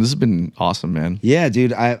 Juan, this has been awesome, man. Yeah,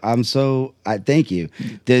 dude. I thank you.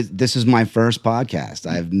 This is my first podcast.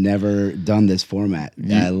 I've never done this format.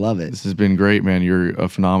 I love it. This has been great, man. You're a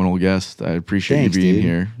phenomenal guest. I appreciate Thanks, you being dude.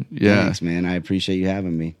 here. Yeah. Thanks, man. I appreciate you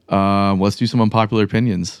having me. Let's do some unpopular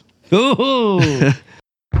opinions. Ooh.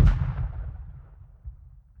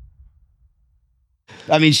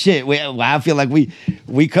 I mean, shit. I feel like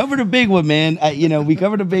we covered a big one, man. We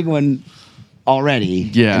covered a big one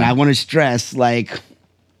already. Yeah. And I want to stress, like,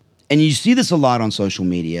 and you see this a lot on social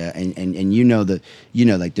media, and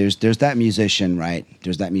like there's that musician, right?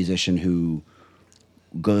 There's that musician who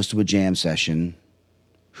goes to a jam session,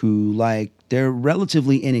 who like they're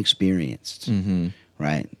relatively inexperienced,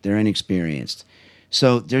 right? They're inexperienced.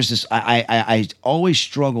 So there's this. I always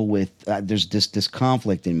struggle with. There's this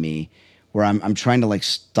conflict in me where I'm trying to like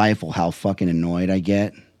stifle how fucking annoyed I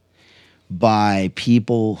get by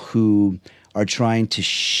people who are trying to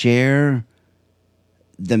share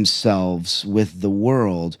themselves with the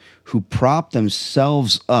world, who prop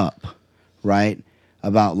themselves up, right?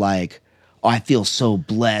 About like, oh, I feel so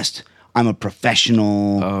blessed. I'm a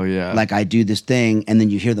professional. Oh, yeah. Like I do this thing. And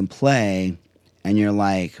then you hear them play and you're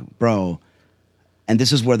like, bro. And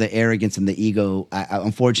this is where the arrogance and the ego,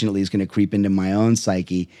 unfortunately, is going to creep into my own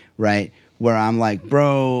psyche, right? Where I'm like,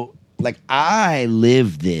 bro, like I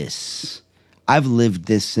live this. I've lived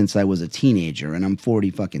this since I was a teenager, and I'm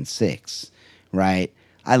 46, right?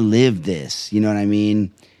 I live this, you know what I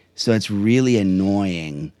mean? So it's really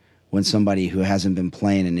annoying when somebody who hasn't been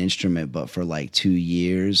playing an instrument but for like 2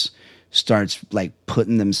 years starts like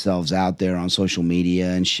putting themselves out there on social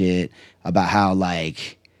media and shit about how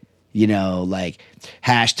like, you know, like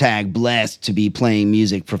hashtag blessed to be playing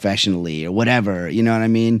music professionally or whatever, you know what I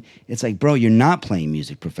mean? It's like, bro, you're not playing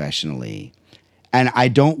music professionally. And I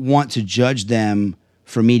don't want to judge them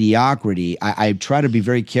for mediocrity. I try to be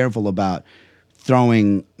very careful about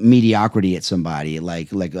throwing mediocrity at somebody, like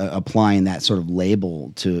applying that sort of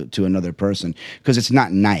label to another person, because it's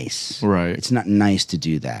not nice. Right. It's not nice to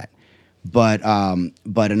do that. But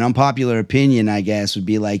an unpopular opinion, I guess, would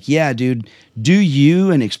be like, yeah, dude, do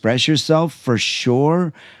you and express yourself for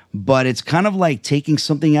sure. But it's kind of like taking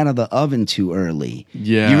something out of the oven too early.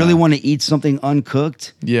 Yeah. You really want to eat something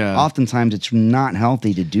uncooked? Yeah. Oftentimes it's not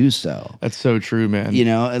healthy to do so. That's so true, man. You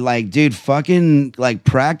know, like, dude, fucking like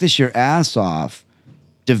practice your ass off.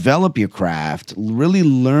 Develop your craft. Really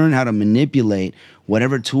learn how to manipulate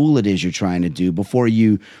whatever tool it is you're trying to do before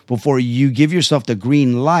you give yourself the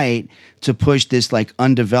green light to push this like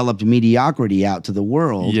undeveloped mediocrity out to the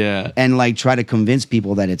world. Yeah. And like try to convince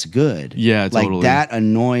people that it's good. Yeah, totally. Like that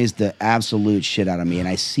annoys the absolute shit out of me, and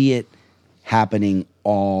I see it happening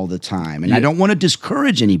all the time. And I don't want to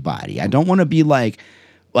discourage anybody. I don't want to be like,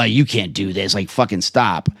 well, you can't do this, like fucking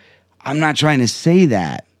stop. I'm not trying to say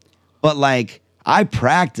that. But like I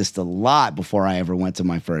practiced a lot before I ever went to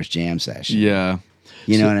my first jam session. Yeah.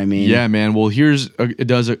 You know what I mean? Yeah, man. Well, it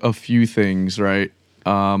does a few things, right?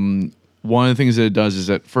 one of the things that it does is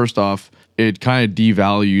that first off, it kind of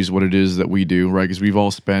devalues what it is that we do, right? Because we've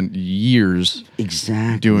all spent years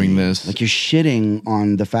exactly doing this. Like you're shitting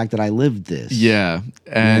on the fact that I lived this. Yeah,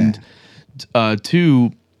 and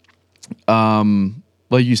two,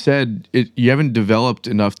 like you said, you haven't developed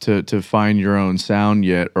enough to find your own sound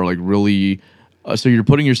yet, or like really. So you're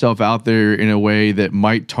putting yourself out there in a way that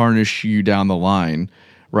might tarnish you down the line,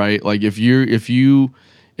 right? Like if you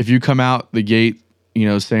come out the gate, you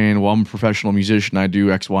know, saying, "Well, I'm a professional musician, I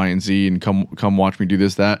do X, Y, and Z, and come watch me do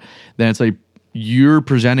this, that," then it's like you're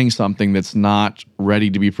presenting something that's not ready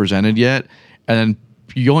to be presented yet, and then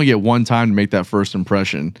you only get one time to make that first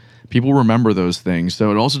impression. People remember those things,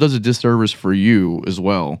 so it also does a disservice for you as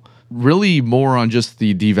well. Really more on just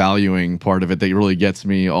the devaluing part of it that really gets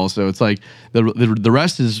me also. It's like the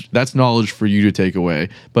rest that's knowledge for you to take away.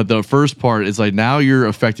 But the first part is like now you're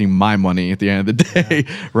affecting my money at the end of the day,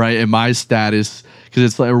 right? And my status, because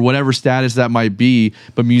it's like, or whatever status that might be.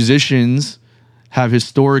 But musicians have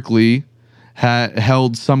historically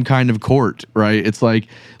held some kind of court, right? It's like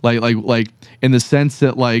in the sense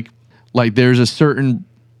that like there's a certain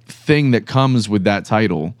thing that comes with that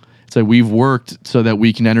title. So we've worked so that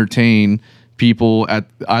we can entertain people at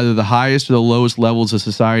either the highest or the lowest levels of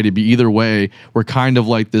society. But either way, we're kind of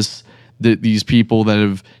like these people that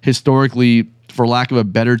have historically, for lack of a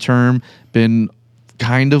better term, been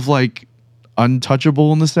kind of like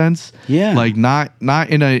untouchable in the sense. Yeah. Like not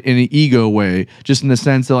in an ego way, just in the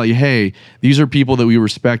sense that like, hey, these are people that we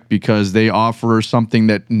respect because they offer something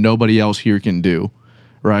that nobody else here can do,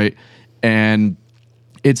 right? And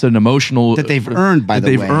it's an emotional that they've earned, by the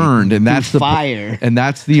way. They've earned, and that's the fire. And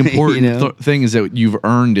that's the important You know? thing is that you've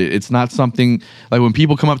earned it. It's not something like when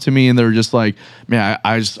people come up to me and they're just like, "Man,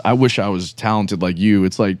 I wish I was talented like you."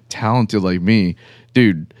 It's like talented like me,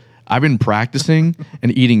 dude. I've been practicing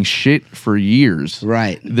and eating shit for years.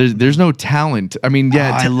 Right. There's no talent. I mean,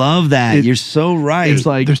 yeah. I love that. You're so right. It's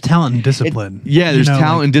like There's talent and discipline. there's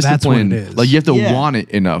talent and discipline. That's what it is. Like you have to Yeah. want it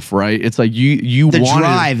enough, right? It's like you the want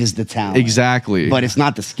drive is the talent. Exactly. But it's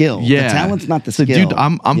not the skill. Yeah. The talent's not the So, skill. dude,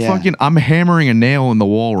 I'm Yeah. I'm hammering a nail in the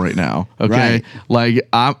wall right now. Okay. Right. Like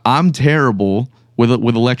I'm terrible with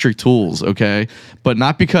electric tools, okay? But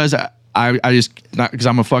not because I just not because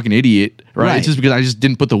I'm a fucking idiot, right? Right. It's just because I just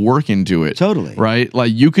didn't put the work into it. Totally. Right?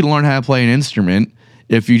 Like you could learn how to play an instrument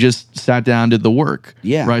if you just sat down and did the work.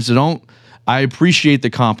 Yeah. Right. So I appreciate the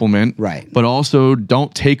compliment. Right. But also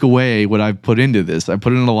don't take away what I've put into this. I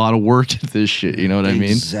put in a lot of work into this shit. You know what I mean?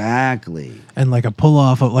 Exactly. And like a pull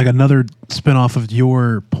off of like another spin off of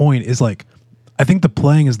your point is like, I think the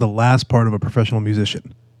playing is the last part of a professional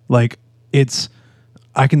musician. Like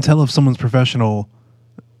I can tell if someone's professional.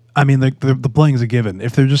 I mean, the playing is a given.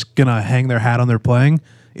 If they're just gonna hang their hat on their playing,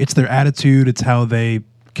 it's their attitude, it's how they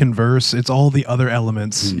converse, it's all the other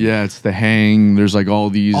elements. Yeah, it's the hang. There's like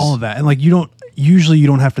all All of that. And like you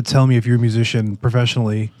don't have to tell me if you're a musician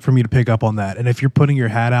professionally for me to pick up on that. And if you're putting your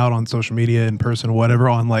hat out on social media, in person, whatever,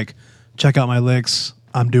 on like, check out my licks,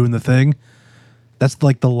 I'm doing the thing. That's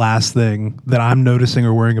like the last thing that I'm noticing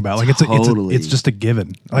or worrying about. Like Totally. it's just a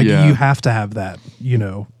given. Like Yeah. you have to have that, you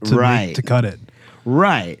know, to cut it.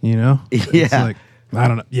 Right. You know? Yeah. It's like, I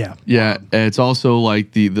don't know. Yeah. Yeah, it's also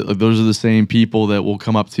like those are the same people that will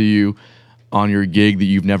come up to you on your gig that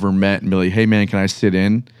you've never met and be like, "Hey man, can I sit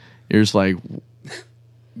in?" You're just like,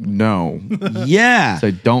 "No." Yeah.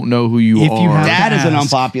 I don't know who you If you are. have That is an ask.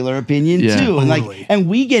 unpopular opinion Yeah. too. And Totally. and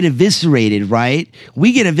we get eviscerated, right?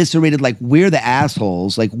 We get eviscerated like we're the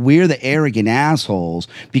assholes, like we're the arrogant assholes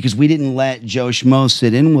because we didn't let Joe Schmo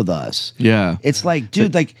sit in with us. Yeah. It's like,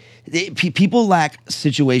 dude, like people lack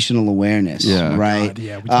situational awareness, Yeah. right? God,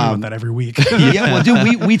 yeah, we talk about that every week. Yeah, well,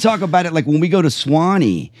 dude, we talk about it like when we go to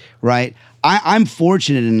Swanee, right? I'm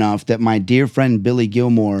fortunate enough that my dear friend Billy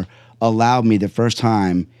Gilmore allowed me to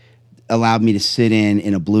sit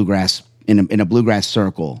in a bluegrass in a bluegrass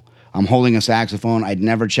circle. I'm holding a saxophone. I'd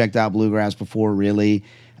never checked out bluegrass before, really,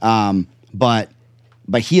 but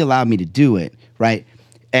he allowed me to do it, right?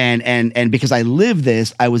 And because I lived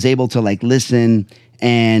this, I was able to like listen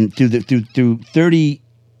and through 30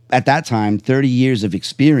 at that time 30 years of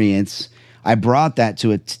experience. I brought that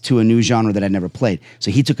to a new genre that I'd never played. So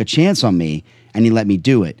he took a chance on me and he let me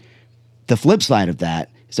do it. The flip side of that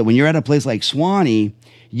is that when you're at a place like Swanee,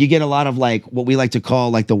 you get a lot of like what we like to call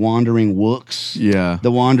like the wandering wooks. Yeah. The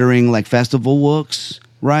wandering like festival wooks,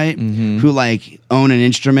 right? Who like own an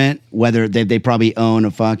instrument, whether they probably own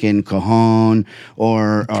a fucking cajon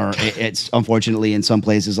or it's unfortunately in some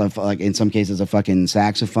places like in some cases a fucking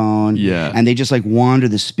saxophone. Yeah. And they just like wander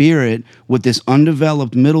the spirit with this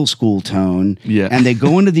undeveloped middle school tone. Yeah. And they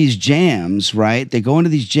go into these jams, right? They go into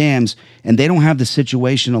these jams and they don't have the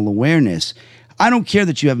situational awareness. I don't care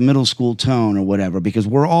that you have middle school tone or whatever, because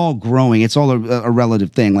we're all growing. It's all a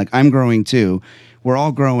relative thing. Like I'm growing too. We're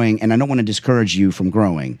all growing, and I don't want to discourage you from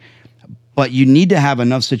growing. But you need to have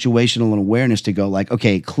enough situational awareness to go like,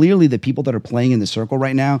 okay, clearly the people that are playing in the circle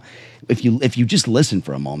right now, if you just listen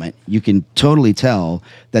for a moment, you can totally tell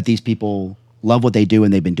that these people love what they do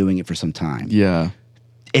and they've been doing it for some time. Yeah.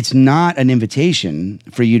 It's not an invitation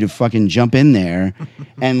for you to fucking jump in there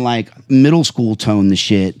and like middle school tone the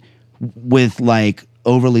shit with like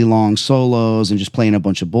overly long solos and just playing a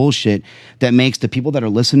bunch of bullshit that makes the people that are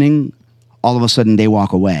listening, all of a sudden they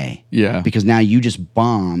walk away. Yeah. Because now you just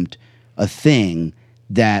bombed a thing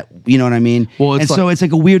that, you know what I mean? Well, it's so it's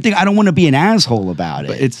like a weird thing. I don't want to be an asshole about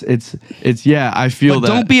it. It's yeah, I feel but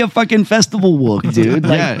that. don't be a fucking festival wook, dude.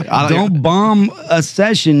 Like, Yeah, don't bomb a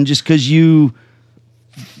session just because you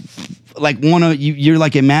like want to, you're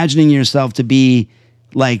like imagining yourself to be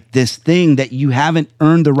like this thing that you haven't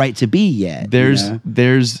earned the right to be yet.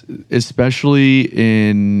 There's especially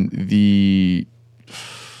in the,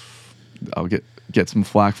 I'll get some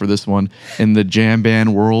flack for this one, in the jam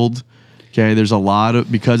band world. Okay, there's a lot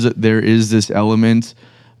of, because there is this element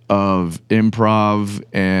of improv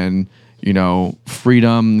and, you know,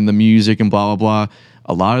 freedom in the music and blah blah blah.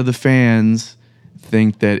 A lot of the fans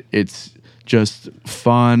think that it's just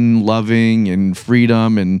fun, loving, and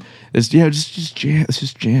freedom, and it's just jam. It's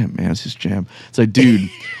just jam, man. It's just jam. It's like, dude,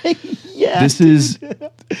 Yeah, this is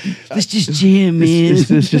let's just jam, man.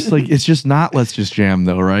 it's just like, it's just not let's just jam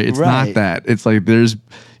though, right? It's Right. not that. It's like there's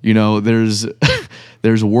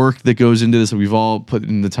there's work that goes into this, and we've all put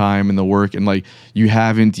in the time and the work, and like you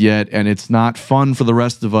haven't yet, and it's not fun for the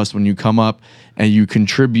rest of us when you come up and you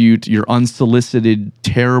contribute your unsolicited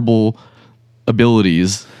terrible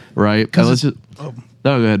abilities, right? Let's just, no,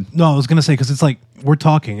 go ahead. No, I was gonna say, because it's like we're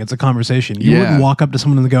talking. It's a conversation. You Yeah. wouldn't walk up to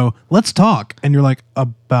someone and go, "Let's talk," and you're like,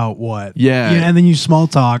 "About what?" Yeah. And then you small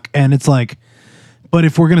talk, and it's like, but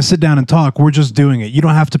if we're gonna sit down and talk, we're just doing it. You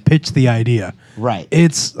don't have to pitch the idea. Right.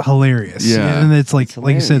 It's hilarious. Yeah. And it's like you said,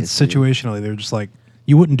 hilarious, dude. situationally, they're just like,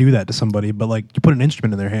 you wouldn't do that to somebody, but like you put an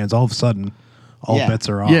instrument in their hands, all of a sudden, all Yeah. bets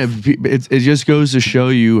are off. Yeah, it just goes to show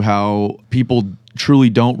you how people truly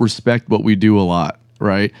don't respect what we do a lot,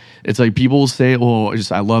 right? It's like people say, "Oh,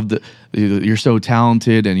 I love that you're so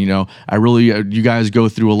talented, and you know, I really, you guys go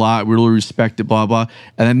through a lot. We really respect it, blah blah."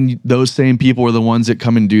 And then those same people are the ones that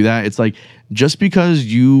come and do that. It's like, just because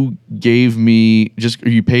you gave me,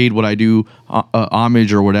 you paid what I do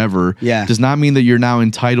homage or whatever, Yeah. does not mean that you're now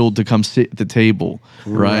entitled to come sit at the table,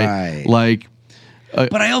 right? Right. Like.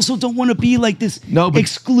 But I also don't want to be like this No, but-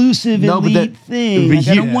 exclusive elite thing. but Like,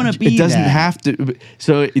 I don't want to be It doesn't that. have to.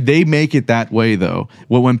 So they make it that way though.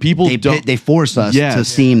 Well, when people They force us Yes. to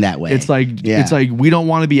seem that way. it's like Yeah. it's like we don't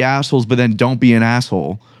want to be assholes, but then don't be an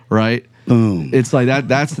asshole, right? Boom. It's like that.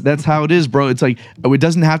 That's how it is, bro. It's like it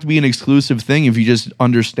doesn't have to be an exclusive thing if you just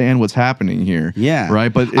understand what's happening here. Yeah.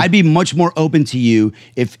 Right. But I'd be much more open to you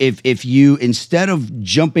if you, instead of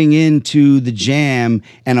jumping into the jam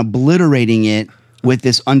and obliterating it with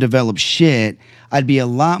this undeveloped shit, I'd be a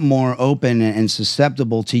lot more open and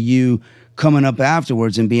susceptible to you coming up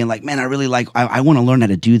afterwards and being like, man, I really like, I want to learn how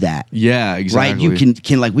to do that. yeah, exactly. Right? You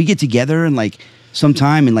can like, we get together and like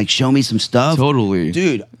sometime and like show me some stuff. Totally.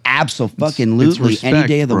 Dude, It's absolutely. respect, Any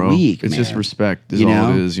day of the bro. week. It's man. just respect is You all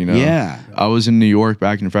know? it is, you know? Yeah. I was in New York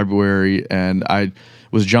back in February, and I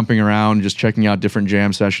was jumping around just checking out different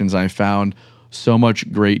jam sessions. I found so much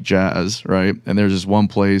great jazz, right? And there's this one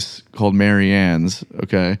place called Mary Ann's,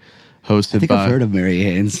 okay? Hosted I think by... I've heard of Mary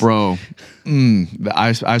Ann's. Bro,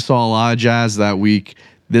 I saw a lot of jazz that week.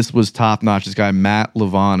 This was top notch. This guy, Matt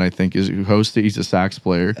Levon, I think, is who hosted. He's a sax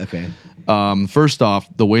player. Okay. First off,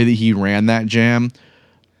 the way that he ran that jam,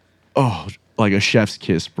 like a chef's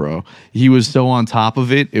kiss, bro. He was so on top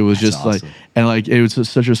of it. It was That's just awesome. like, and like it was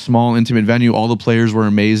such a small, intimate venue. All the players were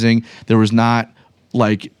amazing. There was not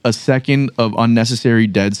like a second of unnecessary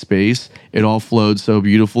dead space. It all flowed so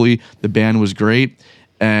beautifully. The band was great.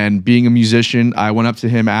 And being a musician, I went up to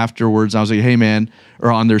him afterwards. And I was like, "Hey, man,"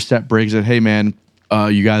 or on their set breaks, I said, "Hey, man,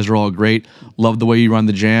 you guys are all great. Love the way you run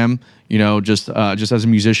the jam. You know, just as a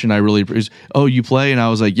musician, I really oh, you play?" And I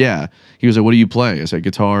was like, "Yeah." He was like, "What do you play?" I said,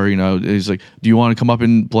 "Guitar." You know, he's like, "Do you want to come up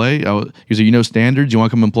and play?" He was like, "You know standards? You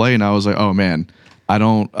want to come and play?" And I was like, "Oh man, I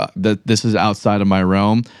don't. This is outside of my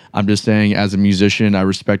realm. I'm just saying, as a musician, I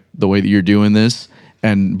respect the way that you're doing this,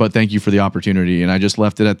 but thank you for the opportunity. And I just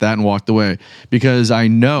left it at that and walked away because I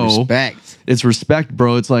know Respect. It's respect,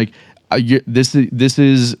 bro. It's like this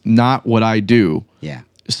is not what I do. Yeah.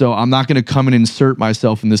 So I'm not going to come and insert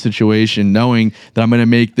myself in this situation knowing that I'm going to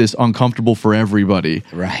make this uncomfortable for everybody.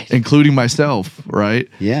 Right. Including myself, right?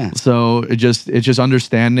 Yeah. So it's just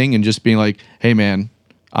understanding and just being like, hey man,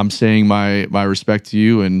 I'm saying my respect to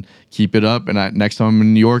you and keep it up. And next time I'm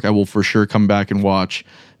in New York, I will for sure come back and watch.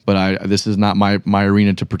 But this is not my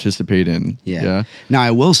arena to participate in. Yeah. Now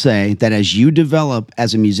I will say that as you develop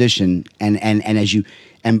as a musician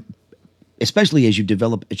and especially as you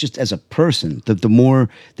develop just as a person, the more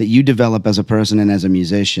that you develop as a person and as a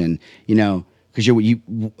musician, you know, because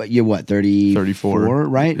you're what, 34,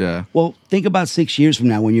 right? Yeah. Well, think about 6 years from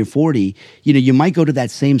now when you're 40, you know, you might go to that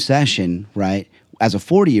same session, right, as a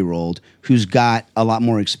 40-year-old who's got a lot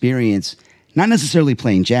more experience, not necessarily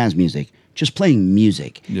playing jazz music, just playing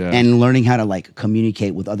music and learning how to like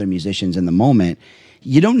communicate with other musicians in the moment.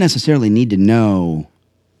 You don't necessarily need to know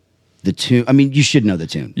the tune. I mean, you should know the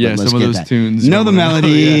tune. Yeah, some of those tunes. Know the melody,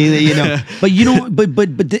 you know. But you don't. But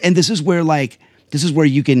and this is where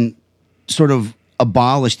you can sort of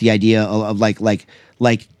abolish the idea of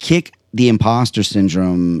like kick the imposter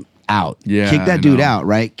syndrome out. Yeah, kick that dude out.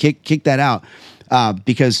 Right. Kick that out.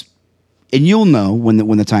 Because, and you'll know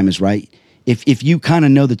when the time is right. If you kind of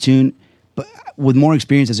know the tune, but with more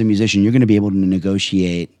experience as a musician, you're going to be able to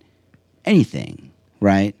negotiate anything.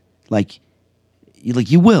 Right. Like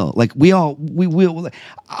you will. Like we will.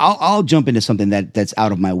 I'll jump into something that's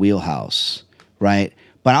out of my wheelhouse, right?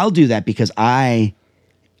 But I'll do that because I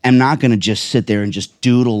am not going to just sit there and just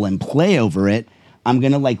doodle and play over it. I'm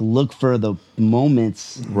going to like look for the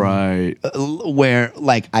moments, right, where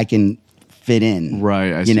like I can fit in.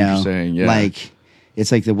 Right, I see what you're saying. Yeah, like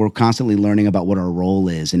it's like that we're constantly learning about what our role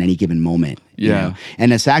is in any given moment. Yeah. You know?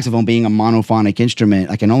 And the saxophone being a monophonic instrument,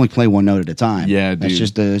 I can only play one note at a time. Yeah, dude.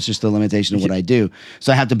 It's just the limitation of what I do.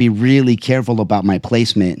 So I have to be really careful about my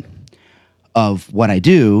placement of what I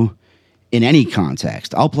do in any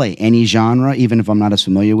context. I'll play any genre, even if I'm not as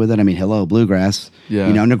familiar with it. I mean, hello, bluegrass. Yeah.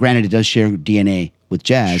 You know, now granted, it does share DNA with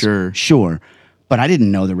jazz. Sure. But I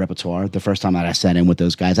didn't know the repertoire the first time that I sat in with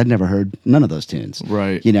those guys. I'd never heard none of those tunes.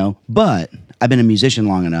 Right. You know, but I've been a musician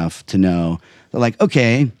long enough to know that, like,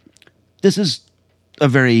 okay, this is a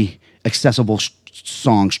very accessible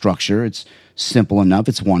song structure. It's simple enough.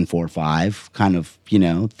 It's 1-4-5 kind of, you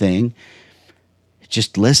know, thing.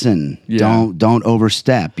 Just listen. Yeah. Don't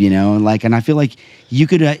overstep, you know? And I feel like you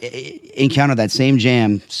could encounter that same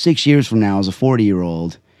jam 6 years from now as a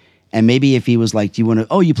 40-year-old. And maybe if he was like, do you want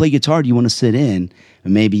to, you play guitar, do you want to sit in?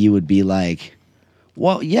 And maybe you would be like,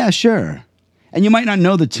 well, yeah, sure. And you might not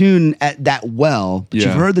know the tune that well, but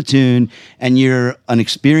you've heard the tune and you're an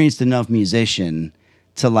experienced enough musician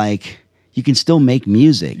to like, you can still make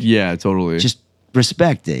music. Yeah, totally. Just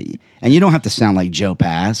respect it. And you don't have to sound like Joe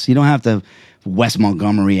Pass. You don't have to Wes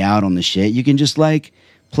Montgomery out on the shit. You can just like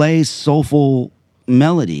play soulful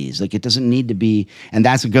melodies. Like it doesn't need to be, and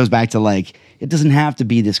that's what goes back to like, it doesn't have to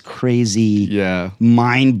be this crazy,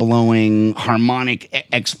 mind-blowing harmonic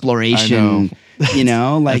exploration. You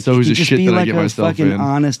know, like that's always it the can just shit be that like I get a myself fucking in.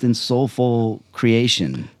 honest and soulful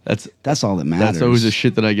creation. That's all that matters. That's always the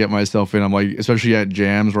shit that I get myself in. I'm like, especially at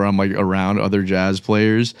jams where I'm like around other jazz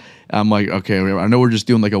players. I'm like, okay, I know we're just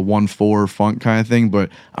doing like a 1-4 funk kind of thing, but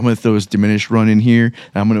I'm gonna throw this diminished run in here.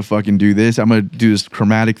 And I'm gonna fucking do this. I'm gonna do this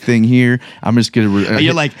chromatic thing here. I'm just gonna.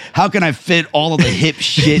 You're like, how can I fit all of the hip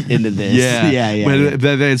shit into this? yeah.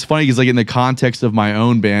 But it's funny because like in the context of my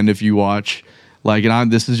own band, if you watch. Like,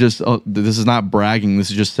 and this is not bragging. This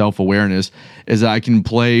is just self-awareness. Is that I can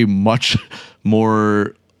play much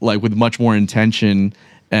more, like with much more intention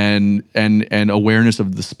and awareness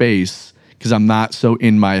of the space because I'm not so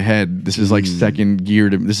in my head. This is like second gear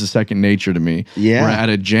to this is second nature to me. Yeah. Where at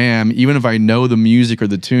a jam, even if I know the music or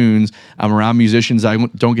the tunes, I'm around musicians I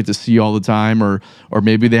don't get to see all the time, or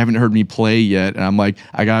maybe they haven't heard me play yet, and I'm like,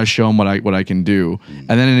 I gotta show them what I can do. And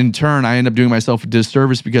then in turn, I end up doing myself a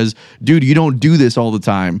disservice because, dude, you don't do this all the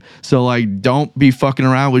time. So like, don't be fucking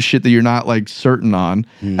around with shit that you're not like certain on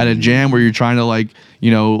at a jam where you're trying to like, you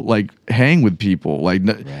know, like hang with people, like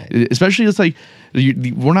especially it's like.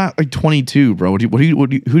 We're not like 22, bro. What are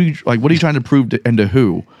you trying to prove and to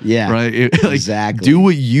who? Yeah, right. Like, exactly. Do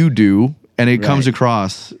what you do, and it comes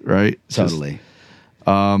across, right? Totally.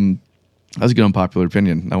 That was a good unpopular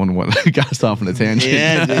opinion. That one got us off on a tangent.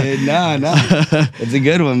 Yeah, dude. No, it's a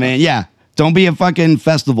good one, man. Yeah. Don't be a fucking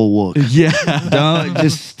festival wook. Yeah. Don't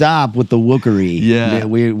just stop with the wookery. Yeah.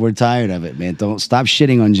 We're tired of it, man. Don't stop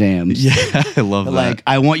shitting on jams. Yeah, I love that. Like,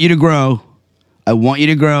 I want you to grow. I want you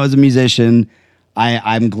to grow as a musician.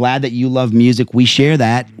 I'm glad that you love music. We share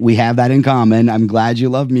that. We have that in common. I'm glad you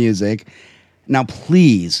love music. Now,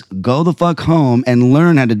 please go the fuck home and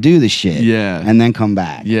learn how to do the shit. Yeah. And then come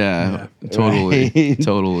back. Yeah, totally. Right?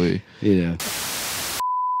 Totally. Yeah.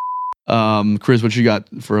 Chris, what you got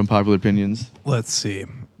for unpopular opinions? Let's see.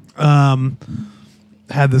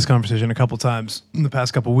 Had this conversation a couple times in the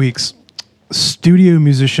past couple weeks. Studio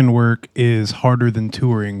musician work is harder than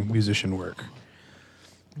touring musician work.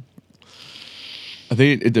 I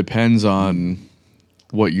think it depends on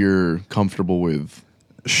what you're comfortable with.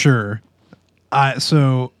 Sure.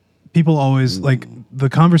 So people always like the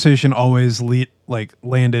conversation always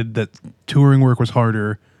landed that touring work was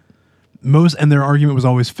harder. And their argument was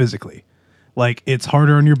always physically. Like it's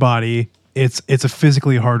harder on your body. It's a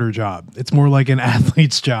physically harder job. It's more like an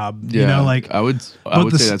athlete's job. Yeah, You know, like I would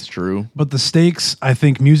say that's true. But the stakes, I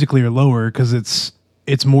think, musically are lower because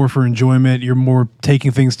it's more for enjoyment. You're more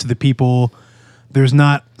taking things to the people. There's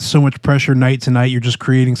not so much pressure night to night. You're just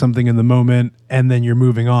creating something in the moment and then you're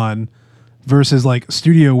moving on. Versus like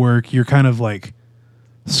studio work, you're kind of like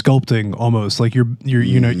sculpting almost. Like you're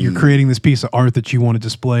creating this piece of art that you want to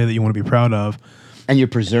display, that you want to be proud of. And you're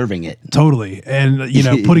preserving it. Totally. And,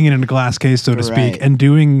 putting it in a glass case, so to speak, Right. and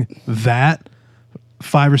doing that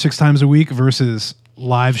 5 or 6 times a week versus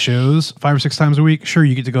live shows 5 or 6 times a week. Sure,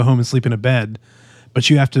 you get to go home and sleep in a bed, but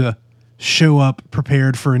you have to show up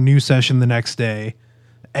prepared for a new session the next day.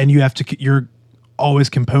 And you're always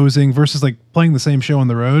composing versus like playing the same show on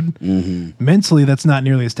the road. Mm-hmm. Mentally, that's not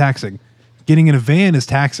nearly as taxing. Getting in a van is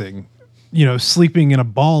taxing. Sleeping in a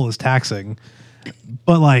ball is taxing.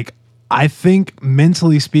 But like, I think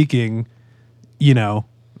mentally speaking, the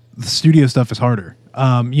studio stuff is harder.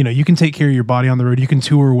 You can take care of your body on the road. You can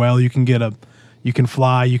tour well. You can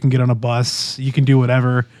fly. You can get on a bus. You can do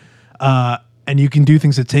whatever. And you can do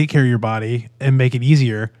things to take care of your body and make it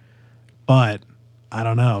easier. But I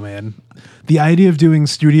don't know, man. The idea of doing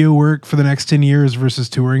studio work for the next 10 years versus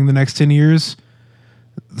touring the next 10 years,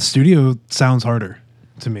 the studio sounds harder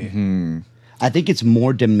to me. Mm-hmm. I think it's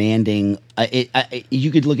more demanding.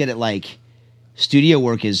 You could look at it like studio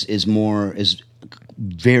work is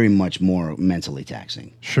very much more mentally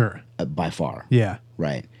taxing. Sure. By far. Yeah.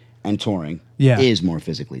 Right. And touring Yeah. is more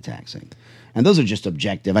physically taxing. And those are just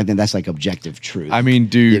objective. I think that's like objective truth. I mean,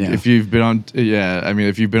 dude, if you've been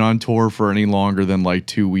on tour for any longer than like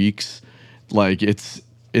 2 weeks, like it's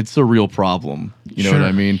a real problem. You know what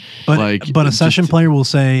I mean? But a session player will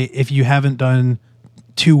say if you haven't done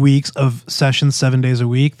 2 weeks of sessions 7 days a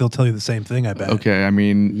week, they'll tell you the same thing, I bet. Okay, I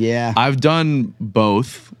mean, Yeah. I've done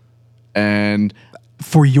both, and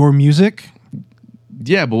For your music,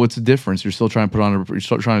 yeah, but what's the difference? You're still trying to you're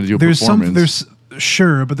still trying to do a there's performance.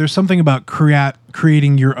 there's something about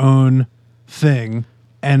creating your own thing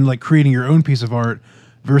and like creating your own piece of art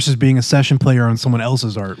versus being a session player on someone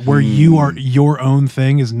else's art, where you are your own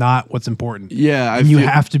thing is not what's important. Yeah, you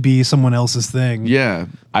have to be someone else's thing. Yeah,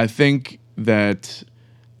 I think that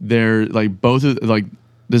they're like both of like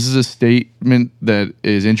this is a statement that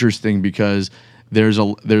is interesting because there's a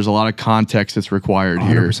lot of context that's required 100%.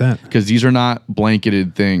 here because these are not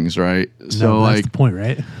blanketed things, right? So No, that's like the point,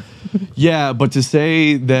 right? yeah, but to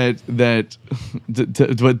say but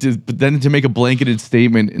then to make a blanketed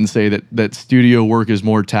statement and say that studio work is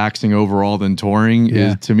more taxing overall than touring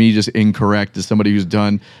is to me just incorrect. As somebody who's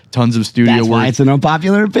done tons of studio That's work, why it's an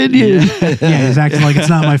unpopular opinion. Yeah, he's acting like it's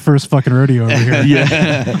not my first fucking rodeo over here.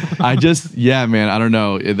 yeah, man, I don't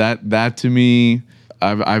know that to me.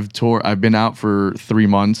 I've been out for 3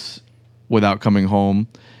 months without coming home,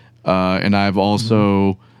 and I've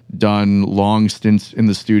also done long stints in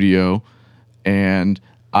the studio, and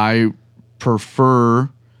I prefer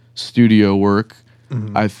studio work.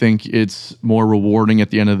 I think it's more rewarding at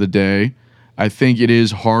the end of the day. I think it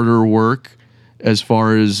is harder work as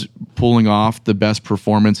far as pulling off the best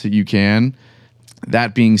performance that you can.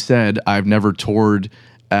 That being said, I've never toured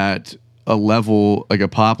at a level, like a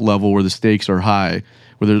pop level, where the stakes are high,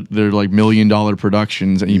 where they're like $1 million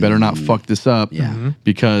productions, and you better not fuck this up,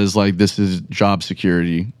 because like this is job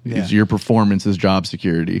security. Yeah. Your performance is job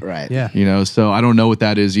security, Right. Yeah. So I don't know what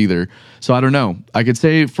that is either. So I don't know. I could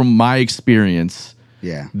say from my experience,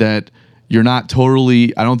 that you're not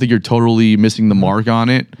totally. I don't think you're totally missing the mark on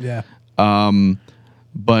it. Yeah.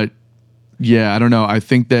 But yeah, I don't know. I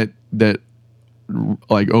think that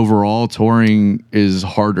like overall touring is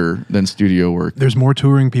harder than studio work. There's more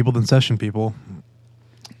touring people than session people.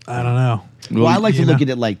 I don't know. Well, I like to look at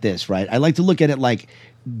it like this, right? I like to look at it like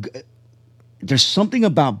there's something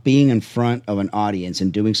about being in front of an audience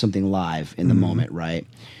and doing something live in the moment, right?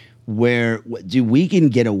 Where we can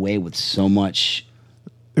get away with so much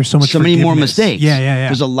there's so much many more forgiveness. mistakes. Yeah.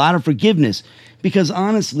 There's a lot of forgiveness because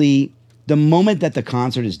honestly, the moment that the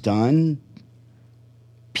concert is done,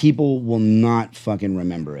 people will not fucking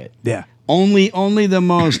remember it. Yeah. Only the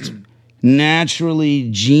most naturally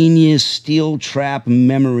genius steel trap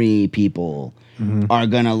memory people are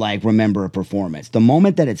gonna like remember a performance. The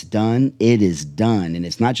moment that it's done, it is done, and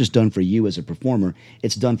it's not just done for you as a performer.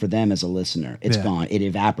 It's done for them as a listener. It's gone. It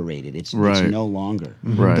evaporated. It's no longer.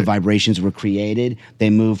 Right. The vibrations were created. They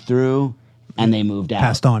moved through, and they moved out.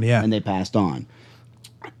 Passed on, yeah. And they passed on.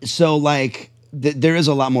 So like. There is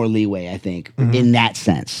a lot more leeway, I think, in that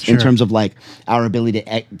sense, in terms of like our ability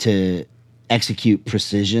to execute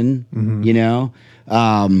precision. You know,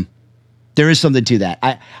 there is something to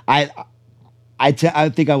that. I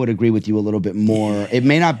think I would agree with you a little bit more. It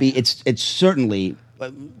may not be. It's certainly.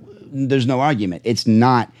 There's no argument. It's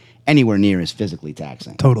not anywhere near as physically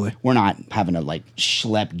taxing. Totally. We're not having to like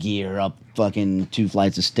schlep gear up fucking 2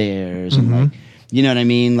 flights of stairs and like. You know what I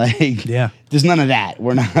mean? Like, there's none of that.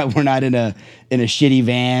 We're not in a shitty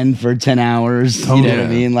van for 10 hours. Totally. You know what I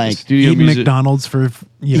mean? Like studio eating McDonald's for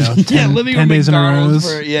 10, living 10 on days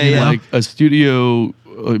McDonald's in a row. yeah. Like a studio,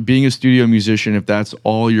 being a studio musician, if that's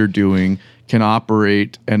all you're doing, can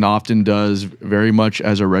operate and often does very much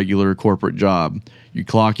as a regular corporate job. You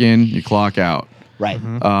clock in, you clock out. Right.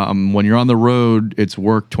 When you're on the road, it's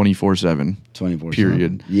work 24/7. 24/7.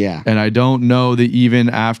 Period. Yeah. And I don't know that even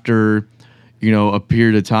after, a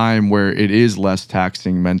period of time where it is less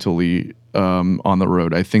taxing mentally on the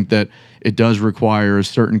road, I think that it does require a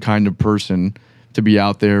certain kind of person to be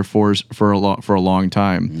out there for a long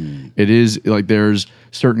time. It is like there's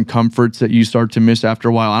certain comforts that you start to miss after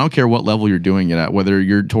a while. I don't care what level you're doing it at, whether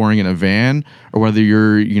you're touring in a van or whether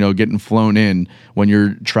you're getting flown in. When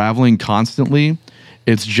you're traveling constantly,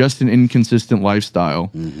 it's just an inconsistent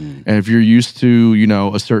lifestyle. And if you're used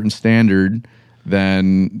to a certain standard,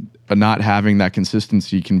 then not having that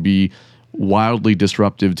consistency can be wildly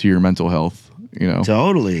disruptive to your mental health.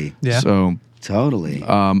 Totally. Yeah. So totally.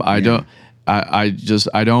 I don't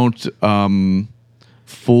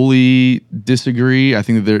fully disagree. I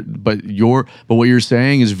think that but what you're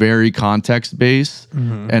saying is very context based,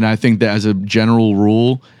 and I think that as a general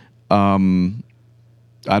rule,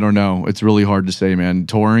 I don't know. It's really hard to say, man.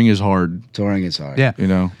 Touring is hard.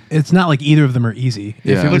 Yeah. It's not like either of them are easy. If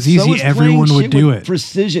Yeah. it was But so easy, is everyone playing would shit do with it.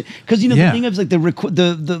 precision. Because the thing is like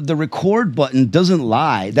the record button doesn't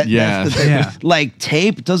lie. That's the thing. Yeah. Like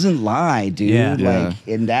tape doesn't lie, dude. Yeah. Like,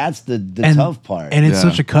 and that's the tough part. And it's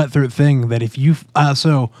Yeah. such a cutthroat thing that if you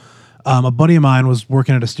a buddy of mine was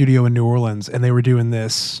working at a studio in New Orleans and they were doing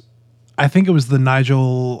this. I think it was the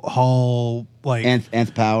Nigel Hall like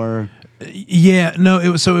Nth Power. Yeah, no, it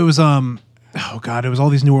was it was all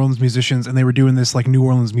these New Orleans musicians and they were doing this like New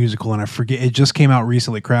Orleans musical and I forget, it just came out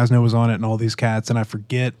recently. Krasno was on it and all these cats and I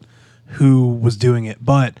forget who was doing it,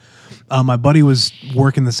 but my buddy was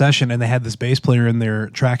working the session and they had this bass player in there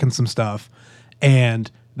tracking some stuff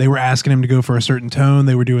and they were asking him to go for a certain tone.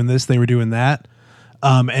 They were doing this, they were doing that,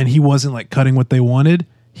 and he wasn't like cutting what they wanted.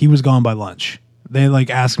 He was gone by lunch. They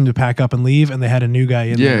like asked him to pack up and leave and they had a new guy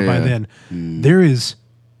in there by then. There is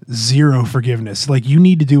zero forgiveness. Like you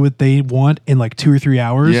need to do what they want in like 2 or 3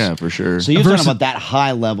 hours. Yeah, for sure. So you're talking about that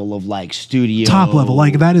high level of like studio top level,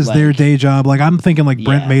 like that is their day job. Like I'm thinking like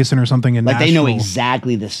Brent Mason or something in like they know Nashville.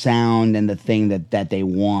 exactly the sound and the thing that they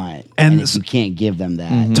want, And if you can't give them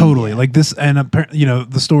that. Totally. Like this, and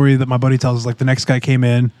the story that my buddy tells is like the next guy came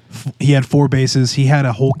in, he had 4 basses, he had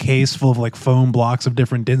a whole case full of like foam blocks of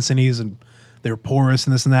different densities and they were porous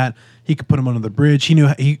and this and that. He could put them under the bridge. He knew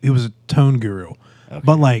he was a tone guru. Okay.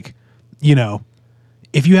 But like,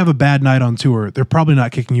 if you have a bad night on tour, they're probably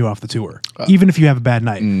not kicking you off the tour. Even if you have a bad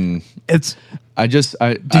night.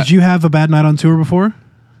 Did you have a bad night on tour before?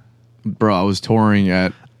 Bro, I was touring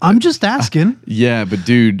at... I'm just asking. Yeah, but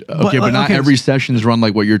dude, but not every session is run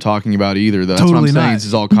like what you're talking about either. Though. That's what I'm saying. This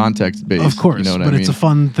is all context based. Of course, but it's a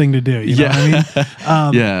fun thing to do. You know what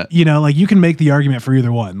I mean? Yeah. Like you can make the argument for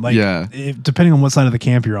either one. Like, depending on what side of the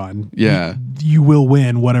camp you're on, you will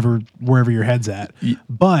win wherever your head's at.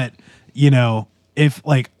 But if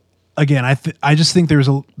like again, I just think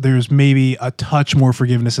there's maybe a touch more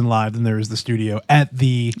forgiveness in live than there is the studio at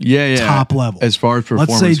the top level. As far as performance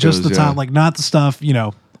let's say just goes, the top, like not the stuff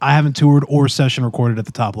I haven't toured or session recorded at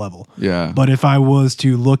the top level. Yeah. But if I was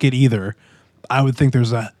to look at either, I would think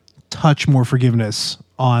there's a touch more forgiveness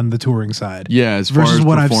on the touring side. Yeah, as far versus as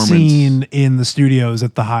what I've performance, seen in the studios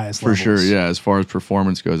at the highest levels. For sure, yeah. As far as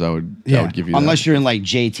performance goes, I would give you Unless that. you're in like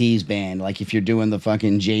JT's band, like if you're doing the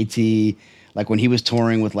fucking JT like when he was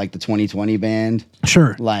touring with like the 2020 band.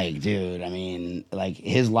 Sure. Like, dude, I mean, like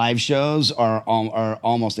his live shows are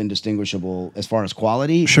almost indistinguishable as far as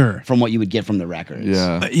quality. Sure. From what you would get from the records.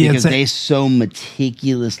 Yeah. Because they so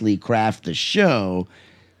meticulously craft the show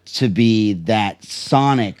to be that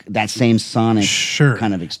same sonic Sure.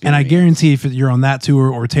 kind of experience. And I guarantee if you're on that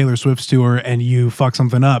tour or Taylor Swift's tour and you fuck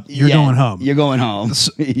something up, you're going home. You're going home.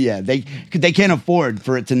 Yeah, they can't afford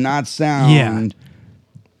for it to not sound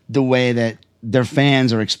the way that their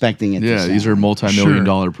fans are expecting it to sound. These are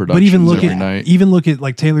multi-million-dollar productions But even every night. Even look at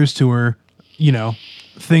like Taylor's tour, you know,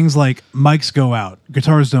 things like mics go out,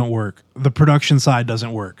 guitars don't work, the production side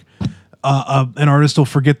doesn't work. An artist will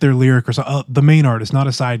forget their lyric or something. The main artist, not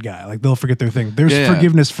a side guy. Like they'll forget their thing. There's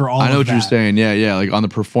forgiveness for all of that. I know what you're saying. Yeah. Like on the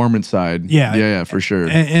performance side. Yeah, for sure.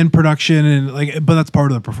 And production and like, but that's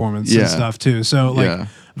part of the performance and stuff too. So like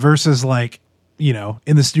versus like, you know,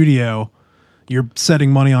 in the studio, you're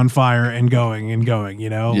setting money on fire and going, you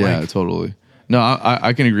know? Yeah, like, totally. No,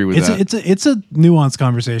 I can agree with that. It's a nuanced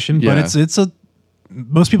conversation, but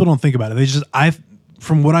most people don't think about it. They just,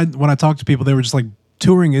 when I talk to people, they were just like,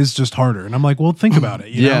 touring is just harder. And I'm like, well, think about it.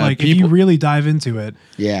 You know, like if you really dive into it,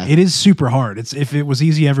 it is super hard. If it was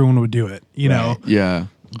easy, everyone would do it, you know? Yeah.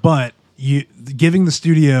 But giving the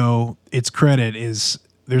studio its credit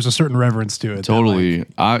there's a certain reverence to it. Totally.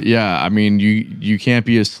 I mean, you can't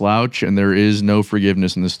be a slouch, and there is no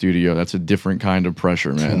forgiveness in the studio. That's a different kind of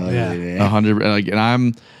pressure, man. 100. Like,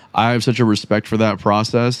 and I have such a respect for that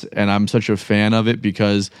process, and I'm such a fan of it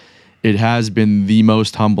because it has been the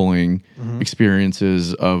most humbling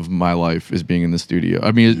experiences of my life is being in the studio.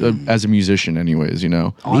 I mean, as a musician anyways, you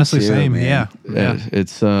know. Honestly, same, man. Yeah.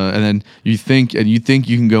 It's and then you think you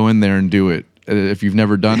can go in there and do it. If you've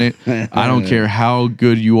never done it, I don't care how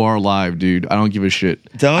good you are live, dude. I don't give a shit.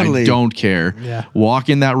 Totally. I don't care. Yeah. Walk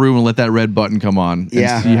in that room and let that red button come on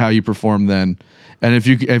and see how you perform then. And if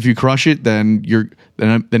you crush it, then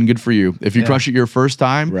then good for you. If you crush it your first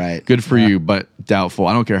time, good for you, but doubtful.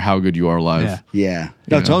 I don't care how good you are live. Yeah.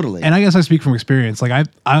 No, totally. And I guess I speak from experience. Like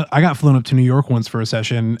I got flown up to New York once for a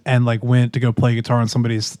session and like went to go play guitar on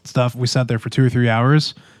somebody's stuff. We sat there for 2 or 3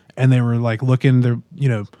 hours and they were like looking, they're, you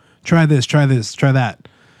know, try this, try that.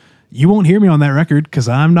 You won't hear me on that record because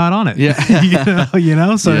I'm not on it. Yeah. you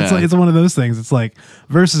know? So it's one of those things. It's like,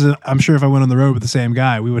 versus I'm sure if I went on the road with the same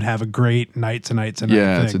guy, we would have a great night tonight thing.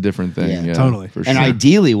 It's a different thing. Yeah, totally. For and sure.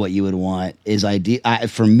 ideally what you would want is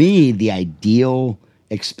for me, the ideal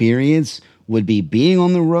experience would be being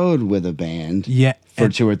on the road with a band for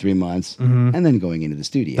 2 or 3 months and then going into the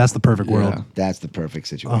studio. That's the perfect world. That's the perfect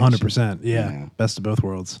situation. 100%. Yeah. Best of both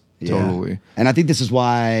worlds. Yeah. Totally. And I think this is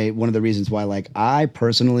why, one of the reasons why, like, I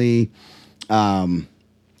personally,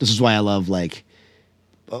 this is why I love, like,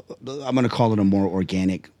 I'm going to call it a more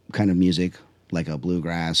organic kind of music, like a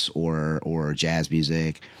bluegrass or jazz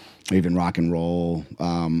music, or even rock and roll.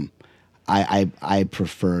 I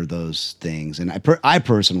prefer those things. And I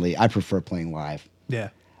personally prefer playing live. Yeah.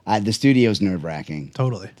 The studio is nerve-wracking.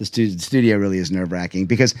 Totally. The studio really is nerve-wracking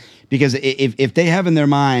because if they have in their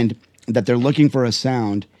mind that they're looking for a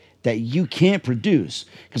sound that you can't produce,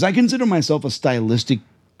 because I consider myself a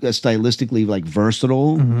stylistically like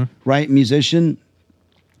versatile, right, musician,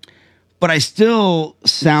 but I still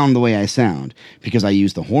sound the way I sound because I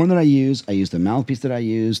use the horn that I use the mouthpiece that I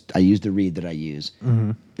use the reed that I use.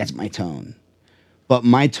 That's my tone. But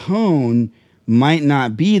my tone might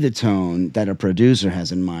not be the tone that a producer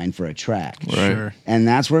has in mind for a track. Right. Sure. And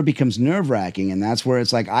that's where it becomes nerve-wracking, and that's where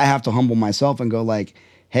it's like I have to humble myself and go like,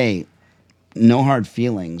 hey, no hard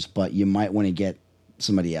feelings, but you might want to get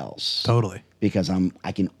somebody else. Totally. Because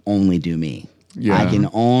I can only do me. Yeah. I can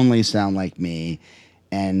only sound like me.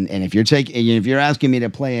 And if you're asking me to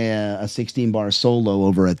play a 16-bar solo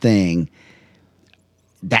over a thing,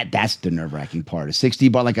 that's the nerve-wracking part. A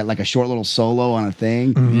 60-bar, like a short little solo on a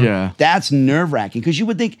thing. Yeah. That's nerve-wracking because you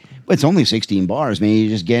would think, well, it's only 16 bars, man. You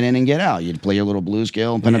just get in and get out. You play your little blues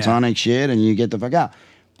scale and pentatonic shit and you get the fuck out.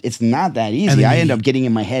 It's not that easy. I end up getting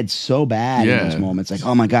in my head so bad in those moments. Like,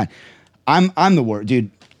 oh my God, I'm the worst, dude.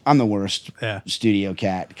 I'm the worst studio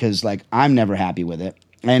cat because like I'm never happy with it.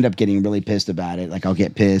 I end up getting really pissed about it. Like I'll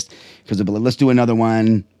get pissed because they'll be like, let's do another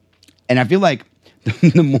one. And I feel like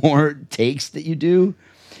the more takes that you do,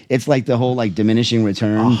 it's like the whole like diminishing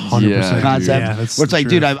return 100% concept. Yeah, that's where it's like,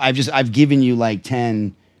 true. dude, I've given you like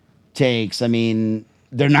 10 takes. I mean,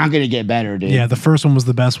 they're not going to get better, dude. Yeah, the first one was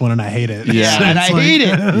the best one, and I hate it. Yeah. And I hate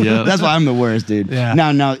it. Yeah. That's why I'm the worst, dude. Yeah.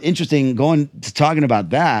 Now, interesting. Going to talking about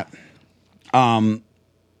that. How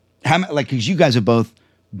like because you guys have both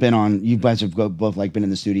been on. You guys have both like been in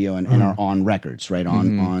the studio and are on records, right?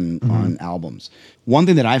 On albums. One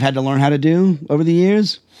thing that I've had to learn how to do over the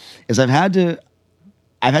years is I've had to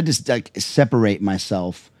like separate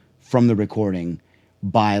myself from the recording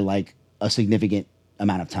by like a significant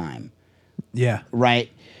amount of time. Yeah. Right.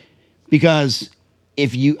 Because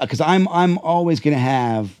because I'm always gonna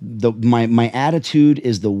have my attitude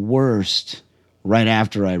is the worst right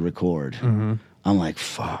after I record. I'm like,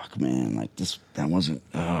 fuck, man, like that wasn't,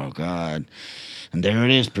 oh God. And there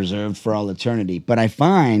it is, preserved for all eternity. But I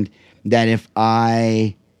find that if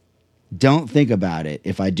I don't think about it,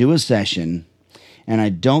 if I do a session and I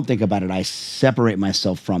don't think about it, I separate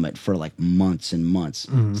myself from it for like months and months,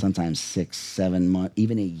 sometimes 6, 7 months,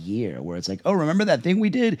 even a year, where it's like, oh, remember that thing we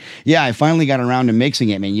did? Yeah, I finally got around to mixing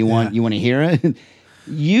it, man. You want to hear it?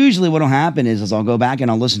 Usually what'll happen is I'll go back and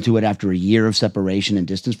I'll listen to it after a year of separation and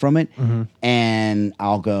distance from it, and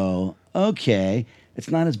I'll go, okay, it's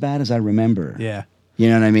not as bad as I remember. Yeah. You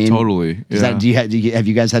know what I mean? Totally. Is Yeah. that, have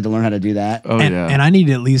you guys had to learn how to do that? Oh, and, yeah. and I need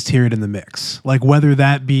to at least hear it in the mix, like whether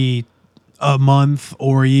that be a month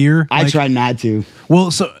or a year. I like, try not to. Well,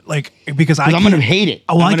 so like because I'm can't- gonna hate it.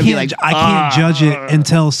 Oh, I'm I gonna be can't. like, I can't judge it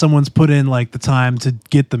until someone's put in like the time to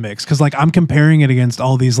get the mix. Because like I'm comparing it against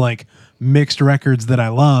all these like mixed records that I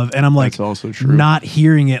love, and I'm like, That's also true. not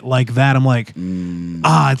hearing it like that. I'm like, it's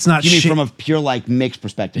not. You mean shit. from a pure like mixed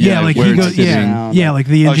perspective? Yeah, like where he it's goes. sitting. Yeah, like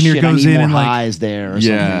the engineer shit, goes I need in more and like, highs there. Or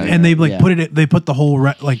Yeah. something. and they like Yeah. they put the whole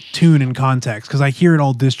like tune in context. Because I hear it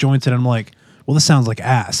all disjointed. And I'm like, well, this sounds like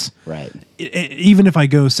ass. Right. Even if I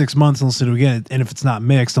go 6 months and listen to it again, and if it's not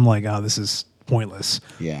mixed, I'm like, oh, this is pointless.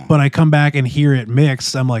 Yeah. But I come back and hear it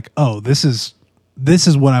mixed, I'm like, oh, this is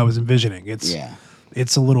what I was envisioning.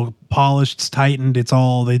 It's a little polished, it's tightened, they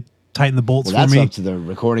tighten the bolts Well, that's for me. up to the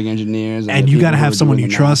recording engineers, And the you got to people who have are someone doing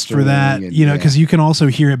you the trust for that, mastering and- because you can also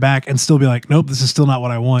hear it back and still be like, nope, this is still not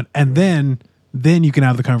what I want. And then you can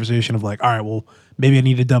have the conversation of like, all right, well, maybe I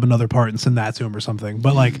need to dub another part and send that to him or something.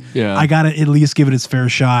 But like, Yeah. I got to at least give it its fair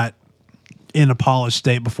shot in a polished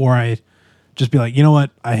state before I just be like, you know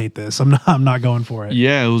what, I hate this. I'm not going for it.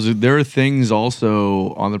 Yeah, there are things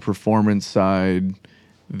also on the performance side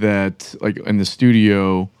that, like in the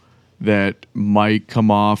studio, that might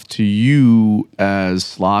come off to you as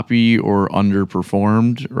sloppy or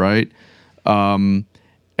underperformed, right?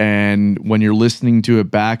 And when you're listening to it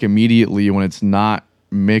back immediately, when it's not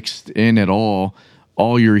mixed in at all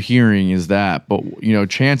you're hearing is that. But,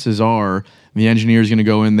 chances are the engineer is going to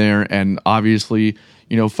go in there and obviously,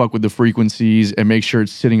 fuck with the frequencies and make sure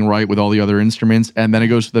it's sitting right with all the other instruments. And then it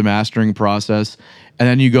goes to the mastering process. And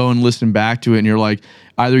then you go and listen back to it and you're like,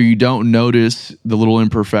 either you don't notice the little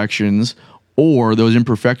imperfections or those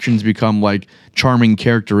imperfections become like charming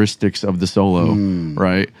characteristics of the solo,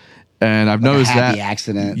 right? And I've like noticed a happy that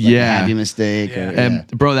accident, like Yeah. a happy mistake. Yeah. Or, and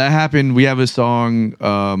bro, that happened. We have a song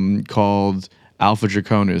called Alpha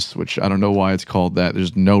Draconis, which I don't know why it's called that.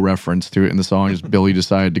 There's no reference to it in the song. Just Billy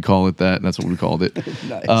decided to call it that, and that's what we called it.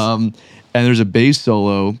 Nice. And there's a bass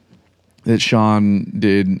solo that Sean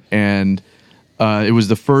did, and it was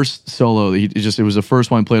the first solo. It was the first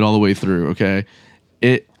one played all the way through. Okay,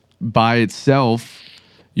 it by itself.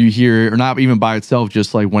 You hear it, or not even by itself,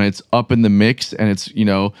 just like when it's up in the mix and it's,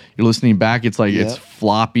 you're listening back, it's like, it's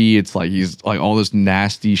floppy. It's like he's like all this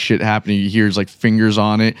nasty shit happening. You hear his like fingers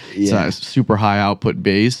on it. It's a super high output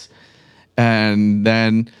bass. And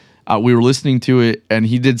then we were listening to it and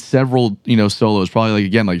he did several, solos, probably like,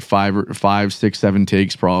 again, like 5, 6, 7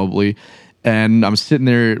 takes probably. And I'm sitting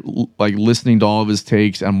there like listening to all of his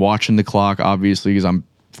takes. I'm watching the clock, obviously, because I'm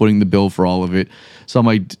footing the bill for all of it. So I'm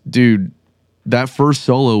like, dude, that first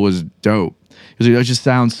solo was dope. Because it just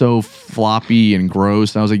sounds so floppy and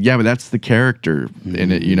gross. And I was like, yeah, but that's the character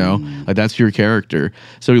in it, Like, that's your character.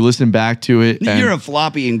 So we listened back to it. And You're a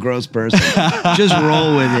floppy and gross person. Just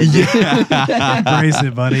roll with it. Embrace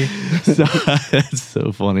it, buddy. so, that's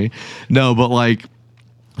so funny. No, but like,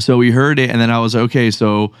 so we heard it. And then I was, okay,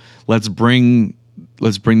 so let's bring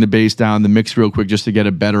the bass down, the mix real quick, just to get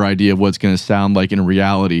a better idea of what it's going to sound like in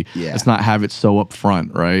reality. Yeah. Let's not have it so up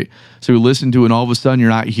front, right? So we listen to it, and all of a sudden, you're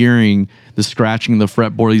not hearing the scratching of the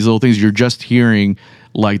fretboard, these little things. You're just hearing,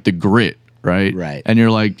 like, the grit, right? Right. And you're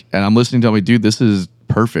like, and I'm listening to it, I'm like, dude, this is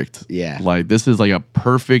perfect. Yeah. Like, this is like a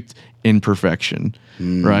perfect imperfection,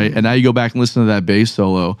 right? And now you go back and listen to that bass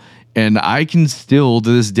solo, and I can still, to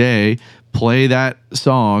this day, play that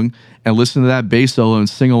song and listen to that bass solo and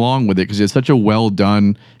sing along with it because it's such a well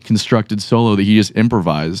done, constructed solo that he just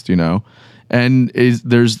improvised, And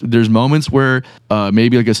there's moments where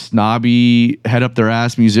maybe like a snobby head up their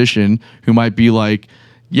ass musician who might be like,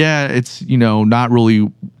 yeah, it's, you know, not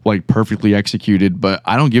really like perfectly executed, but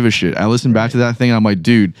I don't give a shit. I listen back to that thing and I'm like,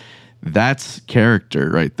 dude, that's character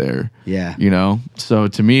right there. Yeah. You know? So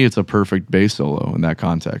to me, it's a perfect bass solo in that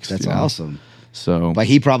context. That's you know? awesome. So, But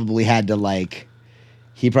he probably had to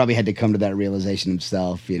come to that realization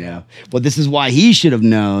himself, you know. Well, this is why he should have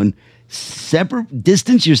known.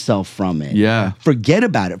 Distance yourself from it. Yeah. Forget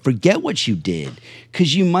about it. Forget what you did.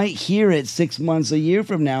 Because you might hear it 6 months, a year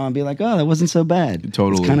from now and be like, oh, that wasn't so bad.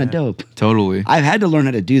 Totally. It's kind of dope. totally. I've had to learn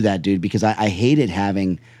how to do that, dude, because I hated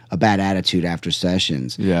having a bad attitude after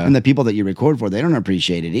sessions. Yeah. And the people that you record for, they don't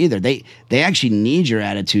appreciate it either. They actually need your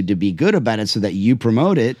attitude to be good about it so that you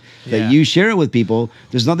promote it, that you share it with people.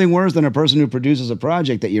 There's nothing worse than a person who produces a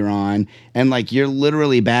project that you're on and like you're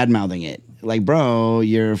literally bad-mouthing it. Like, bro,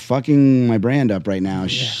 you're fucking my brand up right now.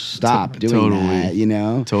 Stop doing that, you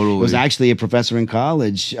know? Totally. It was actually a professor in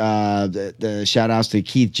college, the shout-outs to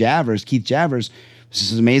Keith Javers. Keith Javers, this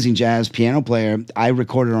is an amazing jazz piano player. I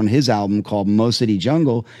recorded on his album called Mo City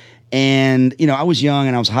Jungle. And, you know, I was young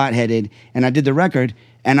and I was hot-headed. And I did the record.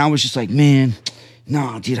 And I was just like, man,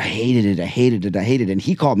 no, dude, I hated it. And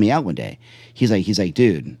he called me out one day. He's like,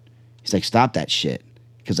 dude, he's like, stop that shit.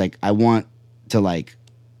 Because, like, I want to, like,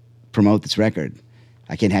 promote this record.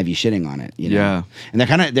 I can't have you shitting on it, you know? Yeah. And they're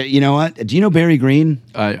kind of, you know what? Do you know Barry Green?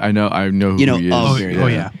 I know who You know, he is.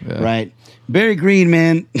 Barry. Right. Barry Green,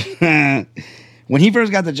 man. When he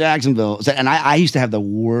first got to Jacksonville, and I used to have the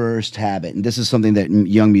worst habit, and this is something that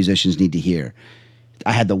young musicians need to hear.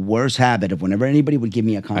 I had the worst habit of whenever anybody would give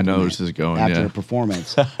me a compliment where this is going, after a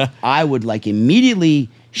performance, I would like immediately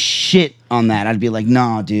shit on that. I'd be like,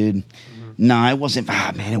 nah, dude. Nah, it wasn't,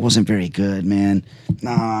 man, it wasn't very good, man.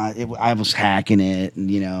 Nah, I was hacking it, and,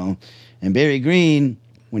 you know. And Barry Green,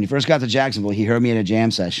 when he first got to Jacksonville, he heard me at a jam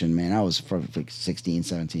session, man. I was like 16,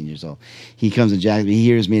 17 years old. He comes to Jacksonville, he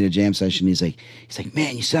hears me at a jam session. He's like,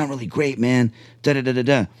 man, you sound really great, man.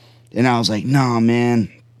 Da-da-da-da-da. And I was like, nah,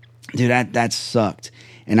 man, dude, that sucked.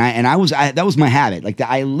 And that was my habit. Like,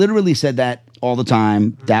 I literally said that all the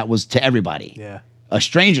time. That was to everybody. Yeah. A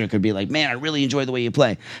stranger could be like, man, I really enjoy the way you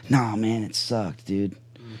play. Nah, man, it sucked, dude.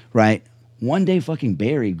 Right? One day, fucking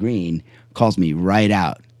Barry Green calls me right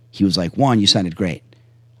out. He was like, Juan, you sounded great.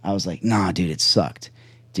 I was like, nah, dude, it sucked.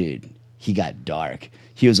 Dude, he got dark.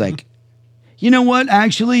 He was like, you know what,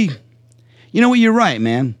 actually? You know what, you're right,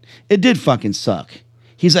 man. It did fucking suck.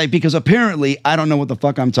 He's like, because apparently I don't know what the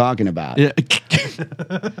fuck I'm talking about. Yeah.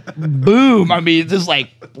 Boom. I mean, just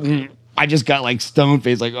like, I just got like stone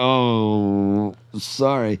faced, like, oh,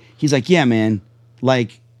 sorry. He's like, yeah, man.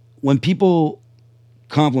 Like, when people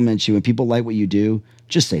compliment you and people like what you do,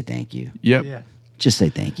 just say thank you. Yep. Yeah. Just say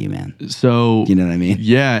thank you, man. So You know what I mean?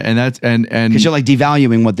 yeah, and that's and Because you're like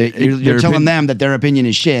devaluing what you're telling them that their opinion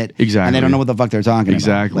is shit. Exactly. And they don't know what the fuck they're talking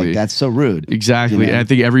Exactly. about. Like, that's so rude. exactly. You know? And I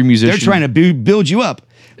think every musician They're trying to build you up.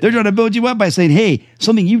 They're trying to build you up by saying, hey,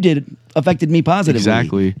 something you did affected me positively.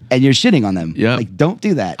 Exactly. And you're shitting on them. Yep. Like, don't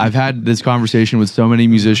do that. I've had this conversation with so many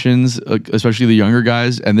musicians, especially the younger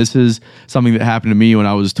guys, and this is something that happened to me when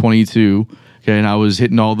I was 22. Okay, and I was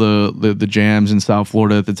hitting all the jams in South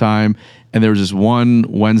Florida at the time, and there was this one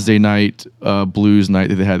Wednesday night blues night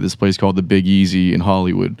that they had at this place called the Big Easy in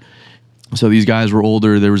Hollywood. So these guys were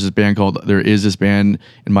older. There is this band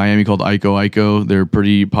in Miami called Iko Iko. They're a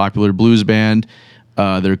pretty popular blues band.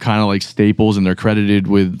 They're kind of like staples, and they're credited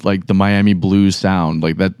with like the Miami blues sound.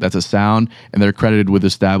 Like that's a sound, and they're credited with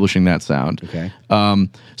establishing that sound. Okay.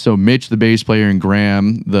 So Mitch, the bass player, and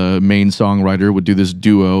Graham, the main songwriter, would do this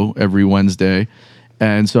duo every Wednesday,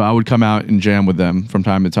 and so I would come out and jam with them from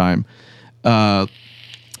time to time.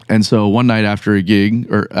 And so one night after a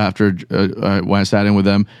gig, or after when I sat in with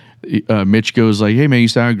them, Mitch goes like, "Hey man, you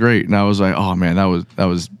sound great," and I was like, "Oh man,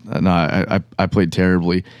 I played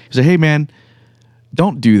terribly." He said, "Hey man,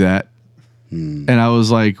 don't do that." And I was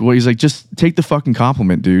like, well, he's like, just take the fucking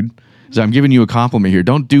compliment, dude. So I'm giving you a compliment here.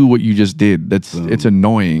 Don't do what you just did. It's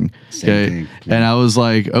annoying. Okay. Same thing. Yeah. And I was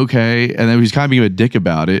like, okay. And then he's kind of being a dick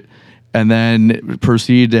about it. And then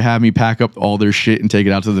proceeded to have me pack up all their shit and take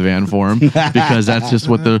it out to the van for him. Because that's just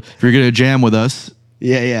if you're going to jam with us,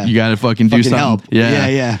 Yeah. you got to fucking do something. help.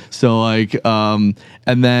 Yeah. So like, and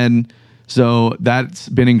then, so that's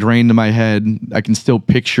been ingrained in my head. I can still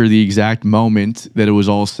picture the exact moment that it was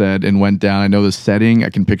all said and went down. I know the setting. I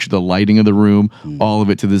can picture the lighting of the room, all of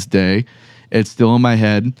it to this day. It's still in my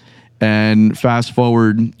head. And fast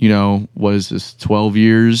forward, was this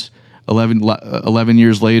 11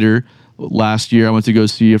 years later, last year I went to go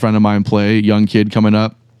see a friend of mine play, young kid coming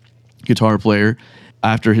up, guitar player.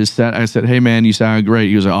 After his set, I said, "Hey man, you sound great."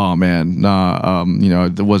 He was like, "Oh man, nah, we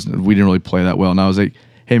didn't really play that well." And I was like,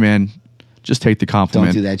 "Hey man, just take the Don't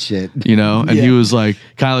compliment. do that shit. You know? And Yeah. he was like,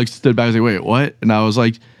 kind of like stood back, was like, wait, what? And I was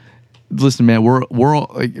like, listen, man, we're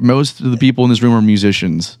all, like, most of the people in this room are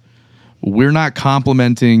musicians. We're not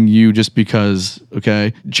complimenting you just because,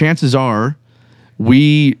 okay? Chances are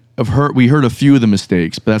we heard a few of the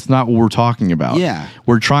mistakes, but that's not what we're talking about. Yeah.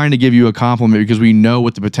 We're trying to give you a compliment because we know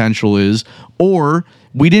what the potential is, or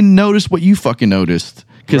we didn't notice what you fucking noticed.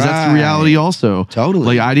 Because that's the reality also. Totally.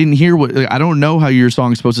 Like, I didn't hear I don't know how your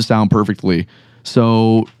song's supposed to sound perfectly.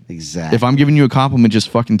 So Exactly. if I'm giving you a compliment, just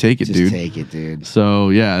fucking take it, Just dude. take it, dude. So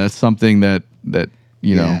yeah, that's something that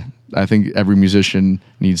you know, Yeah. I think every musician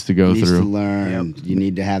needs to go Needs through. to learn. You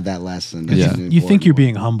need to have that lesson. Yeah. That's an You think you're important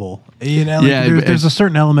being humble. You know, like Yeah, there's a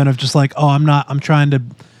certain element of just like, oh, I'm trying to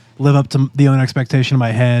live up to the own expectation in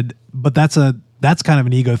my head. But that's kind of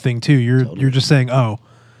an ego thing too. You're just saying, oh,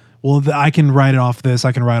 well, I can write it off this,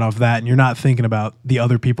 I can write off that. And you're not thinking about the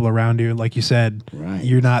other people around you. Like you said, Right.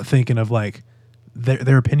 you're not thinking of like,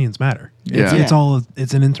 their opinions matter. Yeah.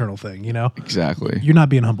 It's an internal thing, you know? Exactly. You're not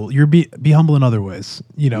being humble. You're be humble in other ways,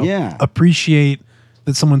 you know? Yeah. Appreciate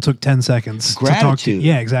that someone took 10 seconds to talk to you. Gratitude.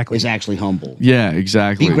 Yeah, exactly. Is actually humble. Yeah,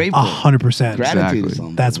 exactly. Be grateful. 100%. Gratitude Exactly. is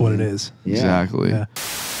humble. That's what it man. is. Yeah. Exactly. Yeah.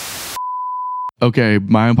 Okay,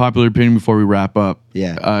 my unpopular opinion before we wrap up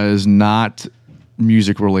Yeah. is not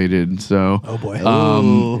music related. So Oh boy.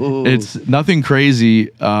 Ooh. it's nothing crazy.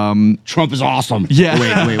 Trump is awesome. Yeah.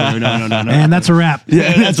 Wait. No. And that's a wrap.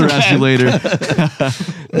 Yeah, that's what ask you later.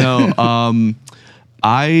 No,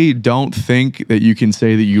 I don't think that you can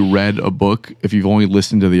say that you read a book if you've only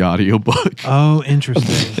listened to the audiobook. Oh,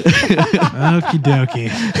 interesting. Okie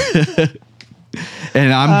dokie.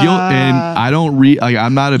 And I'm guilty, and I don't read. Like,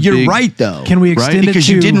 I'm not a You're big, right though. Can we extend it because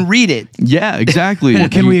to you didn't read it. Yeah, exactly.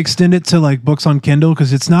 Can we extend it to like books on Kindle?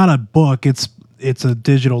 Because it's not a book; it's a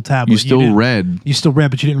digital tablet. You still didn't- read. You still read,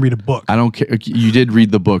 but you didn't read a book. I don't care. You did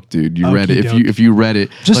read the book, dude. You read it. Okey-doke. If you read it,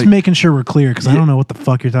 Just like, making sure we're clear, because I don't know what the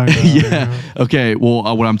fuck you're talking about. Yeah. Okay.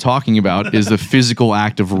 Well, what I'm talking about is the physical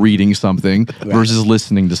act of reading something versus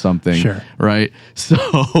listening to something. Sure. Right.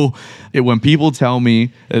 So when people tell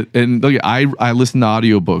me, and look, I listen to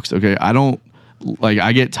audiobooks. Okay. I don't like.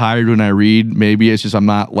 I get tired when I read. Maybe it's just I'm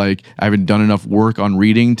not like I haven't done enough work on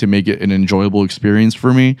reading to make it an enjoyable experience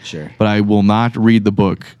for me. Sure. But I will not read the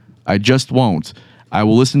book. I just won't. I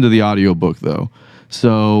will listen to the audiobook though.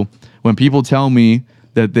 So when people tell me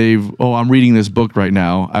that I'm reading this book right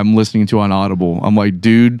now, I'm listening to on Audible, I'm like,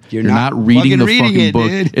 dude, you're not reading fucking the reading fucking it, book.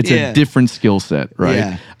 dude. It's Yeah. a different skill set, right?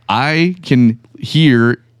 Yeah. I can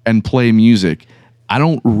hear and play music. I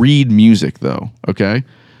don't read music though, okay?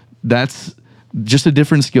 That's just a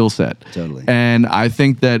different skill set. Totally. And I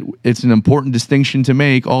think that it's an important distinction to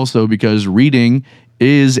make also because reading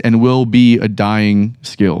is and will be a dying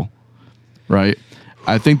skill, right?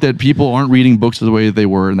 I think that people aren't reading books the way that they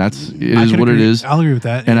were, and I is can what it agree. is. I'll agree with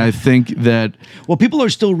that. And yeah. I think that, Well, people are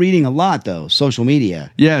still reading a lot though. Social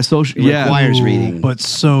media. yeah, social, yeah, requires reading. but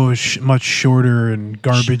so much shorter and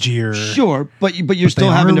garbagier. Sure, but you're still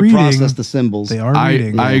they having are to reading. process the symbols. They are I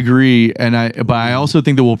reading. agree, but I also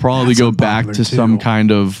think that we'll probably That's go back unpopular, to some too. kind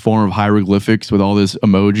of form of hieroglyphics with all this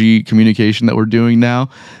emoji communication that we're doing now.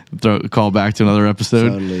 Call back to another episode.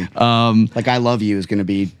 Totally. Like I love you is going to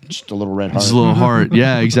be just a little red heart. Just a little heart.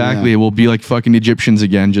 Yeah, exactly. Yeah. We'll be like fucking Egyptians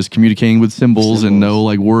again, just communicating with symbols and no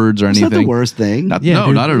like words or It's anything. not the worst thing. Not- Yeah, no,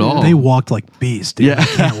 dude, not at all. They walked like beasts, dude. Yeah. I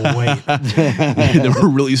can't wait. They were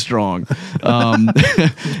really strong.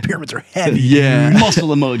 These pyramids are heavy. Yeah. Muscle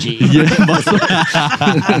emoji.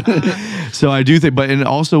 So I do think, and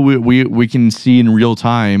also we can see in real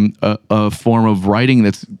time a form of writing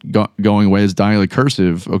that's going away. It's dying, like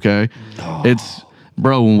cursive. Okay, it's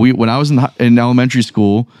bro. When I was in elementary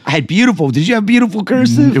school, I had beautiful. Did you have beautiful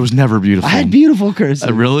cursive? it was never beautiful. I had beautiful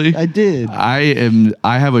cursive. Really? I did. I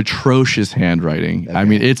have atrocious handwriting. I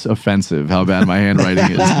mean, it's offensive how bad my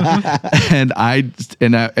handwriting is.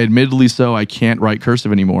 and admittedly so, I can't write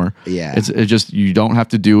cursive anymore. Yeah. It's just you don't have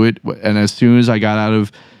to do it. And as soon as I got out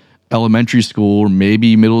of elementary school or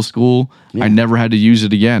maybe middle school, I never had to use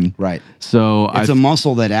it again. Right. So It's a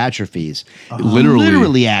muscle that atrophies.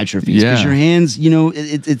 Literally atrophies. Yeah. Because your hands,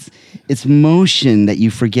 it's motion that you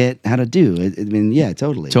forget how to do. I mean, yeah,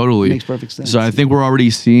 totally. Totally. It makes perfect sense. So I think we're already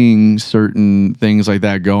seeing certain things like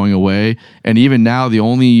that going away. And even now, the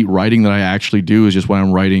only writing that I actually do is just when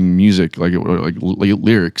I'm writing music, like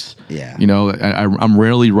lyrics. Yeah. You know, I'm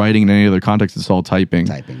rarely writing in any other context. It's all typing.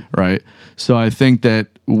 Typing. Right. So I think that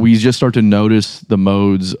we just start to notice the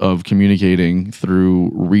modes of communicating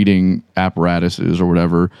through reading apparatuses or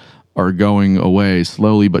whatever are going away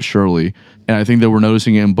slowly but surely. And I think that we're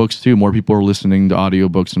noticing it in books too. More people are listening to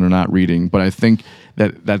audiobooks and they're not reading. But I think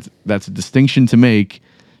that's a distinction to make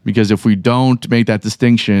because if we don't make that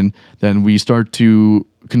distinction, then we start to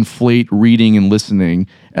conflate reading and listening,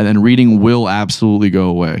 and then reading will absolutely go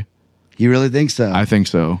away. You really think so? I think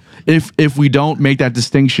so. If we don't make that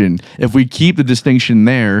distinction, if we keep the distinction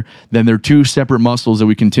there, then they're two separate muscles that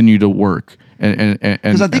we continue to work.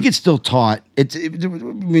 Because I think it's still taught. I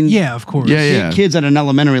mean, Yeah, of course. Yeah. Kids at an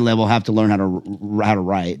elementary level have to learn how to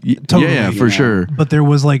write. Totally, yeah, for sure. But there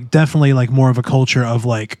was like definitely like more of a culture of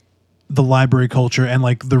like the library culture and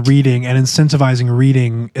like the reading and incentivizing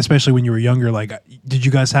reading, especially when you were younger. Like, did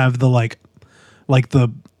you guys have the like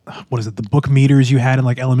the what is it, the book meters you had in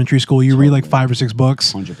like elementary school? You read like 5 or 6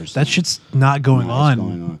 books. 100%. That shit's not going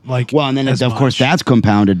on. Like, well, and then as of course much. that's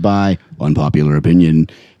compounded by unpopular opinion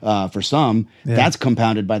for some. Yeah. That's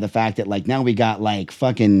compounded by the fact that like now we got like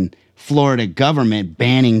fucking Florida government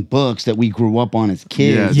banning books that we grew up on as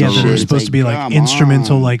kids. Yeah, totally. they're It's supposed to be like come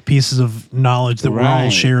instrumental, on. like pieces of knowledge that were all Right.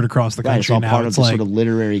 shared across the Right, it's country. all Now part of it's the like sort of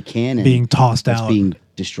literary canon being tossed that's out. being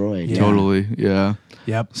destroyed. Yeah. Totally. Yeah.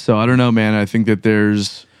 Yep. So I don't know, man. I think that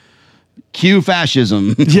there's Cue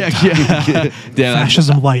fascism. yeah.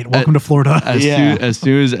 Fascism light. Welcome to Florida. As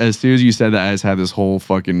soon as you said that, I just had this whole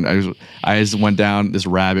fucking. I just went down this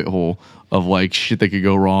rabbit hole of like shit that could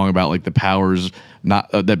go wrong about like the powers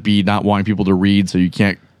not wanting people to read, so you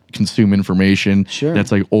can't consume information Sure.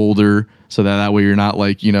 that's like older, so that way you're not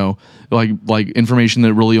like like information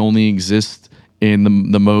that really only exists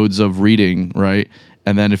in the modes of reading, right?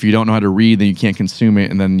 And then if you don't know how to read, then you can't consume it,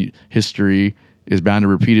 and then history is bound to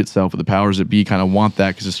repeat itself. But the powers that be kind of want that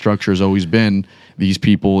because the structure has always been these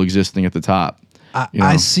people existing at the top.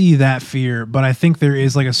 I see that fear, but I think there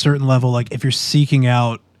is like a certain level, like if you're seeking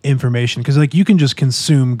out information, because like you can just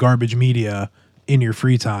consume garbage media in your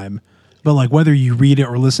free time, but like whether you read it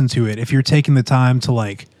or listen to it, if you're taking the time to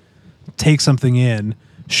like take something in,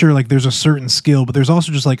 sure, like there's a certain skill, but there's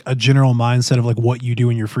also just like a general mindset of like what you do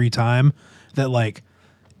in your free time that like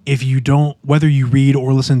if you don't, whether you read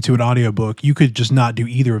or listen to an audiobook, you could just not do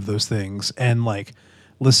either of those things and like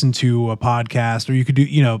listen to a podcast, or you could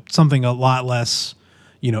do, something a lot less,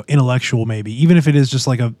 intellectual maybe, even if it is just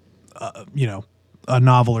like a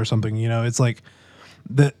novel or something, it's like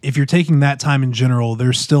that if you're taking that time in general,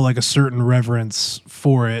 there's still like a certain reverence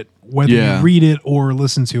for it, whether you read it or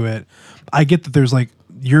listen to it. I get that there's like,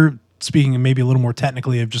 you're speaking maybe a little more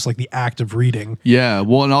technically of just like the act of reading. Yeah,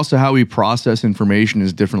 well, and also how we process information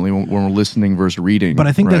is differently when we're listening versus reading. But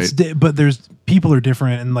I think right? but there's people are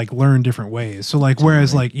different and like learn different ways. So like,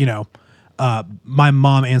 whereas like, my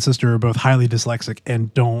mom and sister are both highly dyslexic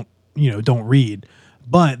and don't read,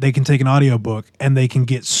 but they can take an audiobook and they can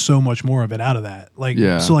get so much more of it out of that. Like,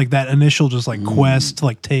 so like that initial just like quest to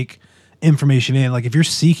like take information in, like if you're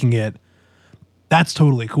seeking it, that's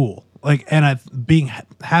totally cool. Like, and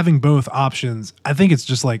having both options, I think it's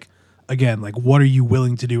just like, again, like what are you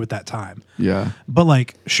willing to do at that time? Yeah. But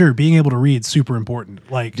like, sure, being able to read super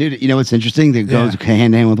important. Like, Dude, you know what's interesting that goes hand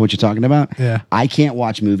in hand with what you're talking about? Yeah. I can't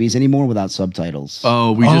watch movies anymore without subtitles.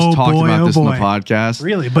 Oh, we just talked about this in the podcast.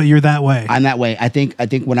 Really? But you're that way. I'm that way. I think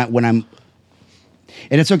when I'm,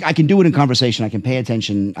 and it's like I can do it in conversation. I can pay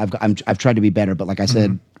attention. I've tried to be better, but like I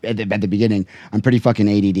said at the beginning, I'm pretty fucking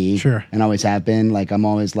ADD. Sure. And always have been. Like I'm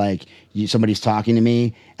always like somebody's talking to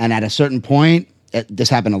me, and at a certain point, this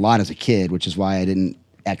happened a lot as a kid, which is why I didn't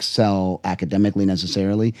excel academically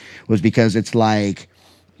necessarily. Was because it's like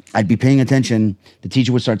I'd be paying attention. The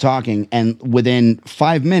teacher would start talking, and within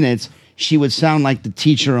 5 minutes, she would sound like the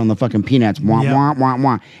teacher on the fucking Peanuts. Wah, Yep. wah, wah,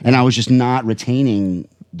 wah. And I was just not retaining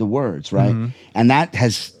the words, right? And that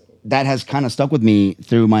has kind of stuck with me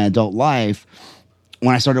through my adult life.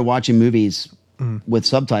 When I started watching movies with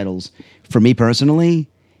subtitles, for me personally,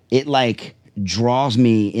 it like draws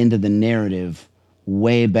me into the narrative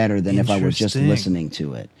way better than if I was just Interesting. listening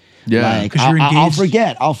to it. Yeah. Like 'Cause you're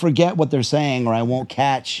engaged. I'll forget what they're saying, or I won't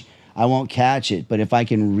catch it. But if I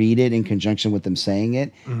can read it in conjunction with them saying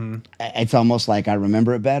it, it's almost like I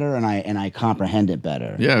remember it better and I comprehend it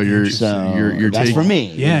better. Yeah, you're that's taking for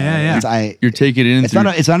me. Yeah. It's, you're taking it in. it's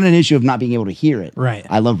not an issue of not being able to hear it. Right.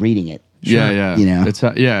 I love reading it. Yeah. You know?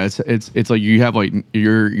 It's like you have like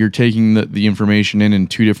you're taking the information in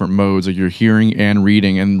two different modes. Like you're hearing and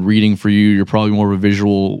reading. And reading for you, you're probably more of a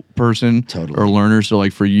visual person or learner. So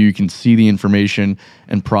like for you can see the information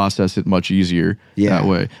and process it much easier that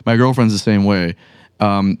way. My girlfriend's the same way.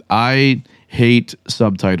 I hate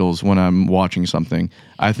subtitles when I'm watching something.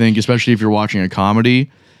 I think especially if you're watching a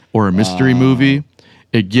comedy or a mystery movie.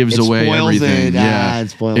 It gives away spoils everything. it. It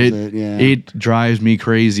spoils it. Yeah. It drives me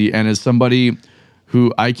crazy. And as somebody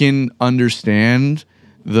who I can understand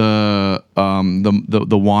the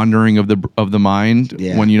wandering of the mind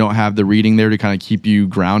when you don't have the reading there to kind of keep you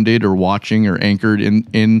grounded or watching or anchored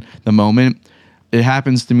in the moment. It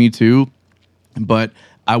happens to me too, but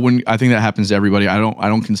I think that happens to everybody. I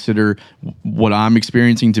don't consider what I'm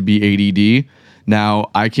experiencing to be ADD. Now,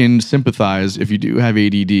 I can sympathize if you do have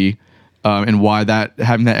ADD and why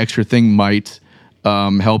having that extra thing might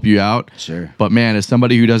help you out. Sure. But man, as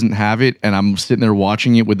somebody who doesn't have it and I'm sitting there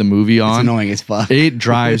watching it with the movie on, it's annoying as fuck. It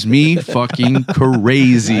drives me fucking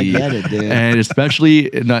crazy. I get it, dude. And especially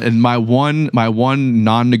in my one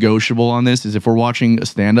non-negotiable on this is if we're watching a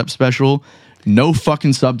stand-up special, no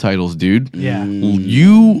fucking subtitles, dude. Yeah.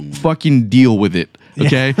 You fucking deal with it.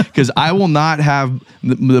 Okay, because I will not have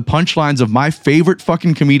the punchlines of my favorite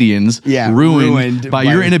fucking comedians ruined by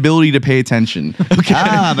your inability to pay attention. Okay,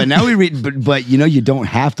 but now we read. But you don't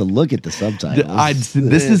have to look at the subtitles.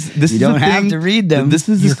 This you don't have to read them. This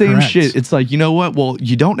is the same correct. shit. It's like, you know what? Well,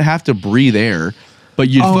 you don't have to breathe air. But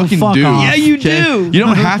you fucking fuck do. off. Yeah, you okay? do. You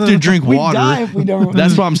don't have to drink We water. die if we don't.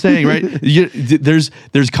 That's what I'm saying, right?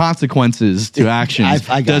 There's consequences to actions.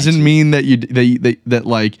 I got Doesn't you. mean that that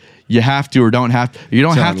like you have to or don't have to. You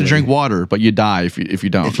don't have to Totally. drink water, but you die if you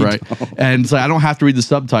don't, right? And so I don't have to read the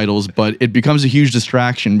subtitles, but it becomes a huge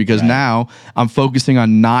distraction because now I'm focusing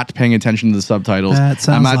on not paying attention to the subtitles. That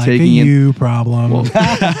sounds I'm not like taking a in. you problem.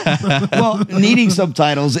 Well, needing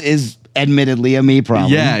subtitles is admittedly a me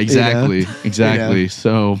problem. Yeah, exactly, You know? exactly.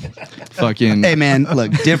 So, fucking. Hey man,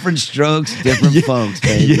 look, different strokes, different folks,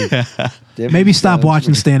 baby. Different Maybe stop strokes.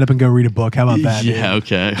 watching stand up and go read a book. How about that? Yeah.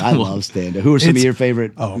 Okay. I love stand-up. Who are some of It's- your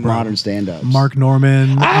favorite bro. modern stand-ups? Mark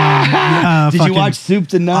Norman. Did you watch Soup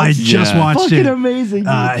to Nuts? I just Yeah. watched Fucking it. amazing.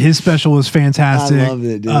 Dude. His special was fantastic. I loved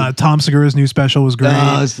it, dude. Tom Segura's new special was great.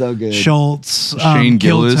 Oh, so good. Schultz, Shane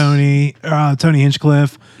Kill Gillis. Tony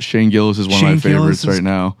Hinchcliffe, Shane Gillis is one Shane of my favorites Gillis is- right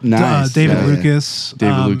now. Nice. David Yeah. Lucas.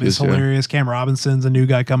 David Lucas, is yeah. hilarious. Cam Robinson's a new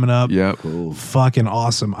guy coming up. Yep. Cool. Fucking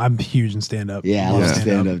awesome. I'm huge in stand up. Yeah, I love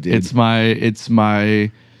stand-up, dude. It's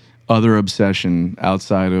my other obsession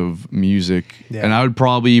outside of music. Yeah. And I would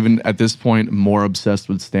probably even at this point more obsessed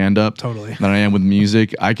with stand up Totally. than I am with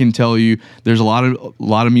music. I can tell you there's a lot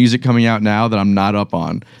of music coming out now that I'm not up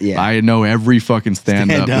on. Yeah. I know every fucking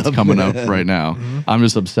stand up that's Stand-up. coming up right now. I'm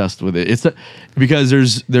just obsessed with it. Because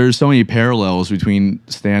there's so many parallels between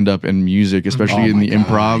stand up and music, especially in my the God,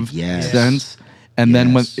 improv yes. sense. And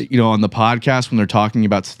then when Yes. on the podcast when they're talking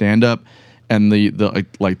about stand up and the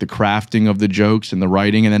like the crafting of the jokes and the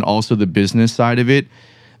writing and then also the business side of it,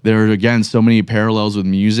 there are again so many parallels with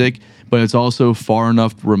music, but it's also far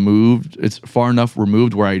enough removed. It's far enough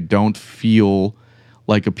removed where I don't feel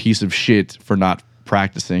like a piece of shit for not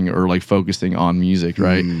practicing or like focusing on music,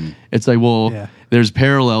 right? It's like, well, Yeah. there's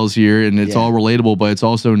parallels here and it's Yeah. all relatable, but it's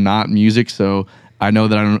also not music, so I know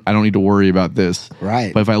that I don't need to worry about this.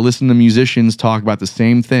 Right. But if I listen to musicians talk about the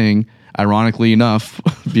same thing, ironically enough,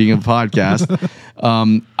 being a podcast,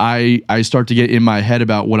 I start to get in my head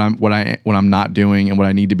about what I'm not doing and what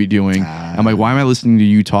I need to be doing. I'm like, why am I listening to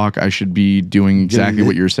you talk? I should be doing exactly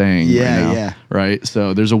what you're saying Yeah, right now. yeah. Right?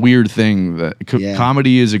 So there's a weird thing that Yeah.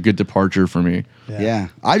 comedy is a good departure for me. Yeah,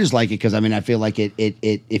 I just like it because I feel like it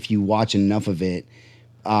if you watch enough of it,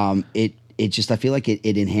 it just I feel like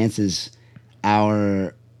it enhances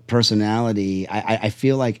our personality. I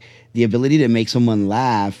feel like the ability to make someone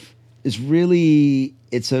laugh is really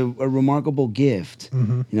it's a remarkable gift.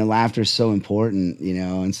 Laughter is so important,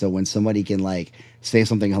 and so when somebody can like say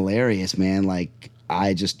something hilarious, man, like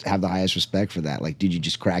I just have the highest respect for that. Like, dude, you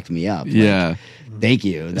just cracked me up. Like, Yeah. thank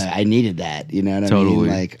you. I needed that. You know what I Totally.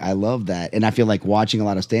 mean? Like, I love that, and I feel like watching a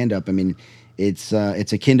lot of stand up. I mean, it's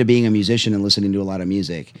akin to being a musician and listening to a lot of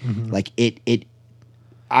music. Like it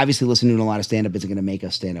obviously listening to a lot of stand up isn't going to make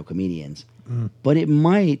us stand up comedians, but it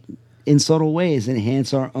might, in subtle ways,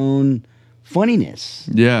 enhance our own funniness.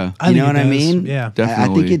 Yeah. I You know think what it I does. mean? Yeah. I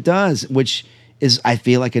Definitely. think it does, which is I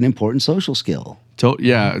feel like an important social skill.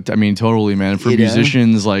 Yeah, I mean, totally, man. For You know?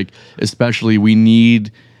 musicians, like, especially, we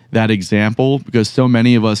need that example because so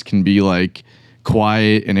many of us can be like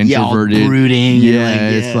quiet and Yeah, all introverted. brooding and, Yeah, like,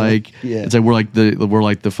 it's yeah. like Yeah. it's like we're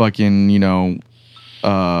like the fucking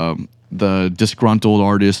the disgruntled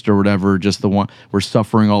artist or whatever. Just the one we're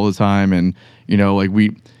suffering all the time, and like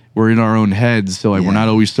we're in our own heads, so like we're Yeah. not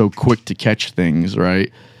always so quick to catch things,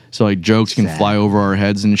 right? So like jokes can fly over our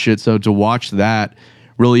heads and shit. So to watch that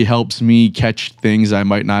really helps me catch things I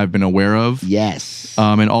might not have been aware of. Yes.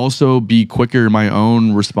 And also be quicker in my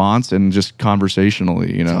own response and just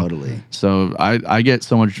conversationally, Totally. So I get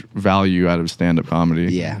so much value out of stand-up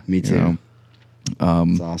comedy. Yeah, me too. know?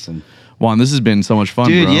 It's awesome. Juan, this has been so much fun,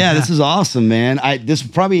 Dude, bro. yeah, this is awesome, man. This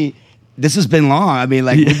probably this has been long. I mean,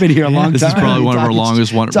 like we've been here a long This time. is probably one of our Talking-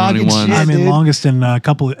 longest running talking ones. shit, I mean, dude. longest in a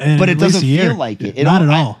couple, But at it least doesn't a year. feel like it. Not at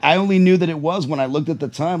all. I only knew that it was when I looked at the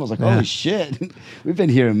time. I was like, holy shit, we've been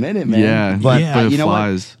here a minute, man. Yeah, But yeah. you know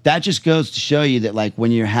flies. what? That just goes to show you that, like,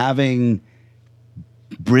 when you're having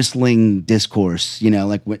bristling discourse, you know,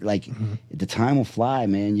 like the time will fly,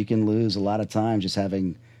 man. You can lose a lot of time just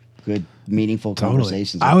having good, meaningful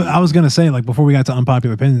conversations. I was gonna say, like, before we got to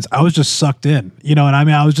unpopular opinions, I was just sucked in, you know, and I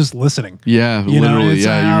mean, I was just listening. Yeah, You know, literally. it's,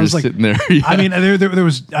 Yeah, I you were was just like- sitting there.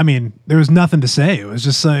 I mean, there was nothing to say. It was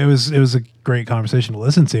just it was a great conversation to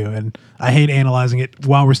listen to, and I hate analyzing it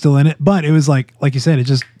while we're still in it. But it was like you said,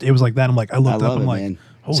 it was like that. I'm like, I I looked up, love I'm it, like, man.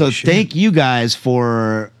 holy So shit. thank you guys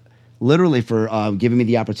for giving me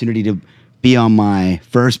the opportunity to be on my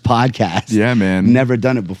first podcast. Yeah, man. Never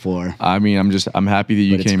done it before. I mean, I'm happy that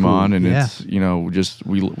you But it's came cool. on, and Yeah. it's, you know, just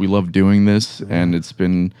we love doing this, and it's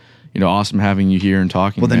been, you know, awesome having you here and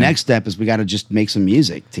talking. Well, the man. next step is we got to just make some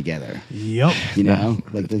music together. Yep. You know,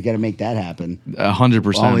 like we got to make that happen.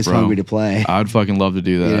 100%, Always bro. hungry to play. I'd fucking love to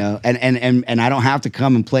do that. You know, and I don't have to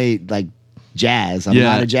come and play like jazz. I'm Yeah.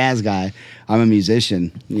 not a jazz guy. I'm a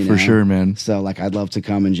musician. You know? For sure, man. So like, I'd love to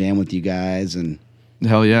come and jam with you guys and.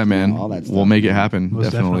 Hell yeah, man. all that stuff, We'll make it man. happen. Most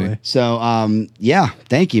Definitely. So yeah,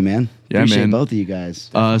 thank you, man. Yeah, Appreciate man. both of you guys.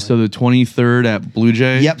 So the 23rd at Blue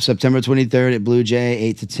Jay. Yep, September 23rd at Blue Jay,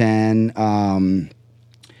 8 to 10.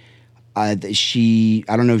 I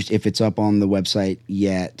don't know if it's up on the website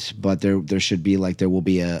yet, but there should be, like, there will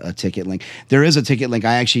be a ticket link. There is a ticket link.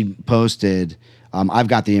 I actually posted. I've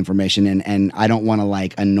got the information, and I don't want to,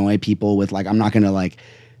 like, annoy people with, like, I'm not going to, like,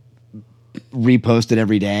 repost it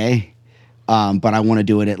every day. But I want to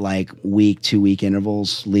do it at, like, 2-week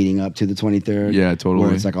intervals leading up to the 23rd. Yeah, totally.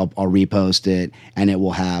 Where it's like I'll repost it, and it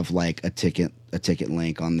will have, like, a ticket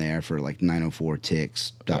link on there for, like,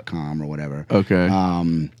 904tix.com or whatever.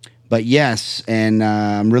 Okay. But yes, and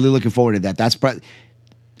I'm really looking forward to that. That's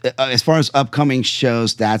as far as upcoming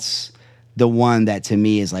shows, that's the one that to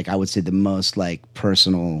me is, like, I would say the most, like,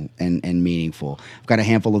 personal and meaningful. I've got a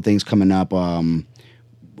handful of things coming up.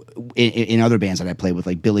 In other bands that I play with,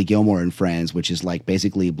 like Billy Gilmore and Friends, which is, like,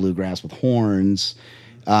 basically bluegrass with horns.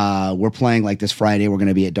 We're playing, like, this Friday. We're going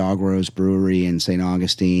to be at Dog Rose Brewery in St.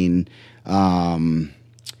 Augustine.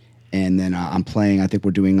 And then I'm playing, I think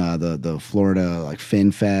we're doing the Florida, like,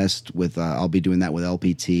 Fin Fest with, I'll be doing that with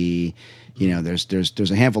LPT. You know,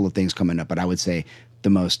 there's a handful of things coming up, but I would say the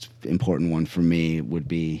most important one for me would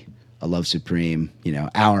be A Love Supreme, you know,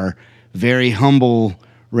 our very humble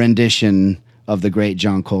rendition of the great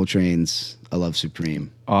John Coltrane's A Love Supreme.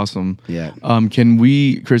 Awesome. Yeah.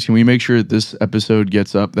 Chris, can we make sure that this episode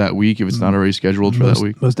gets up that week if it's not already scheduled for that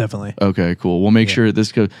week? Most definitely. Okay, cool. We'll make sure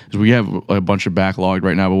this goes, because we have a bunch of backlogged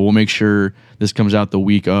right now, but we'll make sure this comes out the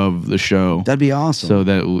week of the show. That'd be awesome. So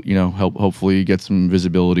that, you know, hopefully get some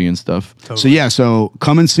visibility and stuff. So yeah, so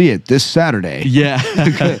come and see it this Saturday. Yeah.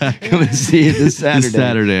 Come and see it this Saturday.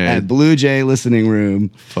 Saturday. At Blue Jay Listening Room.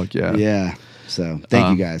 Fuck yeah. Yeah. So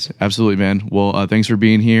thank you guys. Absolutely, man. Well, thanks for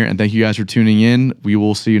being here, and thank you guys for tuning in. We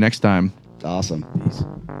will see you next time. Awesome.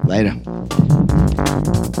 Later.